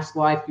a past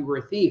life you were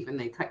a thief and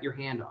they cut your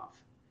hand off.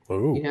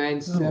 Oh.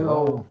 And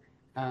so,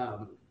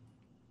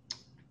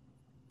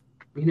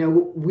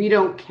 we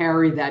don't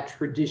carry that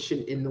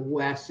tradition in the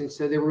West. And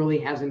so there really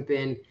hasn't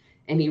been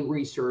any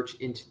research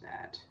into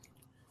that.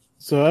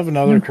 So I have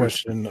another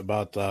question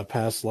about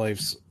past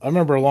lives. I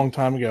remember a long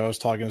time ago, I was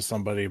talking to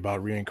somebody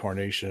about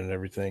reincarnation and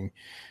everything.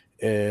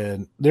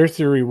 And their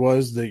theory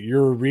was that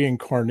you're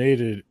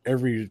reincarnated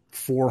every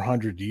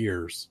 400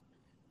 years.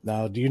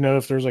 Now, do you know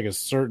if there's like a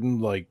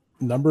certain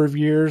number of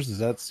years? Does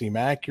that seem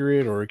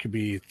accurate, or it could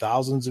be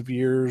thousands of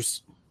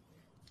years?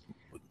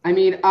 I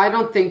mean, I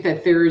don't think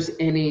that there's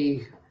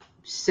any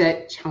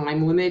set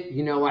time limit,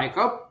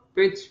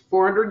 it's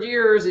 400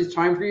 years. It's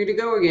time for you to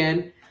go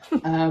again.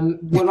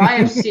 What I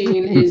have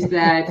seen is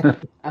that,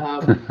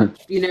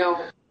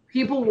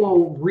 people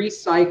will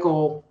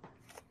recycle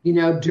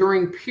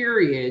during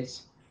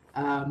periods.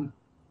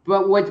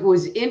 But what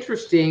was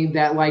interesting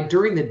that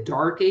during the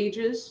Dark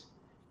Ages,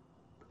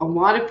 a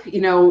lot of,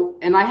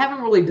 and I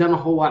haven't really done a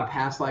whole lot of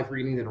past life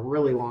readings in a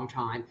really long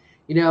time,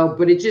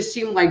 but it just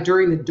seemed like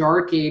during the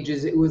Dark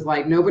Ages, it was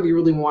like nobody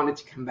really wanted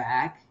to come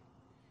back,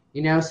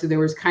 so there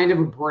was kind of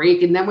a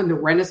break. And then when the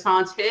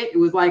Renaissance hit, it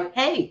was like,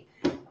 hey,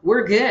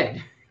 we're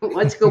good.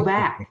 Let's go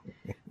back.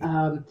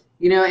 And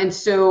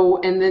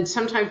then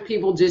sometimes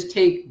people just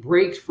take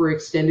breaks for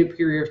extended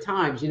period of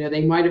times.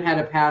 They might have had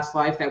a past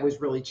life that was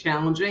really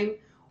challenging,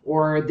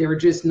 or they're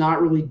just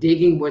not really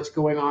digging what's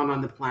going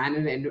on the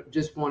planet and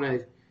just want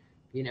to,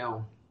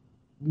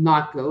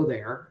 not go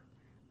there.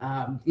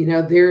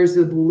 There's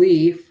a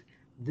belief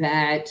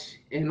that,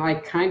 and I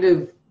kind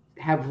of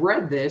have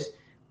read this,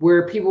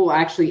 where people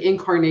actually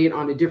incarnate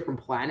on a different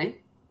planet,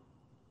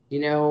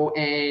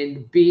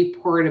 and be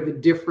part of a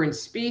different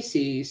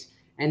species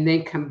and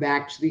then come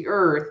back to the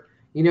earth,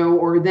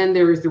 or then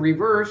there's the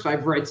reverse.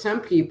 I've read some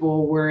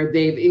people where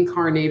they've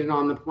incarnated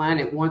on the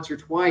planet once or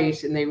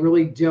twice, and they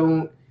really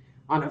don't,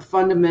 on a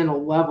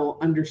fundamental level,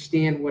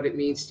 understand what it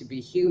means to be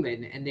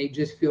human. And they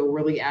just feel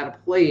really out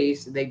of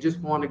place. They just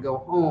want to go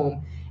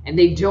home, and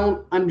they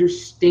don't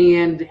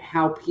understand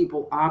how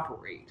people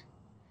operate,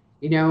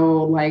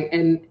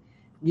 and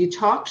you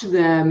talk to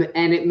them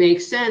and it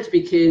makes sense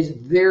because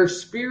their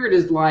spirit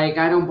is like,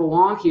 I don't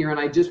belong here and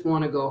I just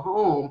want to go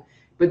home.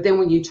 But then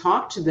when you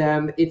talk to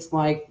them, it's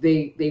like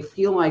they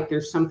feel like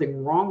there's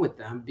something wrong with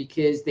them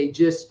because they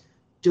just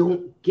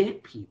don't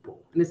get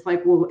people. And it's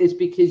like, well, it's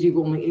because you've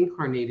only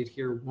incarnated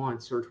here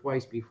once or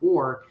twice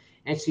before.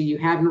 And so you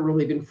haven't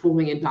really been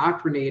fully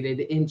indoctrinated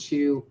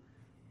into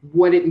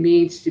what it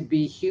means to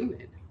be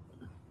human.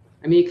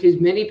 I mean, because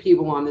many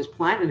people on this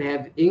planet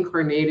have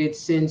incarnated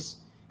since,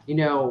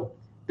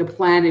 the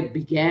planet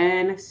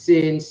began,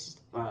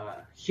 since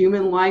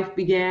human life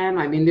began.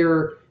 I mean, there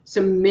are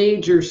some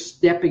major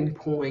stepping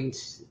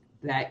points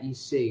that you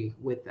see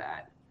with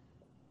that.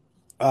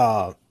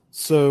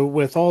 So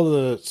with all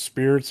the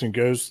spirits and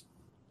ghosts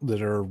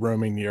that are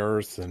roaming the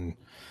earth and,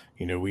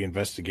 we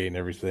investigate and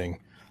everything,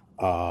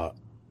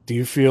 do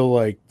you feel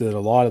like that a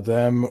lot of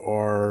them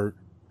are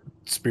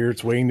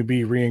spirits waiting to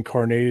be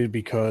reincarnated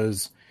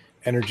because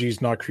energy is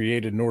not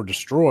created nor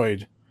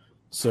destroyed?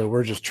 So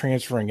we're just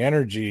transferring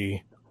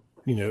energy,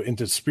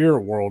 into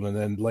spirit world, and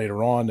then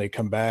later on they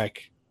come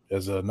back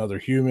as another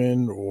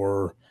human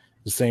or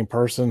the same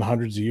person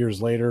hundreds of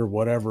years later,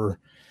 whatever.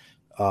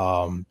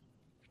 And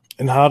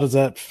how does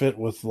that fit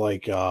with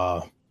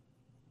does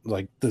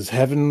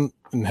heaven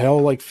and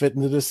hell fit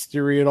into this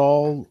theory at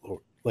all?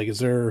 Or, is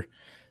there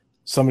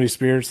so many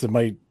spirits that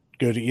might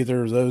go to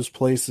either of those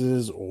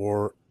places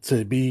or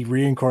to be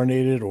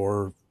reincarnated,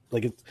 or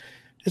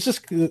it's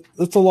just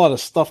it's a lot of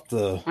stuff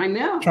to I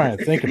know try and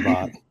think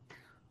about.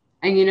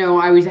 And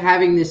I was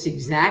having this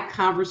exact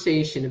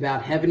conversation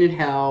about heaven and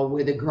hell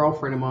with a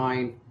girlfriend of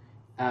mine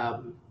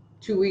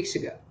 2 weeks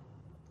ago.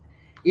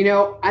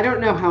 I don't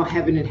know how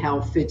heaven and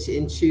hell fits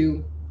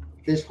into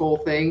this whole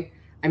thing.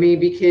 I mean,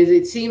 because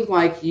it seems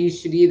like you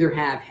should either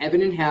have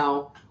heaven and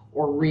hell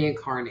or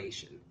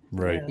reincarnation.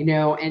 Right.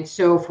 And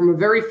so from a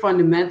very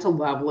fundamental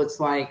level, it's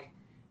like,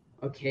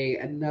 okay,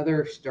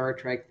 another Star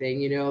Trek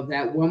thing,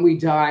 that when we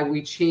die,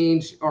 we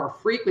change our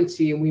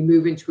frequency and we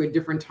move into a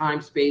different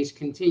time-space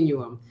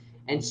continuum.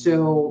 And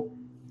so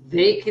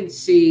they can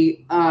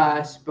see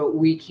us, but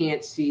we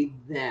can't see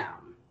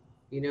them.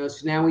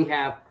 So now we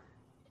have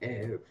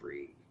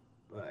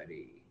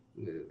everybody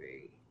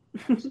moving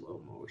in slow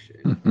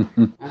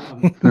motion.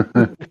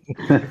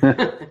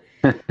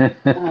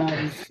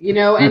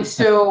 And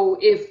so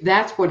if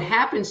that's what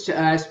happens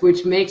to us,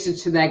 which makes it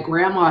so that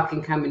grandma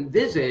can come and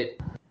visit,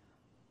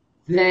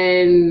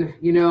 then,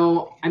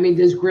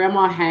 does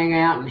grandma hang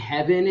out in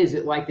heaven? Is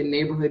it like the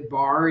neighborhood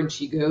bar and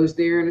she goes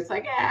there and it's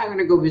like, I'm going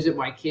to go visit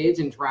my kids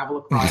and travel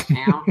across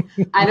town?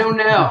 I don't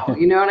know.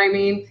 You know what I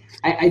mean?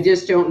 I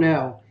just don't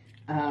know.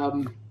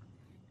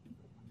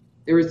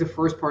 There was the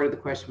first part of the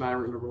question, but I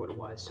don't remember what it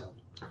was. So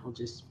I'll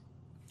just.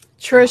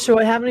 Trish, do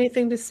I have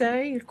anything to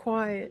say? You're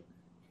quiet.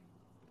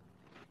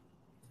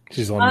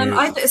 She's on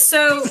mute.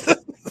 So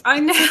I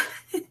know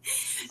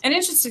an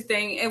interesting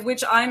thing,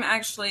 which I'm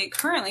actually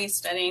currently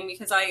studying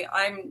because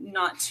I'm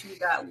not to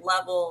that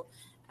level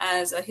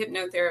as a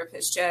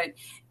hypnotherapist yet,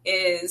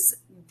 is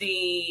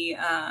the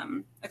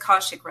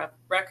Akashic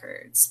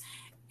records.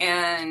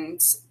 And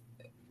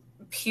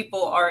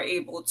people are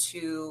able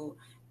to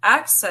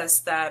access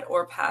that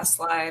or past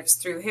lives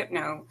through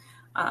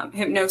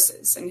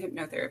hypnosis and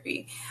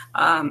hypnotherapy,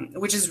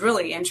 which is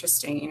really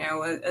interesting,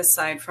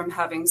 aside from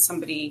having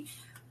somebody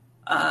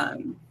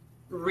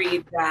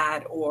read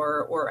that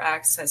or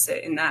access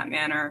it in that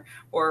manner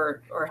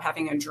or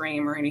having a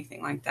dream or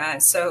anything like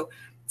that. So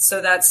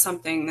that's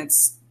something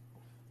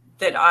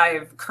that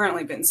I've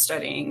currently been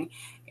studying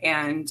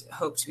and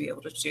hope to be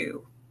able to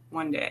do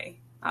one day.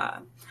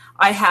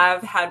 I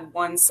have had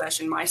one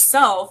session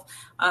myself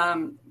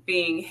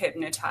being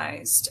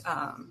hypnotized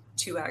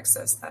to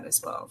access that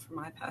as well from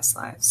my past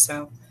lives.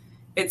 So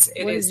what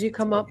did you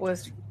come up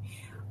with?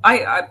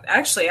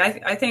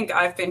 I think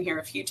I've been here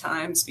a few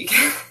times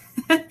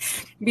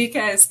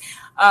because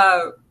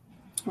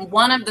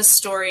one of the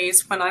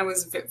stories when I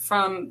was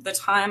from the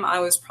time I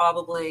was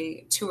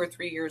probably 2 or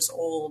 3 years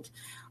old,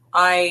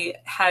 I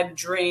had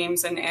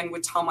dreams and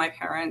would tell my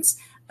parents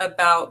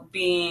about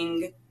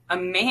being a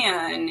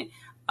man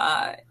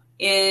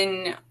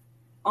in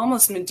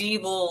almost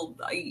medieval,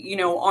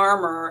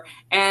 armor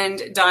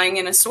and dying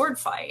in a sword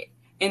fight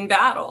in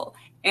battle.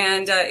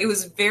 And it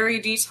was very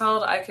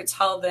detailed. I could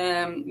tell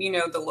them,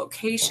 the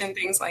location,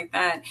 things like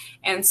that.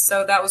 And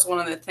so that was one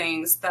of the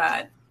things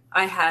that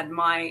I had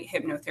my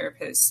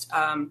hypnotherapist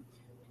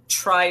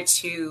try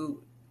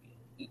to.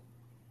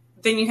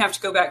 Then you have to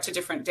go back to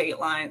different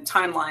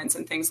timelines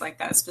and things like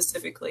that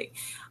specifically.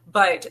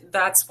 But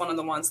that's one of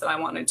the ones that I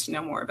wanted to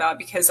know more about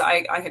because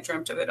I had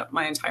dreamt of it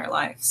my entire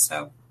life.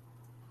 So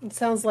it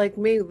sounds like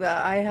me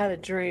that I had a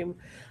dream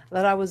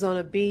that I was on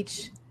a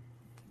beach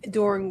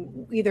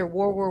during either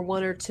World War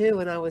I or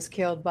II, and I was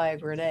killed by a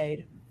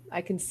grenade.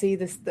 I can see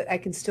this. I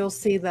can still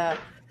see the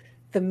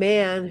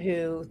man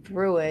who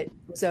threw it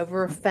was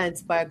over a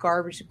fence by a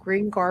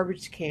green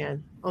garbage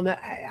can.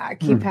 I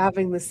keep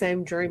having the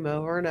same dream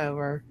over and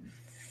over.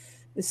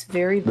 It's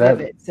very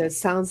vivid. So it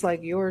sounds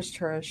like yours,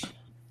 Trish.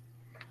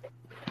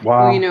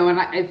 Wow. Well, and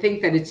I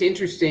think that it's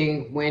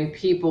interesting when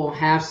people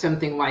have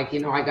something like,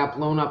 I got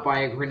blown up by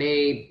a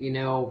grenade,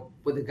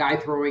 with a guy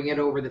throwing it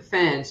over the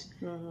fence,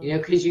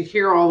 because you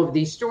hear all of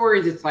these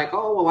stories. It's like,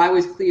 oh, well, I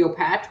was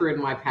Cleopatra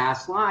in my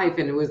past life.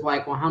 And it was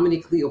like, well, how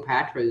many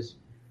Cleopatras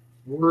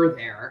were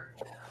there?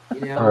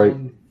 Right.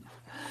 And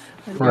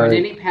in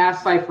any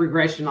past life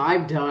regression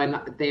I've done,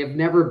 they have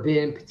never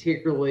been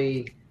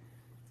particularly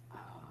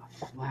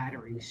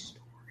flattering stories.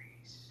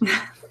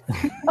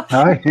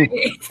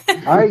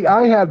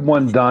 I had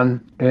one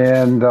done,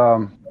 and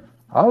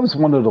I was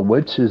one of the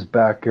witches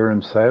back here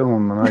in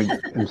Salem,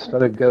 and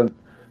instead of going,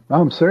 no,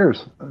 I'm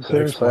serious.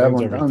 Seriously, I had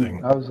one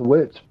done. I was a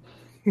witch,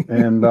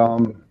 and I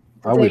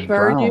was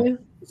drowned.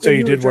 So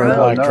you did wear a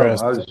black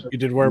dress. You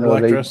did wear a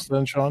black dress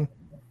then, Sean?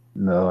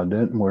 No, I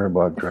didn't wear a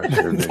black dress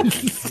here.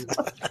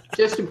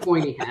 Just a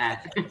pointy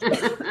hat.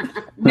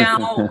 Now,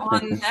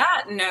 on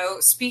that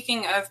note,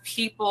 speaking of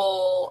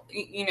people,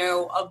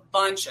 a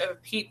bunch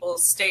of people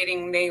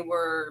stating they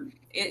were,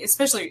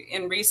 especially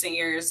in recent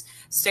years,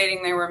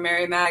 stating they were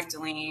Mary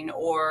Magdalene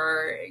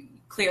or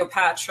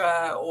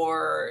Cleopatra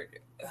or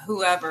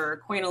whoever,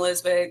 Queen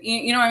Elizabeth,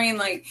 you know what I mean?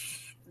 Like,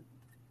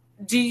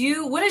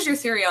 what is your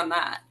theory on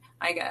that,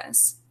 I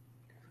guess?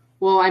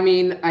 Well, I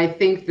mean, I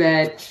think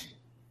that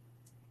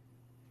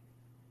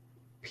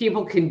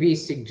people can be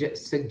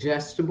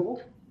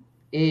suggestible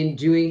in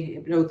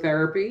doing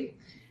hypnotherapy.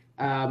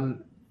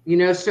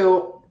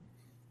 So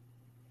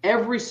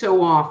every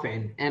so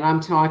often, and I'm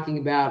talking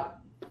about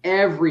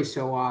every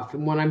so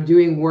often, when I'm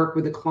doing work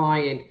with a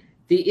client,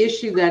 the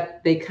issue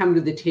that they come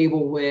to the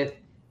table with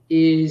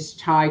is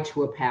tied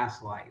to a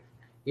past life.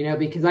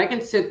 Because I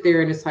can sit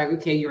there and it's like,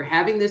 okay, you're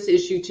having this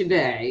issue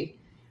today,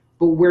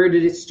 but where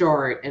did it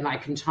start? And I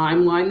can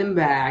timeline them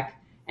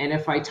back. And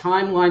if I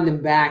timeline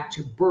them back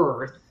to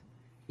birth,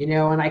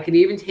 and I can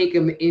even take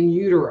them in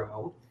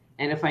utero,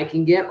 and if I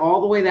can get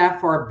all the way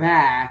that far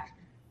back,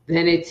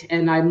 then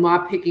and I'm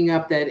not picking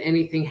up that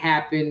anything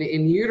happened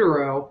in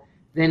utero,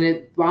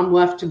 then I'm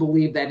left to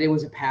believe that it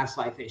was a past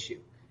life issue.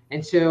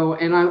 And so,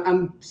 and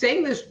I'm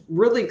saying this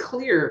really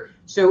clear.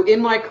 So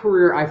in my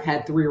career, I've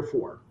had 3 or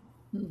 4.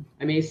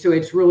 I mean, so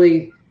it's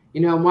really,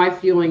 my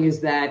feeling is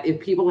that if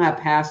people have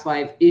past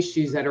life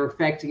issues that are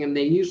affecting them,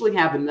 they usually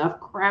have enough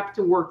crap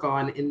to work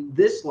on in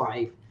this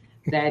life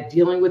that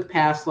dealing with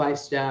past life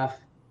stuff,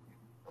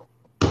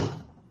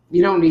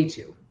 you don't need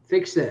to.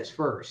 Fix this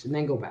first and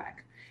then go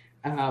back.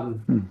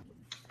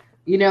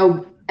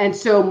 And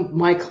so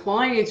my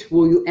clients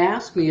will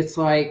ask me, it's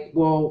like,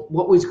 well,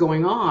 what was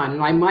going on?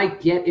 And I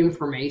might get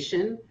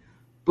information,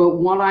 but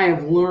what I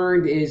have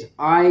learned is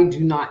I do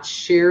not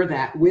share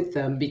that with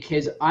them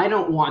because I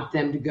don't want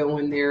them to go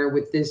in there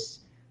with this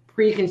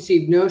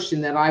preconceived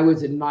notion that I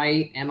was a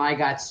knight and I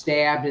got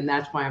stabbed and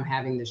that's why I'm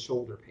having this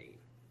shoulder pain.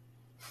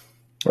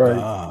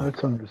 Right.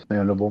 That's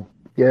understandable.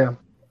 Yeah.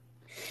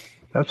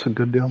 That's a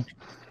good deal.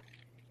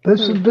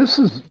 This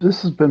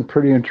has been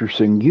pretty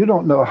interesting. You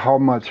don't know how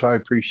much I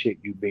appreciate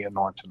you being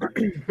on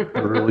tonight. I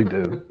really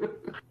do.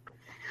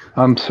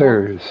 I'm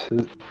serious.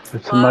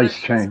 It's a nice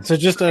change. So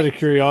just out of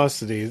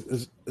curiosity,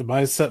 am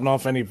I setting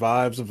off any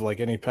vibes of like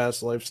any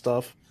past life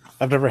stuff?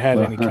 I've never had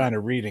any kind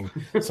of reading,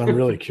 so I'm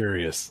really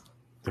curious,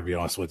 to be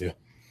honest with you.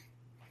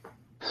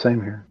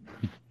 Same here.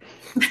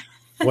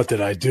 What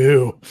did I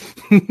do?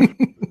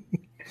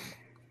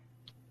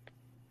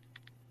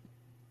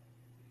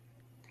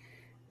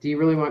 Do you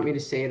really want me to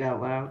say it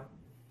out loud?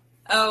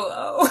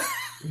 Oh.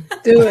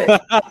 Do it.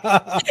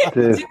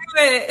 Do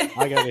it.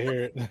 I gotta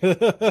hear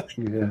it.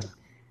 Yeah.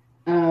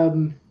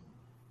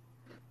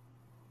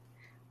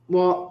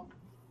 Well,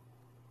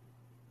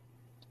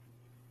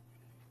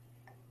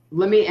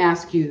 let me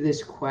ask you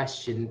this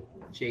question,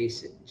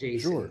 Jason.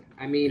 Sure.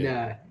 I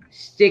mean,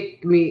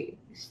 stick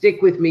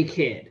with me,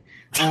 kid.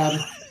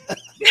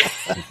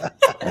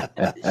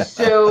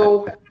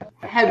 So,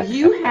 have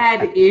you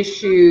had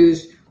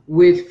issues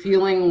with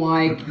feeling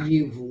like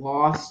you've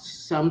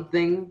lost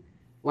something?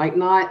 Like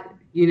not,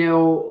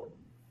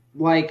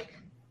 like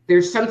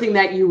there's something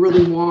that you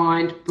really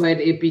want, but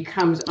it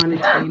becomes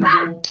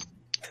unattainable.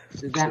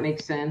 Does that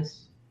make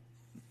sense?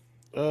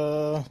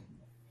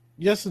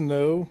 Yes and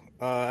no.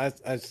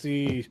 I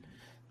see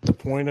the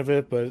point of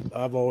it, but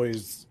I've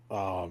always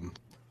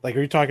like,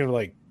 are you talking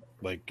like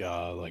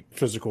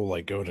physical,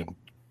 like going and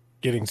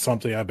getting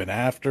something I've been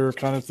after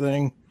kind of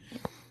thing?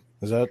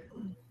 Is that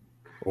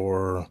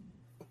or?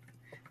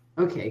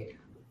 Okay.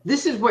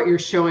 This is what you're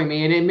showing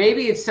me, and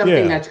maybe it's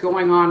something that's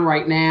going on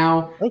right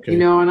now,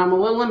 and I'm a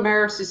little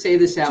embarrassed to say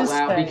this out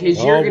loud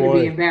because you're going to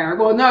be embarrassed.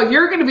 Well, no,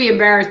 you're going to be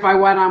embarrassed by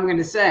what I'm going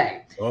to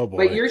say. Oh, boy.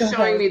 But you're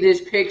showing me this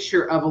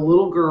picture of a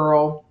little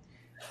girl,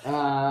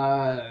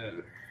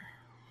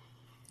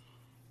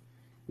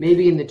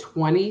 maybe in the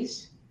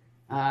 20s.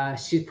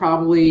 She's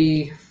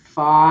probably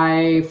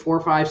 4,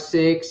 5,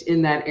 6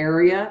 in that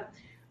area,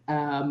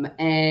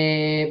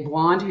 and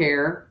blonde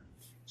hair.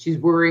 She's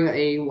wearing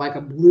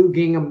a blue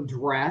gingham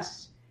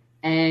dress,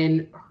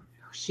 and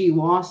she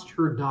lost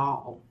her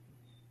doll,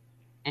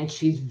 and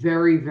she's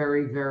very,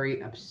 very,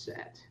 very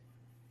upset.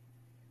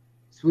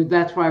 So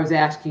that's why I was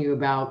asking you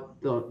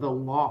about the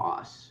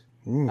loss.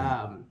 So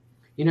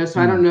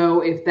I don't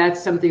know if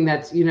that's something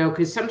that's,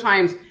 because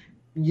sometimes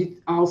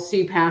I'll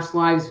see past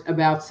lives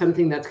about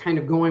something that's kind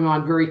of going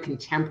on very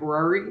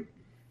contemporary,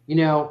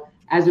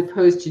 as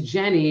opposed to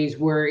Jenny's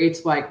where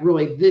it's like,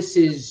 really, this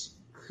is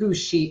who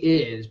she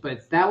is.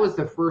 But that was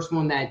the first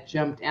one that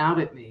jumped out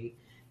at me,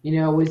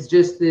 was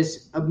just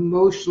this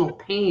emotional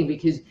pain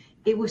because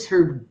it was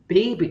her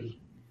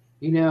baby,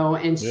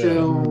 and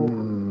so,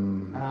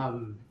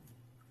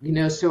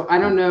 so I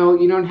don't know,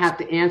 you don't have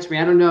to answer me.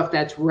 I don't know if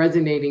that's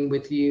resonating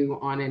with you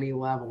on any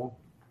level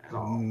at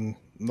all.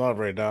 Not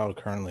right now,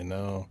 currently,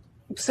 no.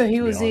 So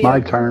he was my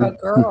turn. A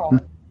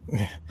girl.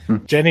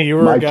 Jenny, you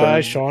were my a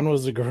guy. Turn. Sean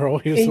was a girl.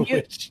 He was a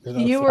witch.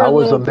 I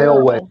was a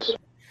male witch.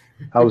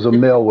 I was a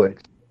male witch.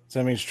 So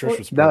that means Trish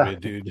was probably a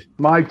dude.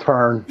 My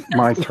turn.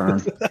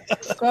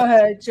 Go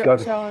ahead,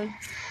 Sean.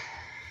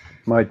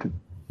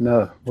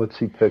 No, let's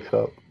see, picks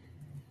up.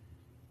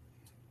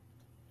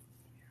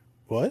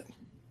 What?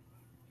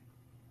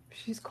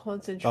 She's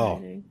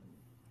concentrating.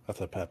 Oh, I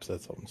thought Pap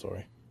said something.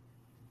 Sorry.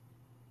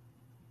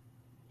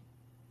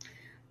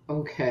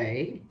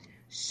 Okay.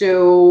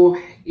 So,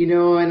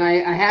 and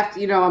I have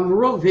to, I'm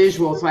real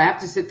visual, so I have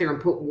to sit there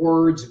and put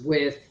words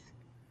with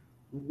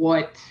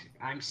what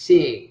I'm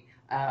seeing.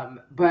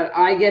 But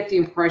I get the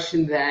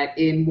impression that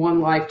in one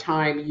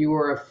lifetime you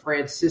were a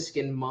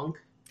Franciscan monk.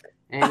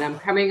 And I'm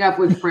coming up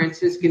with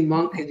Franciscan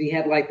monk because he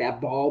had like that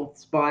bald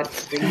spot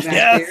thing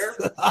back there.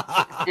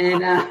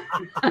 And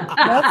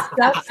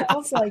that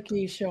sounds like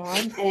you,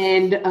 Sean.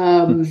 And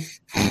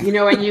you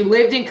know, and you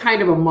lived in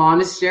kind of a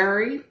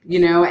monastery, you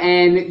know,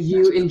 and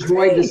you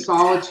enjoyed the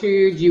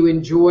solitude. You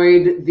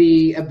enjoyed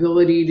the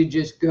ability to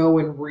just go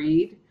and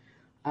read.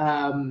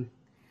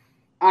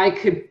 I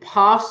could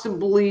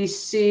possibly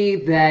see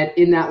that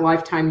in that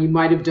lifetime you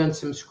might have done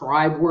some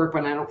scribe work,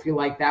 but I don't feel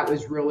like that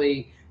was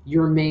really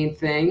your main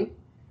thing.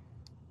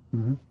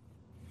 Mm-hmm.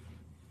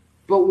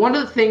 But one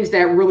of the things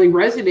that really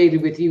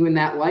resonated with you in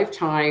that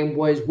lifetime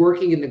was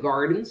working in the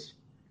gardens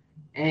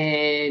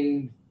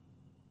and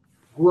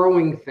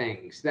growing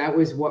things. That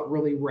was what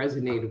really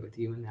resonated with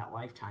you in that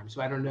lifetime.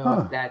 So I don't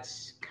know if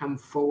that's come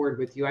forward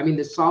with you. I mean,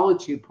 the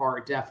solitude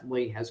part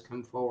definitely has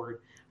come forward.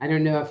 I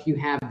don't know if you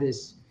have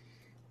this,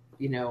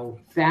 you know,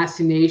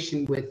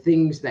 fascination with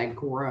things that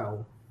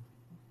grow.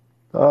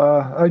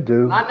 I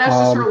do. Not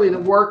necessarily the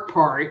work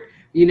part,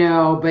 you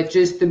know, but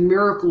just the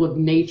miracle of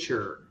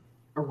nature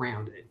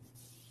around it.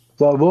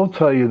 Well, I will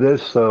tell you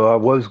this, though.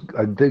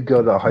 I did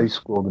go to high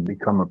school to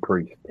become a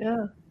priest.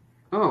 Yeah.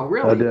 Oh,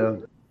 really? I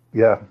did.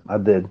 Yeah, I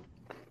did.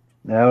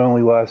 That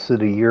only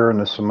lasted a year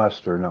and a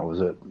semester, and that was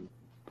it.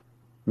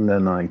 And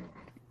then I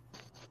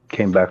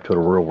came back to the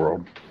real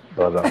world.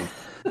 But,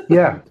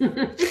 yeah.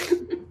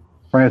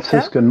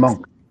 Franciscan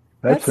monk.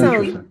 That's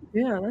interesting.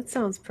 Yeah, that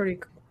sounds pretty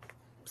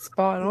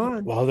spot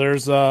on. Well,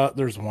 there's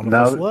one of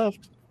us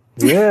left.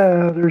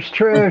 Yeah, there's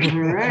Trish.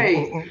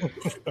 Right.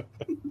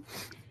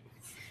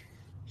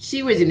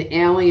 She was an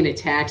alien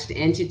attached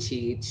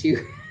entity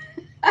to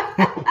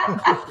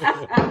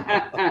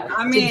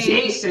I mean, to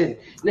Jason.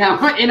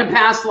 Now, in a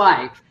past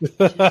life.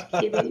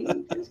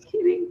 Just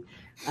kidding.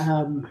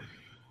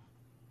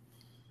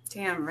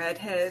 Damn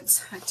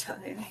redheads! I tell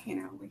you, you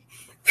know we.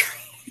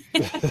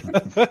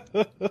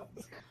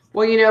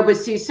 Well, you know, but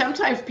see,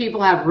 sometimes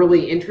people have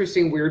really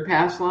interesting, weird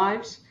past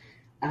lives.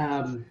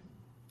 And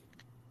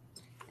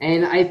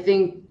I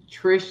think,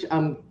 Trish,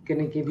 I'm going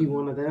to give you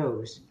one of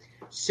those.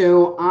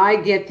 So I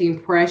get the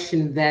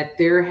impression that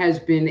there has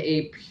been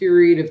a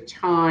period of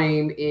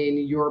time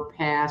in your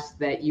past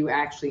that you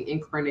actually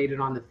incarnated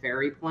on the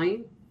fairy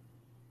plane.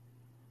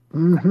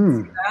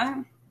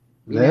 Mm-hmm.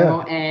 You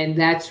know, and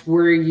that's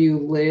where you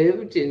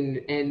lived.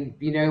 And,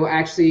 you know,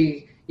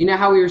 actually, you know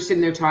how we were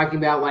sitting there talking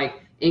about like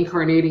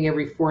incarnating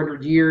every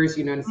 400 years,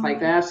 you know, and it's like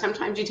that.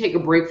 Sometimes you take a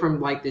break from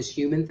like this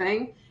human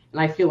thing.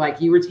 And I feel like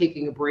you were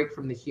taking a break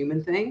from the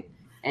human thing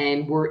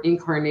and we're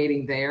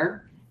incarnating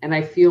there. And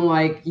I feel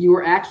like you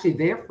were actually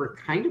there for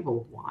kind of a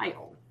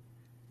while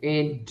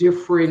in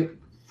different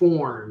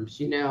forms,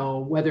 you know,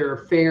 whether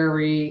a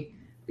fairy,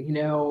 you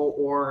know,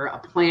 or a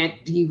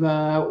plant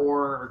diva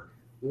or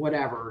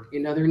whatever. You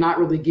know, they're not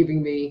really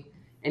giving me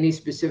any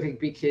specific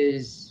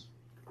because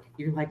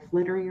you're like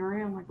flittering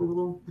around like a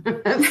little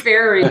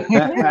fairy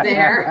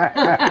there.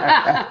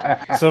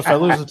 So if I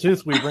lose a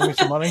tooth, will you bring me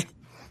some money?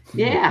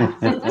 Yeah.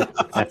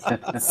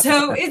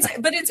 So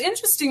it's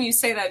interesting you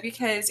say that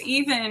because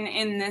even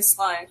in this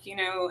life, you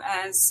know,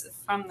 as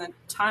from the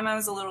time I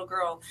was a little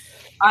girl,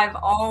 I've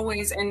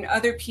always, and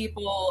other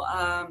people,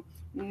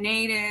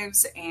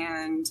 natives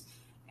and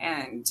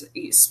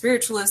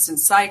spiritualists and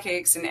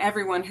psychics and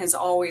everyone has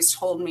always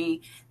told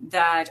me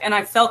that, and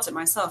I felt it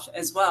myself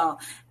as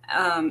well,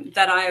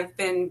 that I've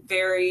been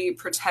very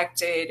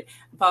protected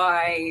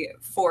by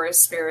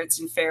forest spirits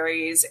and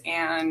fairies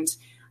and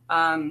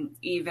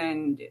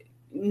even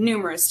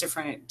numerous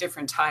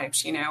different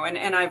types, you know,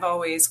 and I've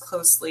always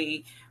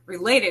closely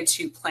related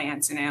to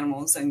plants and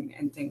animals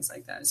and things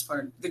like that as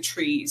far as the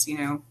trees, you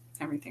know,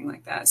 everything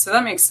like that. So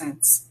that makes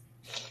sense.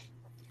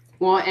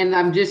 Well, and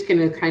I'm just going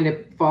to kind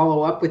of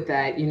follow up with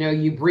that. You know,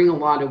 you bring a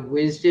lot of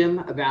wisdom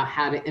about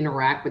how to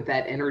interact with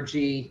that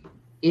energy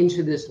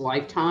into this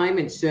lifetime.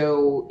 And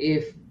so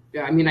I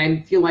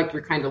feel like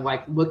you're kind of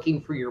like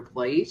looking for your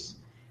place.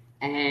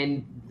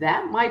 And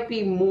that might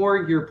be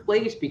more your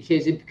place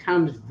because it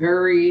becomes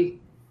very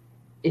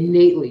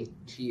innately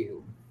to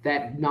you,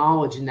 that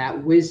knowledge and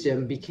that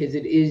wisdom, because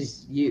it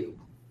is you.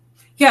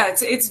 Yeah,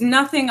 it's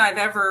nothing I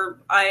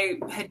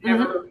had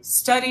never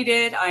studied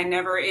it.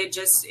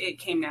 It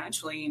came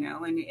naturally, you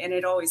know, and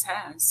it always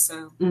has.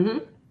 So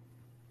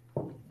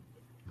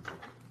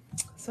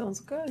Sounds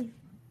good.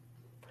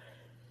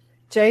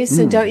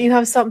 Jason, don't you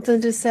have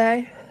something to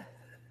say?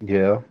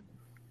 Yeah.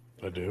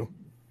 I do.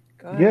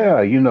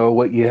 Yeah, you know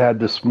what you had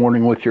this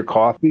morning with your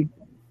coffee?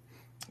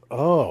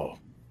 Oh,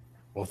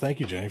 well,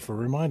 thank you, Jenny, for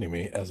reminding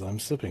me as I'm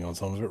sipping on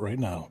some of it right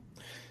now.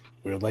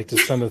 We would like to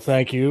send a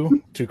thank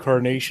you to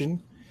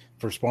Carnation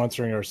for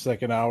sponsoring our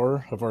second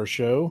hour of our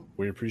show.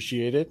 We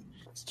appreciate it.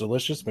 It's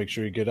delicious. Make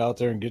sure you get out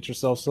there and get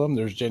yourself some.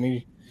 There's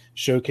Jenny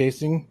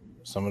showcasing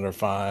some of their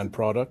fine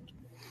product.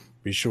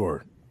 Be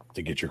sure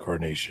to get your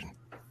Carnation.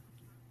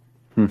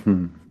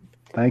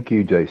 Thank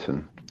you,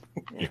 Jason.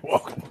 You're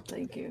welcome.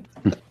 Thank you.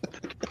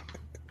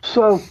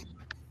 So,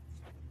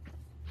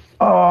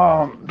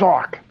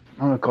 Doc,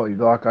 I'm gonna call you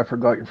Doc. I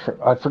forgot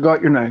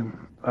your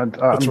name. I'm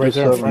right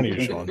there in front of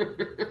you, Sean.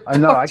 I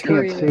know I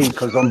can't see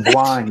because I'm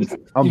blind.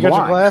 I'm you got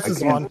your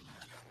glasses on.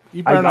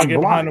 You better not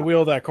get behind the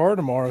wheel of that car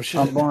tomorrow.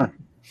 Shit. I'm blind.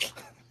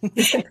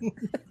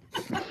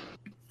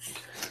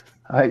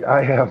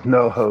 I have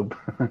no hope.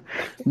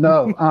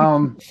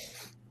 No.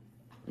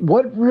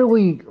 What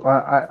really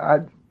I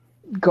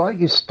got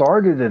you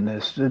started in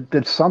this?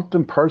 Did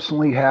something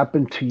personally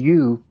happen to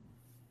you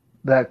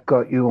that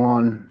got you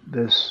on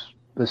this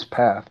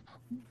path?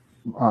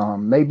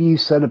 Maybe you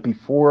said it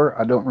before.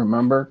 I don't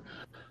remember.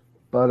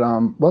 But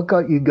what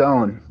got you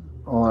going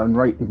on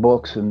writing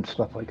books and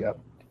stuff like that?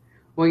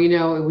 Well,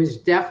 it was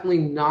definitely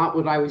not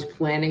what I was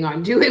planning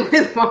on doing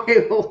with my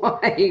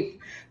life.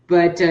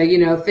 But,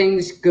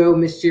 things go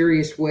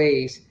mysterious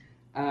ways.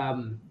 So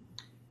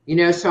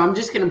I'm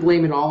just going to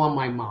blame it all on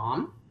my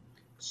mom.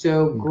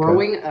 So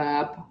growing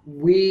up,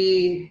 so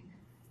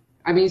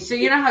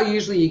you know how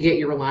usually you get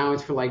your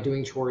allowance for like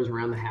doing chores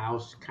around the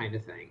house kind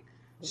of thing.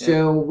 Yeah.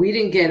 So we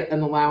didn't get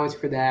an allowance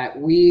for that.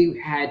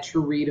 We had to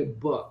read a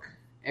book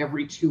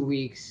every 2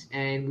 weeks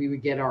and we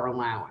would get our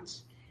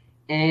allowance.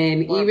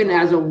 And even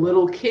as a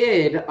little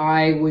kid,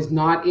 I was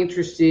not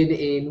interested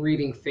in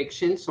reading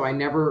fiction. So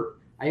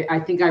I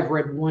think I've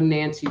read one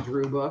Nancy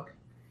Drew book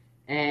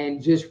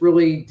and just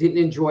really didn't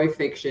enjoy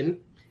fiction.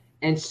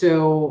 And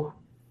so,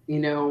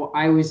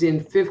 I was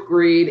in 5th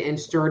grade and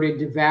started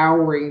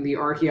devouring the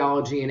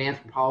archaeology and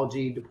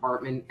anthropology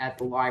department at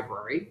the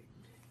library.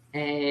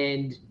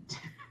 And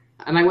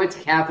I went to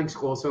Catholic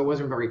school, so it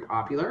wasn't very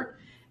popular.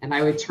 And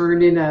I would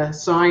turn in a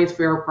science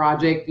fair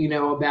project,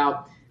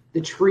 about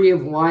the tree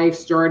of life,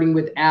 starting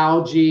with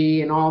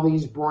algae and all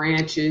these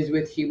branches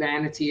with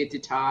humanity at the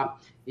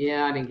top.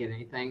 Yeah, I didn't get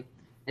anything.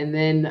 And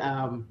then,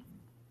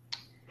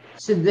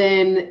 so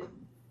then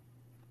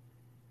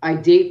I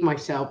date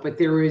myself, but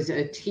there was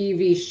a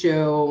TV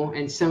show,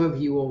 and some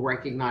of you will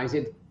recognize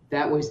it,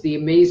 that was The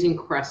Amazing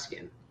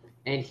Kreskin.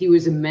 And he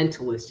was a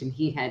mentalist, and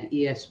he had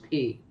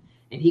ESP,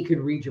 and he could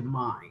read your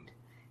mind.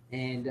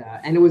 And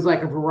it was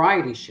like a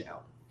variety show.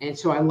 And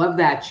so I loved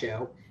that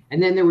show.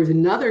 And then there was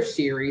another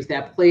series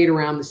that played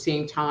around the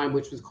same time,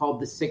 which was called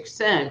The Sixth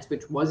Sense,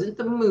 which wasn't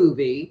the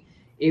movie.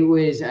 It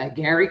was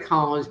Gary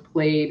Collins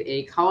played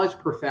a college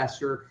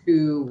professor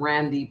who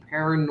ran the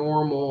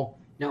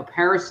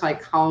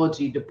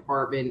parapsychology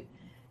department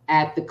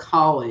at the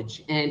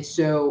college. And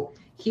so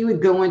he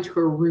would go into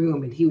a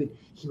room and he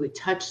would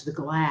touch the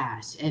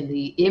glass, and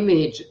the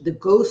image, the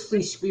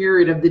ghostly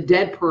spirit of the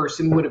dead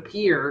person would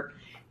appear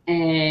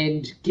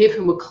and give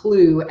him a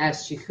clue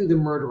as to who the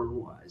murderer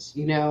was,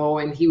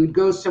 and he would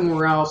go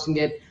somewhere else and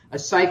get a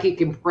psychic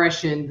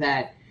impression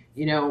that,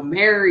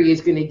 Mary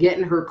is going to get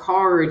in her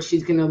car and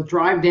she's going to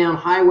drive down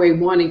Highway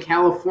 1 in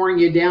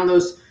California, down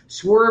those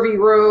swervy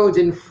roads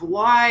and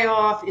fly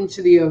off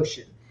into the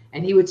ocean.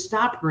 And he would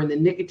stop her in the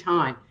nick of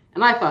time.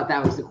 And I thought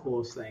that was the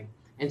coolest thing.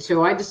 And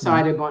so I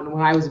decided when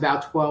I was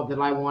about 12 that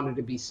I wanted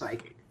to be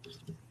psychic,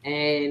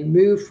 and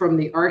moved from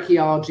the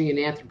archaeology and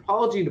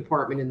anthropology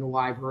department in the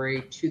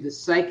library to the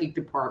psychic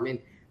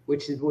department,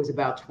 which was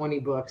about 20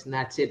 books, and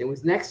that's it. It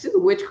was next to the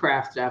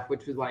witchcraft stuff,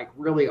 which was like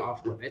really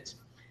off limits.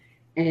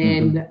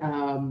 And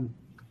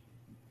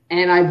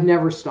and I've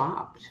never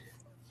stopped,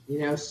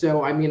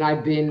 so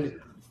I've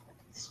been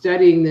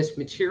studying this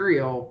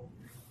material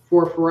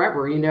for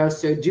forever,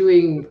 so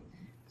doing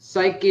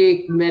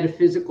psychic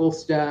metaphysical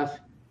stuff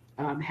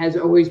has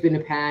always been a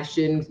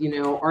passion.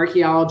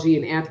 Archaeology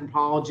and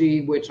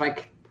anthropology, which I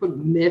put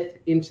myth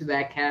into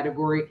that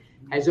category,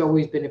 has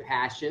always been a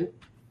passion.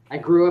 I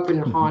grew up in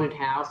a haunted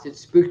house. It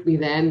spooked me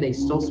then. They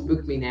still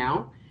spook me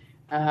now.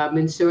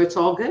 And so it's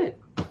all good.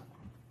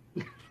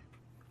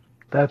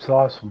 That's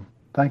awesome.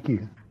 Thank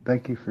you.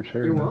 Thank you for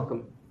sharing. You're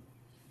welcome.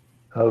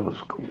 That was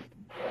cool.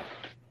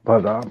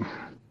 But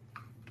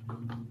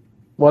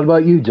what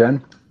about you,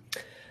 Jen?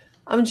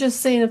 I'm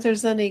just saying if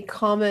there's any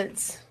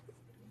comments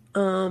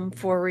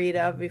for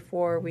Rita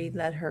before we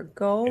let her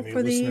go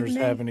for the evening.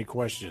 Listeners have any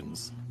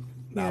questions?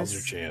 Now's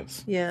your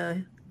chance. Yeah.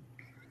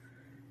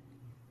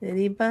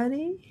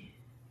 Anybody?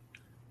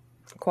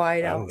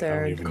 Quiet out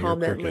there in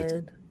comment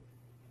land.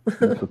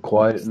 It's a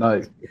quiet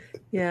night.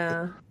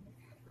 Yeah.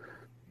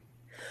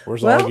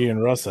 Where's Augie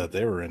and Russ at?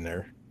 They were in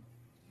there.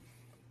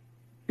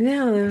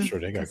 Yeah. I'm sure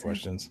they got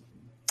questions.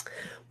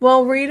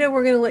 Well, Rita,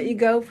 we're going to let you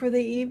go for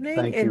the evening.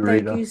 Thank you,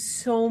 Rita. Thank you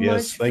so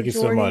much for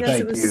joining us.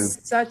 It was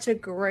such a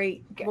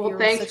great guest. Well,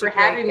 thanks for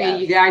having me.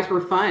 You guys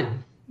were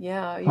fun.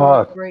 Yeah, you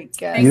were a great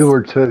guest. You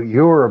were too.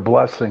 You were a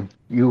blessing.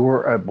 You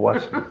were a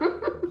blessing.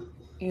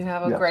 You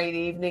have a great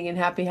evening and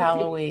happy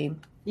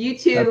Halloween. You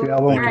too. Happy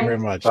Halloween. Thank you very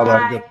much.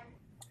 Bye.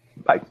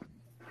 Bye.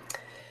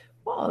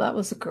 Well, that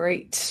was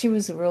great. She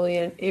was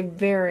really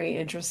very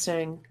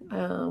interesting.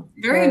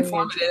 Very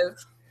informative.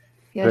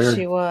 Yes,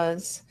 she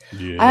was.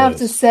 Yes. I have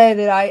to say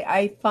that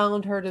I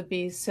found her to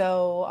be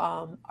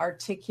so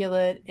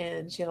articulate,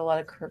 and she had a lot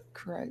of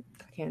I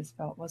can't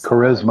spell it.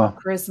 Charisma.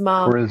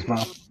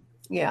 Charisma.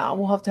 Yeah,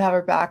 we'll have to have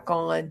her back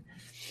on.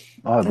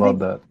 I love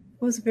that.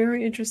 It was a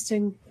very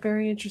interesting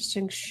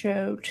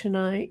show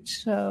tonight.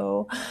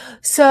 So,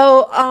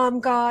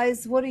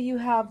 guys, what do you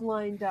have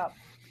lined up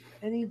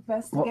Any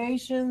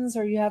investigations,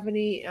 or you have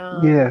any?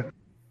 Yeah,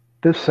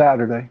 this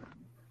Saturday,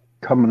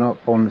 coming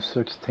up on the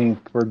 16th,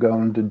 we're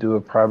going to do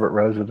a private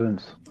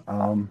residence.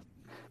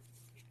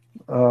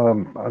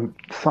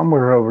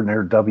 Somewhere over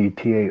near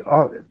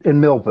WTA, in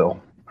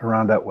Millville,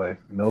 around that way.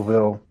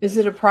 Millville. Is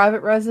it a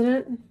private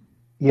resident?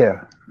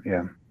 Yeah,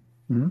 yeah.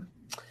 Mm-hmm.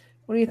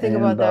 What do you think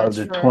about that?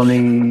 The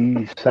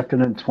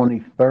 22nd and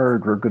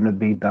 23rd, we're going to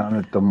be down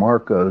at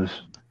DeMarco's.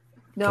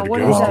 Now,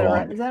 what is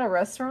that? Is that a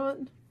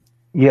restaurant?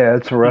 Yeah,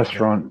 it's a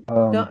restaurant.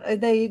 No, are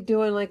they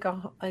doing like a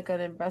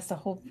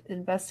whole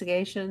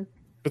investigation?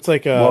 It's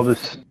like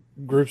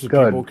groups of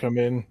people come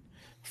in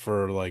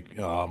for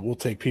we'll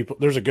take people.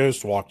 There's a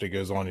ghost walk that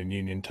goes on in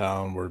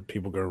Uniontown where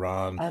people go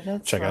around,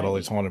 check out all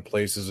these haunted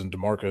places, and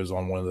DeMarco's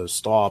on one of those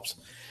stops,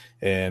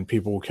 and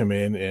people will come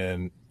in,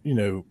 and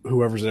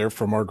whoever's there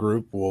from our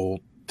group will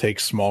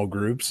take small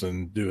groups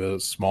and do a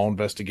small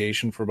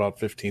investigation for about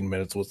 15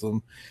 minutes with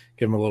them,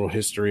 give them a little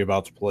history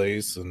about the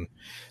place. And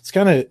it's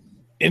kind of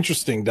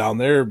interesting down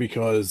there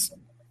because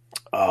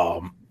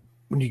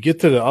when you get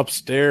to the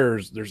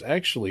upstairs, there's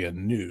actually a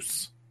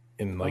noose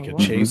in a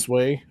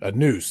chaseway,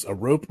 a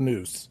rope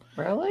noose.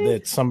 Really?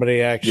 That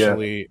somebody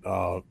actually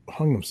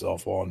hung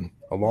himself on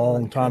a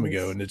long time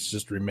ago, and it's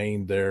just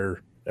remained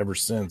there ever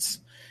since.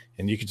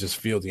 And you could just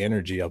feel the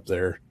energy up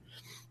there.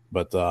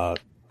 But a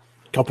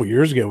couple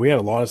years ago, we had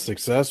a lot of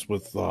success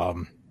with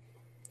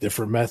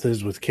different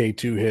methods with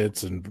K2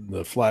 hits and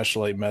the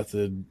flashlight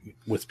method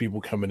with people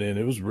coming in.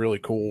 It was really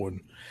cool, and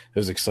it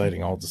was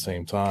exciting all at the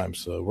same time.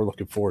 So we're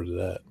looking forward to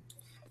that.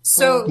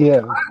 So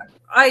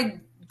I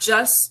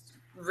just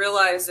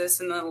realized this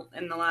in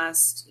the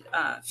last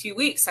few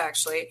weeks,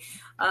 actually.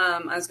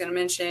 I was going to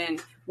mention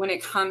when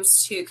it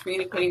comes to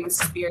communicating with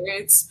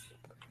spirits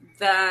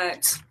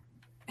that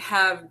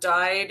have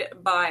died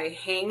by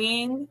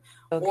hanging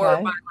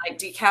or by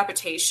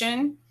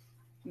decapitation,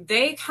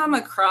 they come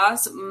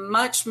across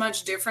much,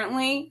 much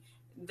differently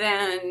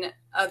than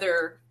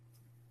other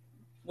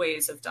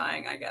ways of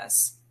dying, I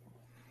guess.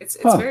 It's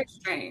very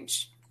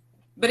strange.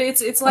 But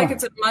it's like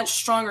it's a much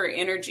stronger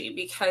energy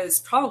because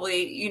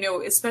probably,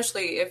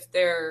 especially if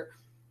their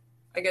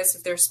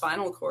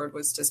spinal cord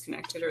was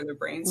disconnected or their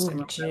brainstem,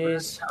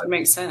 that would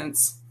make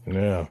sense.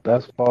 Yeah,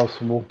 that's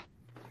possible.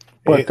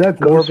 But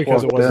that goes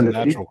because it wasn't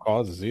natural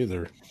causes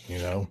either,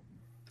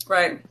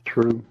 Right.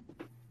 True.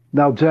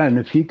 Now, Jen,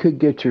 if you could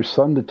get your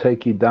son to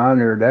take you down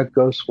there, that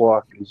ghost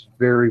walk is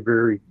very,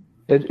 very.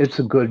 It's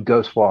a good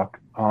ghost walk.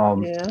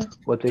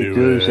 What they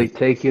do is they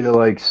take you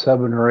to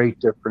 7 or 8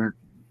 different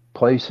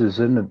places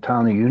in the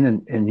town of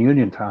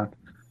Uniontown,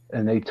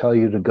 and they tell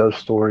you the ghost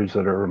stories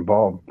that are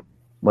involved.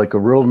 Like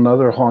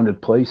another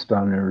haunted place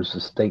down there is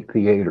the State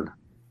Theater.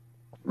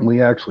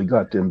 We actually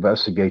got to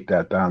investigate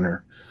that down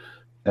there,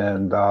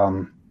 and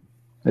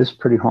it's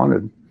pretty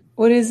haunted.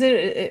 What is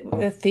it?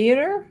 A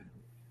theater?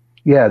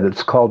 Yeah,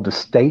 that's called the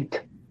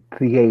State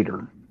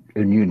Theater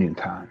in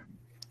Uniontown.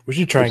 We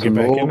should try and get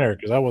back in there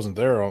because I wasn't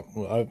there. I don't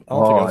think I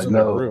was in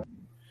the group.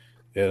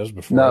 Yeah, that was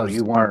before. No,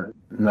 you weren't.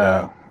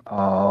 No.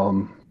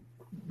 Yeah.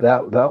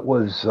 That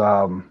was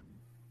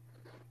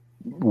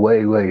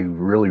way,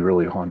 really,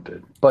 really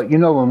haunted. But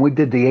when we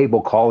did the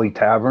Abel Colley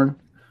Tavern,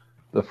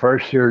 the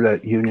first year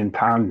that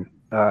Uniontown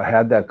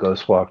had that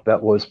ghost walk,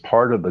 that was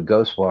part of the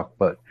ghost walk,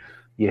 but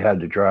you had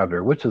to drive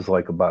there, which is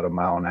about 1.5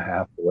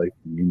 miles away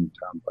from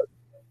Uniontown. But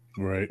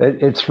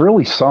it's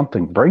really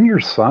something. Bring your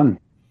son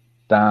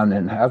down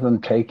and have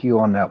them take you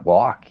on that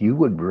walk. You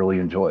would really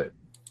enjoy it.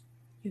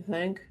 You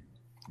think?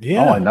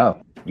 Yeah. Oh, I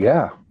know.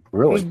 Yeah,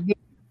 really.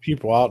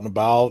 People out and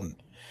about, and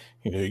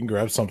you can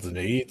grab something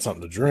to eat,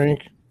 something to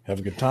drink, have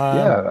a good time.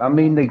 Yeah, I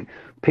mean, the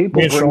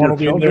people bring their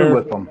children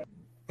with them.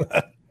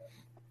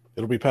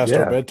 It'll be past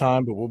our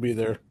bedtime, but we'll be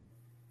there.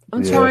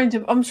 I'm trying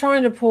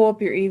to pull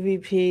up your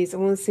EVPs. I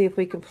want to see if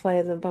we can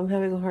play them, but I'm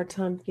having a hard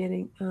time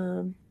getting.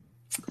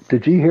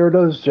 Did you hear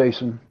those,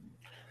 Jason?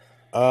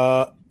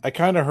 I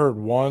kind of heard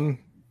one.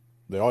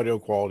 The audio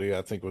quality,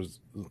 I think,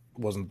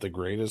 wasn't the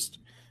greatest.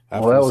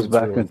 Well, that was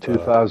back in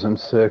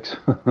 2006.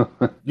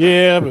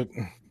 Yeah, but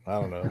I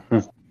don't know.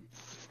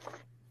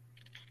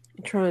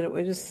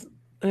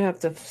 I have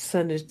to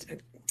send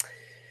it.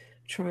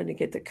 Trying to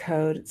get the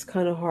code. It's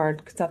kind of hard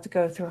because I have to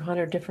go through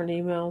 100 different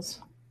emails.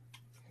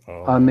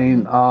 I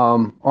mean,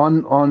 on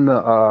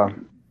the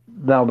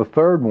now the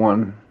third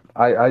one,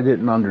 I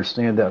didn't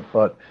understand that,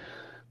 but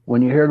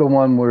when you hear the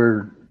one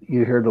where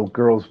you hear the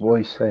girl's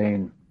voice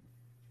saying,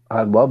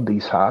 "I love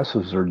these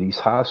houses," or "these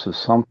houses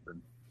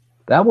something,"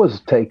 that was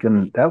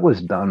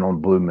done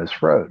on Blue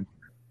Mist Road.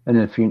 And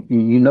if you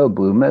know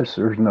Blue Mist,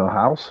 there's no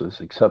houses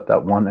except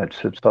that one that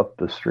sits up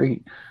the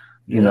street.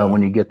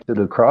 When you get to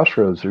the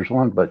crossroads, there's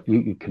one, but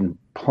you can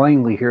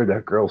plainly hear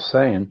that girl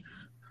saying,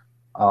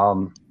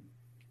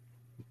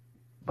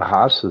 the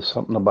houses,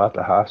 something about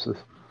the houses.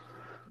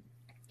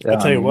 I'll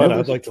tell you what,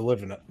 I'd like to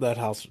live in that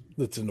house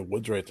that's in the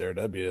woods right there.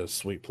 That'd be a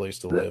sweet place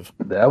to live.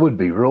 That would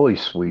be really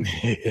sweet.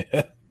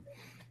 Yeah.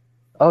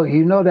 Oh,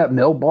 that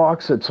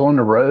mailbox that's on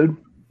the road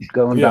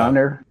going down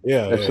there?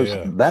 Yeah,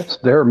 That's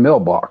their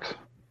mailbox.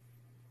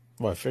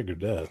 Well, I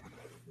figured that.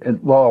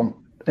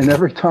 And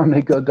every time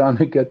they go down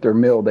to get their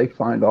mail, they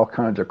find all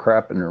kinds of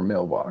crap in their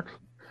mailbox.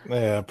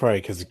 Yeah,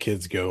 probably because the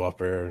kids go up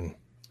there and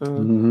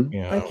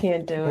I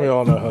can't do it. We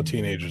all know how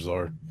teenagers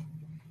are.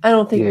 I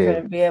don't think you're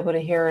going to be able to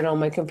hear it on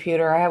my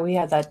computer.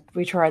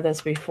 We tried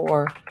this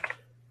before.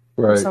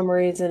 Right. For some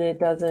reason, it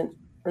doesn't.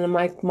 And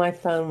my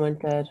phone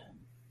went dead.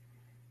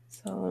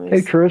 So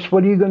hey, Trish,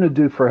 what are you going to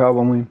do for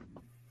Halloween?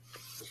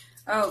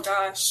 Oh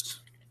gosh,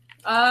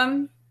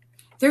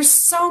 there's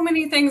so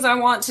many things I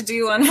want to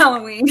do on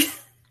Halloween.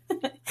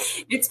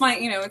 It's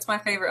my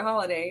favorite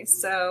holiday.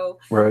 So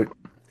right.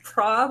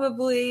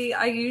 Probably,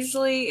 I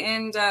usually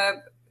end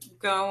up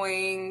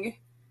going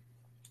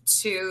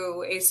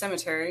to a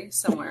cemetery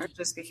somewhere,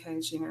 just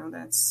because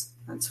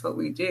that's what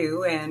we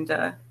do, and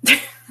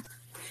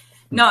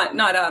not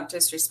out of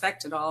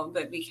disrespect at all,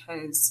 but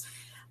because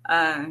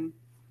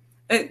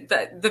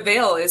the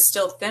veil is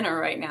still thinner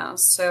right now,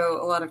 so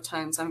a lot of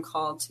times I'm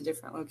called to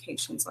different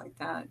locations like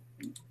that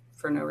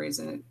for no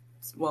reason.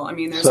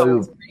 There's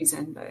always a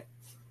reason, but.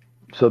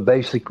 So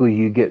basically,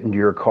 you get into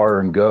your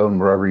car and go, and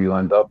wherever you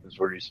end up is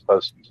where you're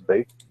supposed to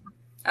be.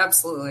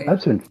 Absolutely.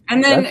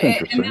 And then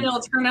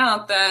it'll turn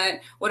out that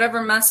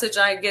whatever message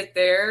I get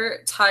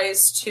there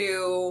ties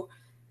to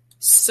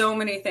so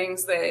many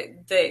things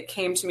that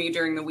came to me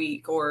during the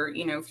week or,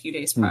 a few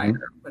days prior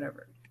or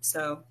whatever.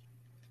 So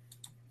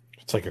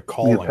it's like a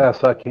calling. You pass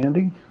that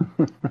candy?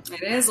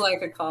 It is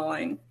like a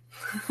calling.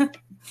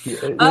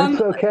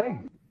 It's okay.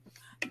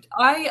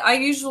 I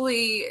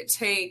usually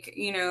take,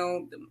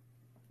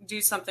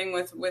 do something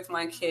with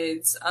my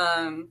kids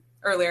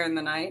earlier in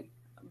the night,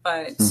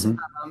 but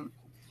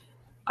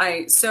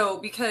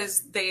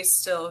because they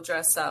still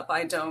dress up,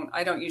 I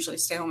don't usually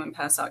stay home and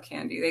pass out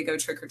candy. They go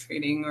trick or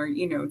treating or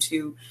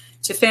to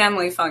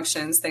family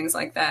functions, things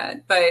like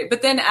that.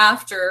 But then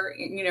after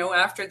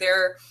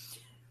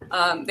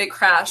they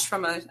crash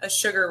from a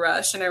sugar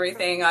rush and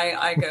everything,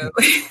 I go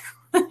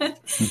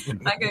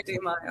I go do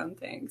my own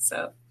thing.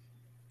 So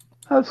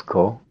that's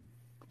cool.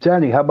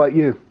 Jenny, how about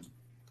you?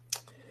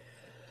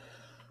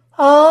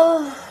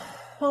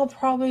 I'll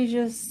probably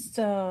just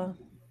I'm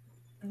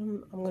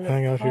gonna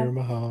hang out here in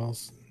my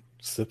house,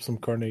 sip some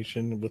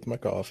carnation with my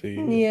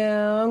coffee.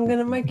 Yeah,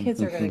 my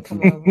kids are gonna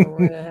come over.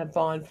 We're gonna have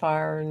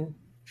bonfire, and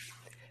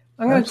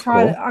I'm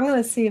gonna I'm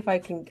gonna see if I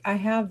can. I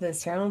have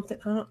this here. I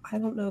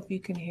don't know if you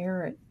can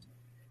hear it.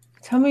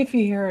 Tell me if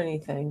you hear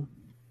anything.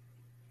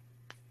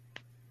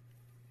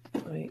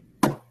 Wait.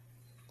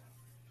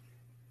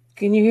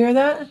 Can you hear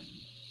that?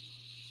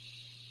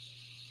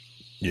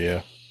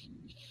 Yeah.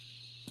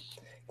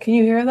 Can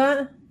you hear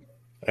that?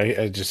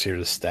 I just hear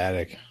the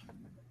static.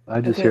 I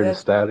just hear the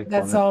static.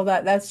 That's all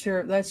that. That's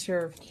your. Is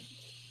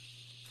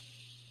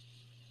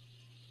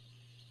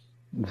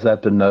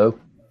that the no?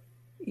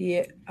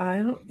 Yeah, I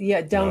don't.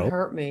 Yeah, don't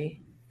hurt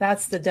me.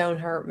 That's the don't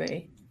hurt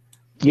me.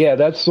 Yeah,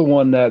 that's the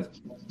one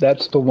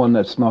that's the one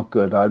that's not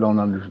good. I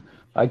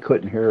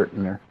couldn't hear it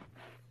in there.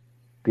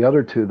 The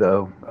other two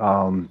though,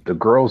 the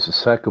girl's the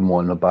second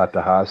one about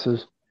the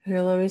houses.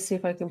 Here, let me see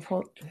if I can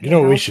pull. You know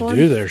what we should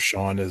do there,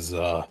 Sean, is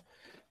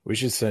we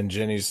should send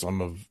Jenny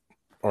some of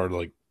our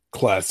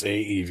Class A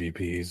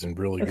EVPs and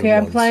really good ones. Okay,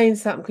 I'm playing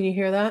something. Can you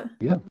hear that?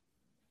 Yeah.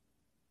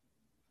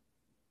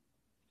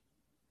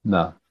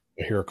 No.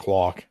 I hear a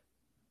clock.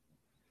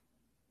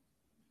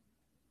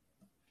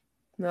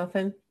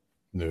 Nothing?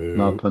 No.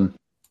 Nothing.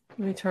 Let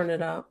me turn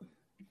it up.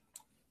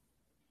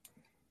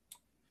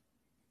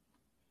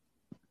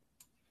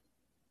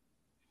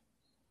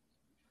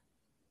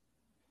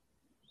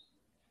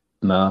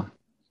 No.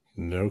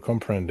 No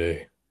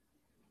comprende.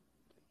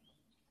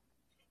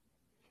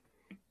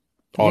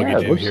 Augie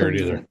didn't hear it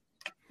either.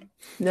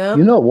 No.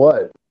 You know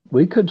what?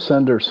 We could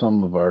send her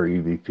some of our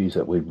EVPs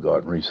that we've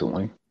gotten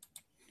recently,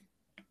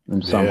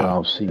 and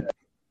somehow she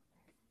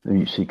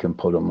can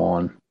put them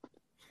on.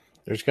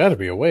 There's got to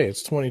be a way.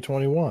 It's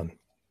 2021,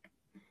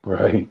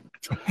 right?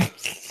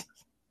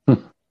 Do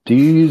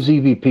you use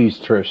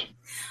EVPs, Trish?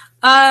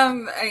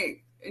 I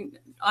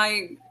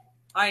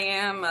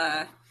am.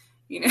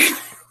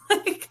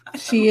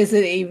 She is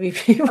an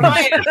EVP,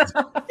 right?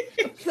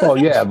 Oh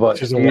yeah, but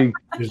she's a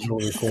digital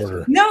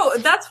recorder. No,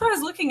 that's what I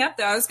was looking up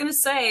though. I was going to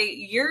say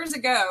years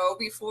ago,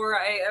 before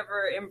I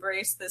ever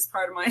embraced this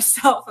part of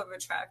myself of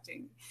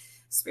attracting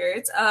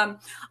spirits, I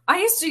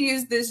used to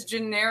use this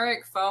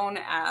generic phone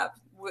app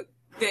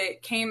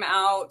that came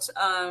out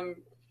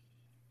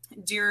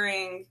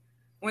during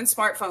when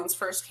smartphones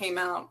first came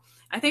out.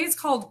 I think it's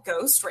called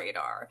Ghost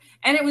Radar,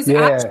 and it was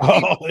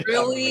actually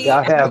really.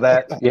 I have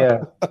that.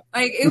 Yeah,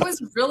 it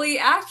was really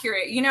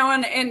accurate,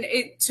 and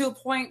it to a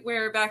point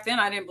where back then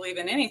I didn't believe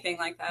in anything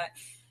like that,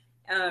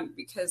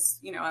 because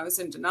I was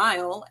in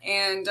denial,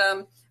 and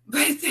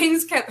but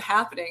things kept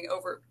happening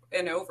over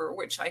and over,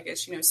 which I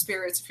guess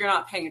spirits, if you're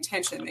not paying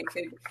attention, they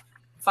could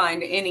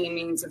find any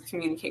means of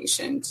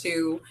communication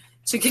to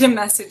get a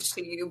message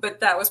to you, but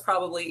that was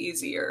probably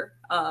easier.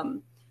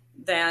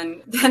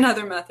 Than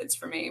other methods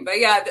for me. But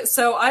yeah,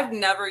 so I've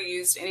never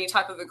used any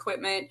type of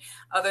equipment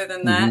other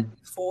than that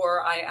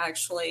before I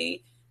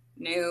actually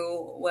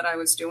knew what I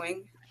was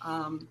doing.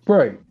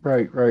 Right.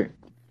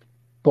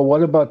 But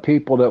what about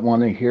people that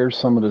want to hear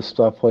some of the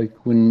stuff, like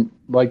when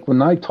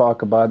I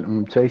talk about it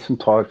and Jason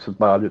talks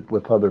about it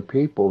with other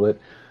people, that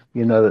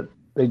that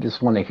they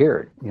just want to hear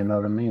it. You know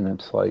what I mean?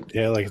 It's like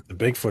like at the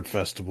Bigfoot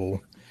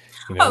Festival.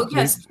 Oh,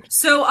 yes.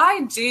 So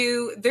I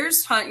do.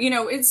 There's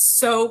it's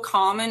so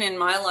common in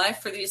my life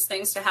for these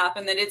things to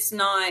happen that it's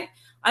not,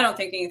 I don't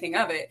think anything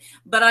of it.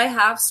 But I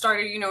have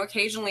started,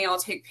 occasionally I'll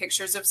take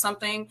pictures of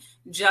something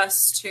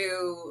just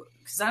to,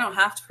 because I don't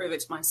have to prove it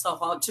to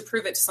myself, to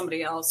prove it to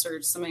somebody else or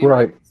to somebody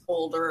right.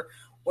 old or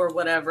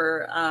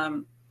whatever.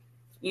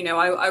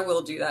 I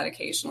will do that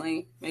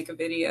occasionally, make a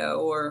video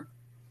or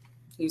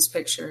use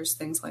pictures,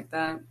 things like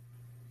that.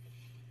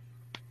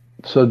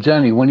 So,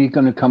 Jenny, when are you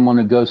going to come on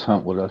a ghost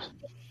hunt with us?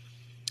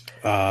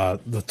 The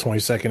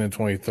 22nd and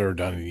 23rd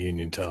down in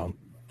Uniontown.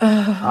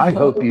 I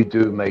hope you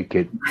do make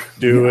it.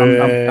 Do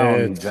it. I'm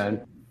telling you,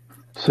 Jen.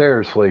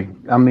 Seriously.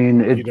 I mean,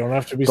 you don't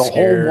have to be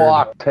scared. The whole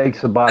walk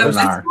takes about an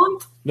hour.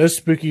 No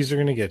spookies are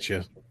going to get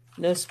you.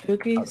 No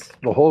spookies?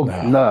 The whole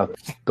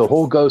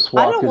ghost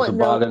walk is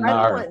about an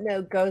hour. I don't want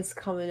no ghosts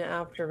coming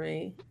after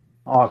me.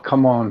 Oh,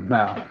 come on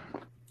now.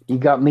 You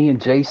got me and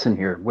Jason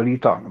here. What are you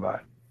talking about?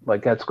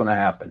 Like that's going to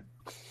happen.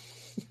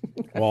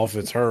 Well, if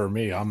it's her or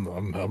me, I'm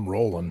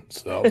rolling.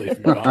 So I'll leave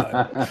you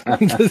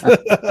behind.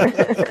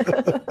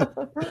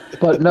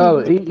 But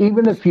no,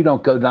 even if you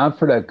don't go down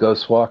for that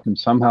ghost walk, and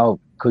somehow,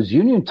 because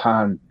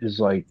Uniontown is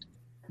like,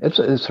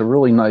 it's a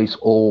really nice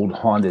old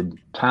haunted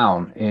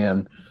town,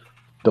 and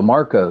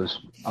DeMarco's,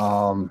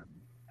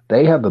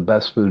 they have the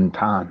best food in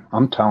town.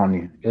 I'm telling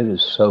you, it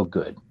is so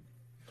good.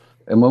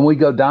 And when we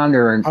go down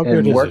there and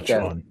work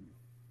at it,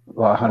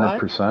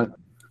 100%,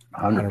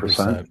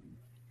 100%.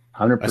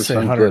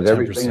 100% good.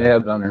 Everything they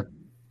have down there.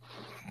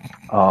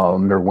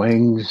 Their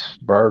wings,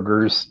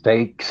 burgers,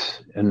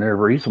 steaks, and they're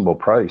reasonable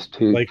price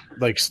too.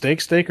 Like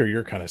steak or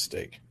your kind of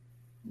steak?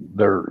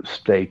 They're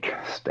steak.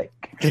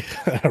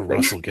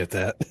 Russ will get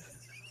that.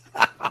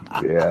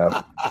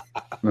 Yeah.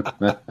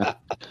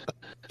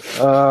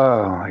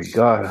 Oh my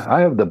God.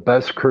 I have the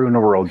best crew in the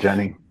world,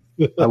 Jenny.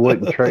 I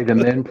wouldn't trade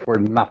them in for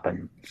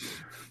nothing.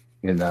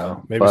 Maybe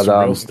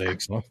some real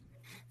steaks, huh?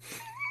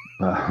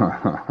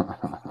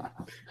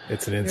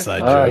 It's an inside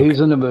joke.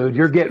 He's in the mood.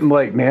 You're getting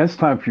late, man. It's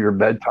time for your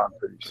bedtime.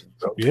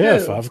 So. Yeah,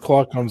 5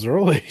 o'clock comes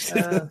early.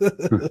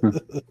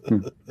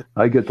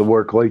 I get to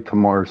work late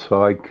tomorrow,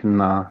 so I can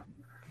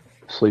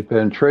sleep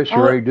in. Trish,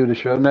 you ready to do the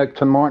show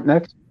next?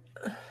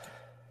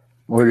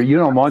 Or you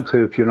don't want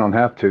to if you don't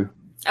have to.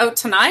 Oh,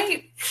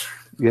 tonight?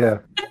 Yeah.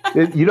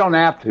 You don't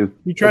have to.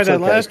 You tried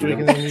that last week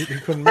and then you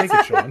couldn't make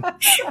it, Sean.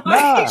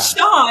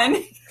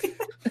 Sean.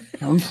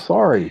 I'm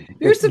sorry.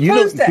 You're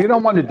supposed to. If you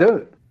don't want to do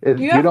it. If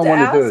you have don't to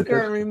want ask to do it.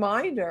 her a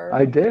reminder.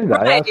 I did.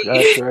 Right. I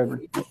asked her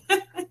every.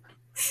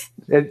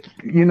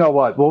 You know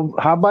what? Well,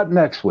 how about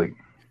next week?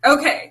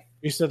 Okay.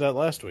 You said that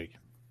last week.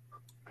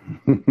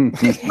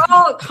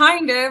 Well,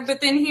 kind of,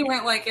 but then he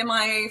went like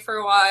MIA for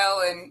a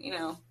while, and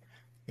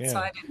Yeah. So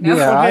I didn't know.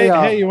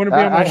 Yeah, hey, you want to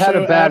be on my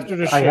show after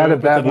the show? I had a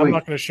bad week. I'm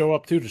not going to show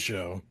up to the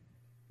show.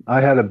 I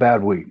had a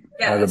bad week.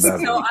 Yes,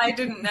 I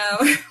didn't know.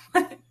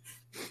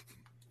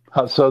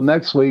 So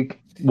next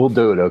week we'll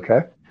do it.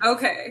 Okay.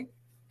 Okay.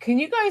 Can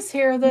you guys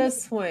hear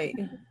this? Wait,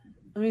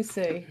 let me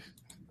see.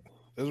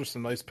 Those are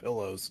some nice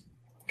pillows.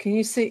 Can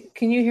you see?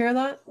 Can you hear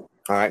that?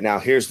 All right, now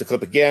here's the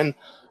clip again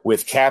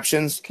with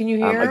captions. Can you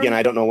hear? Again,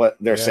 I don't know what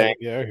they're saying.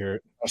 Yeah, I hear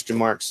it. Question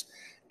marks.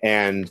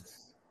 And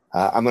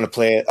I'm going to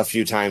play it a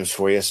few times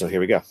for you. So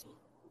here we go.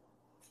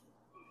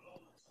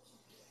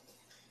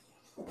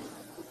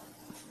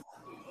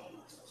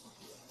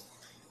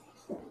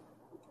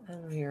 I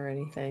don't hear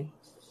anything.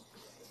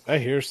 I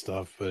hear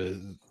stuff, but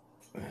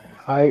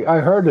I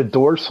heard a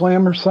door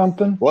slam or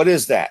something. What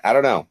is that? I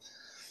don't know.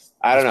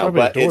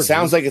 But it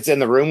sounds like it's in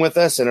the room with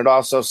us, and it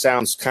also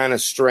sounds kind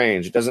of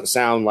strange. It doesn't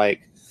sound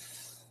like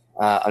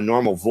a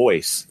normal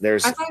voice. I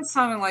thought it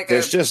sounded like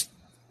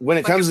when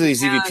it comes to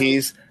these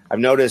EVPs, I've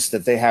noticed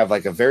that they have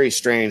like a very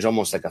strange,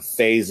 almost like a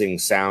phasing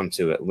sound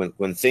to it.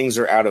 When things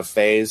are out of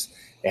phase,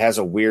 it has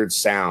a weird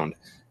sound,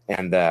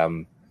 and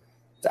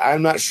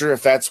I'm not sure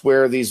if that's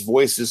where these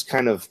voices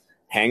kind of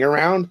hang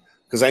around.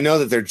 Because I know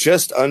that they're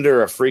just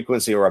under a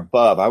frequency or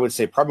above. I would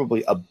say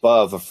probably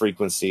above a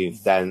frequency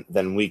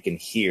than we can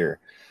hear.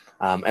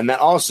 And that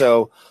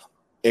also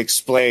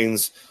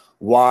explains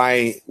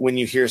why when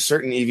you hear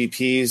certain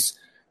EVPs,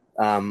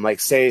 like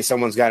say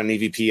someone's got an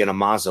EVP in a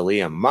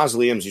mausoleum.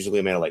 Mausoleums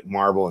usually made of like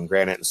marble and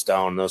granite and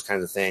stone, those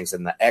kinds of things.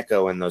 And the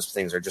echo in those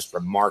things are just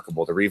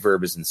remarkable. The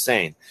reverb is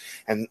insane.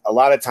 And a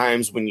lot of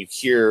times when you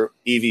hear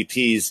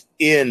EVPs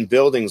in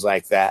buildings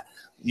like that,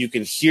 you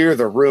can hear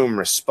the room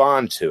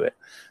respond to it.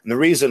 And the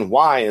reason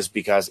why is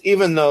because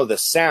even though the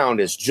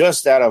sound is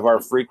just out of our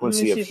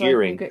frequency of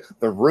hearing,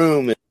 the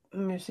room is...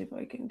 Let me see if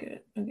I can get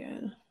it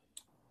again.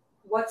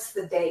 What's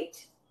the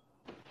date?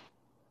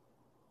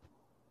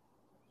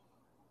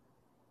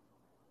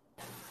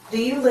 Do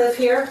you live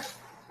here?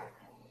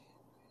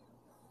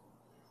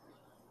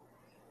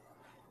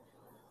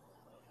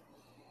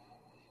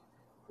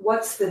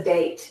 What's the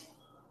date?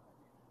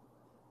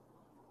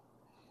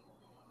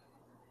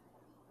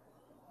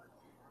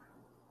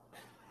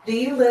 Do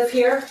you live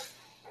here?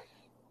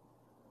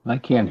 I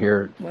can't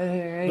hear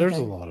it. There's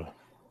a lot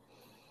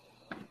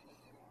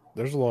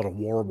of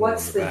warble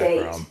What's in the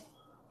background. Date?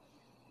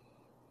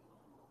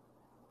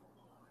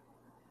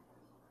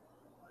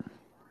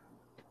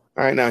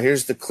 All right, now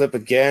here's the clip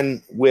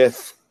again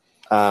with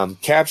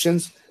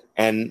captions.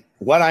 And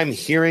what I'm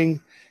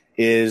hearing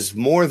is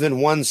more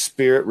than one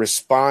spirit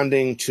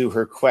responding to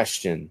her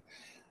question.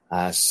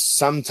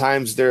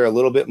 Sometimes they're a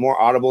little bit more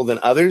audible than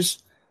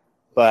others,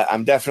 but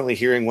I'm definitely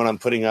hearing what I'm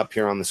putting up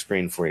here on the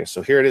screen for you.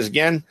 So here it is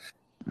again.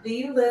 Do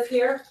you live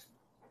here?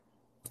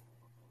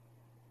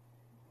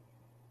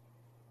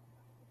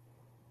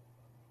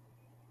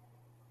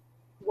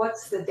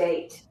 What's the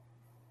date?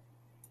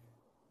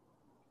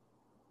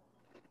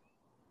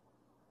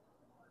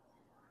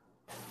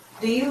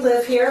 Do you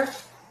live here?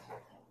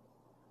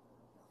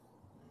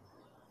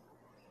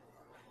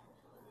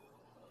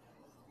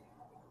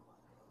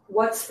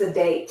 What's the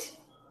date?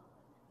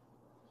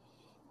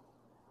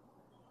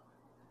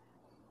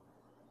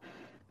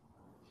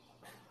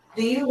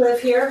 Do you live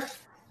here?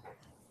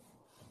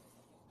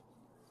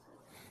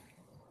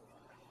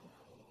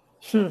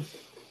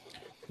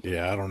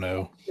 Yeah, I don't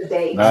know. The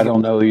date. I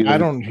don't know either. I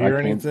don't hear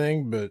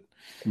anything, but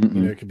you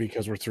know, it could be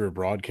because we're through a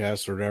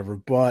broadcast or whatever.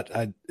 But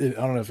I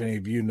don't know if any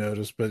of you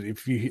noticed, but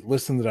if you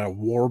listen to that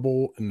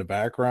warble in the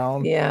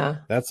background, Yeah,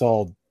 that's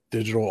all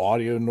digital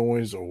audio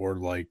noise, or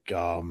like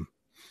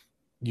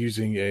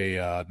using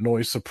a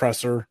noise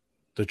suppressor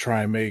to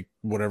try and make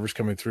whatever's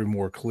coming through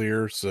more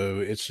clear. So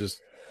it's just,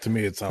 to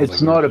me, it sounds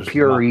It's like not a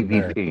pure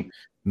EVP.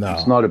 No,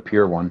 it's not a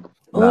pure one.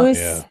 Let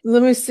No.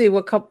 me see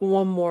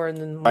one more, and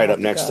then Right up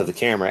next to the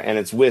camera, and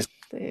it's with.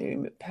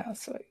 Aim it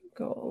past so I can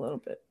go a little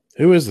bit.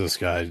 Who is this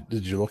guy?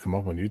 Did you look him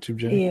up on YouTube,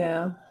 Jenny?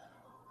 Yeah,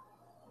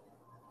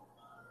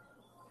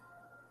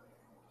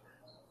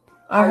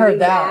 I heard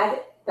that.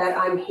 Mad that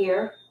I'm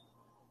here?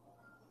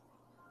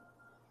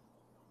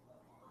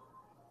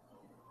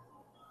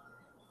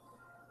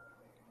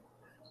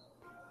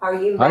 Are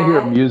you mad I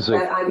hear music.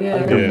 that I'm Yeah. I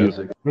here? hear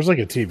music. There's like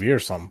a TV or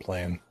something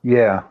playing.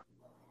 Yeah.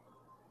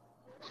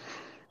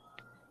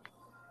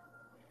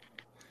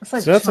 It's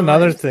like So that's chimes.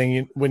 another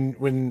thing.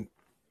 When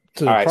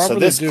to All right, so properly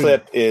this do,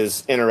 clip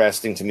is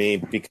interesting to me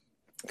because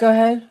Go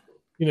ahead.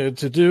 you know,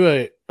 to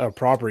do a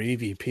proper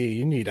EVP,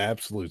 you need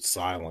absolute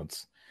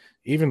silence.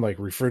 Even like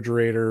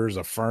refrigerators,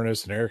 a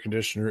furnace, an air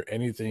conditioner,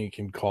 anything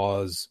can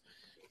cause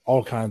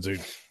all kinds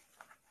of,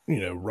 you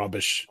know,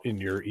 rubbish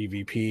in your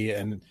EVP.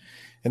 And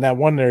that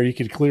one there, you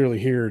could clearly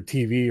hear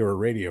TV or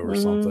radio or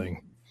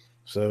something.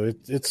 So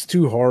it's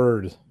too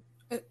hard.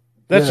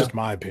 That's just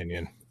my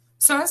opinion.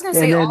 So I was going to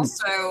say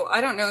also,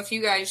 I don't know if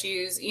you guys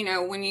use, you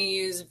know, when you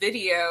use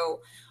video,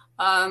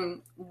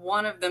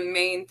 one of the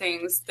main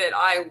things that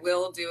I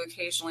will do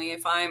occasionally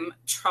if I'm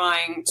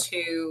trying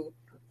to,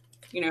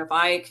 you know, if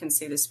I can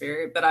see the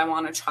spirit, but I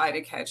want to try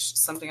to catch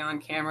something on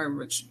camera,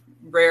 which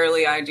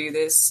rarely I do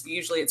this.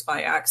 Usually it's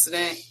by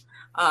accident.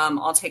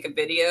 I'll take a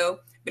video,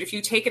 but if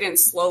you take it in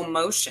slow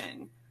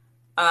motion,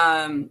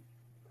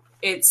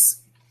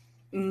 it's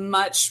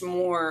much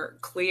more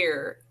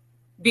clear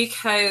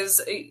because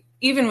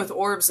even with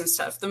orbs and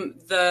stuff,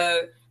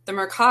 the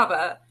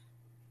Merkaba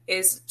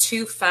is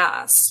too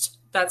fast.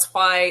 That's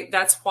why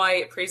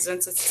it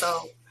presents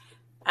itself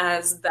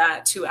as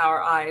that to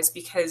our eyes,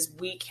 because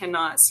we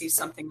cannot see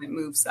something that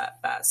moves that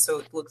fast. So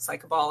it looks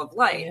like a ball of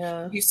light.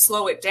 Yeah. You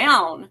slow it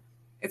down,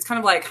 it's kind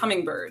of like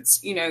hummingbirds.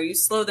 You know, you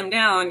slow them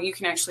down, you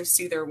can actually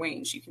see their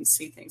wings. You can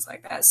see things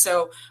like that.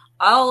 So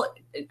I'm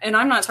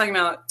not talking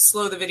about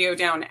slow the video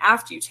down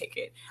after you take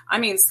it. I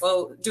mean,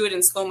 do it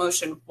in slow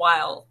motion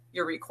while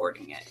you're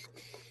recording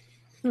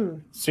it.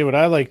 See, what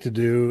I like to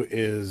do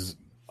is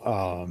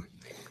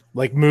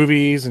like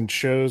movies and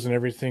shows and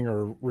everything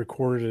are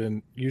recorded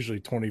in usually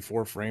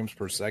 24 frames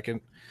per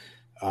second.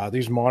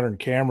 These modern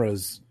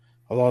cameras,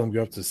 a lot of them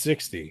go up to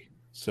 60.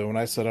 So when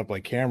I set up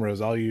like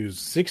cameras, I'll use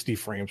 60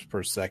 frames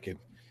per second.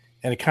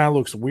 And it kind of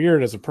looks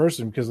weird as a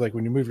person because like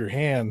when you move your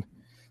hand,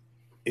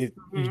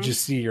 you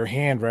just see your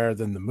hand rather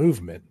than the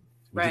movement.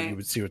 Right. You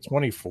would see with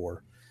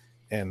 24.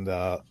 And,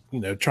 you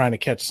know, trying to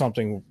catch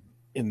something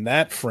in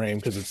that frame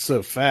because it's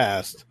so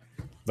fast.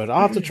 But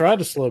I'll have to try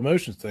the slow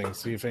motion thing,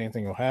 see if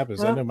anything will happen.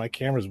 I know my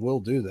cameras will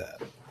do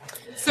that.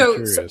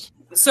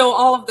 So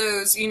all of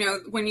those, you know,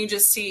 when you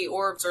just see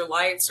orbs or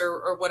lights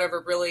or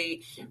whatever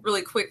really,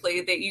 really quickly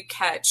that you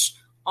catch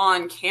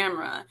on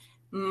camera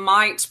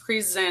might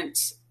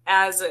present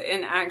as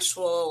an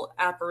actual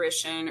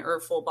apparition or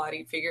a full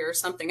body figure or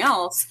something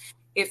else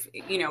if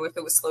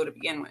it was slow to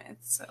begin with.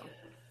 So.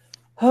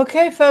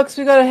 Okay, folks,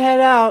 we got to head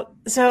out.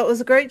 So it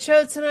was a great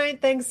show tonight.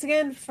 Thanks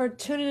again for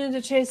tuning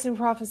into Chasing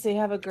Prophecy.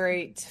 Have a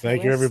great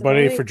Thank you,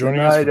 everybody, for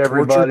joining us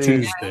for Torture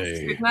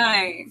Tuesday. Good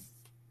night.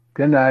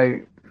 Good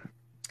night.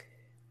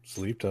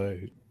 Sleep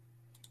tight.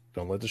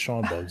 Don't let the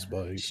Sean bugs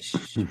bite.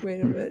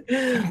 Wait a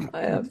minute.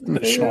 I have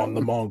to Sean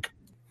the monk.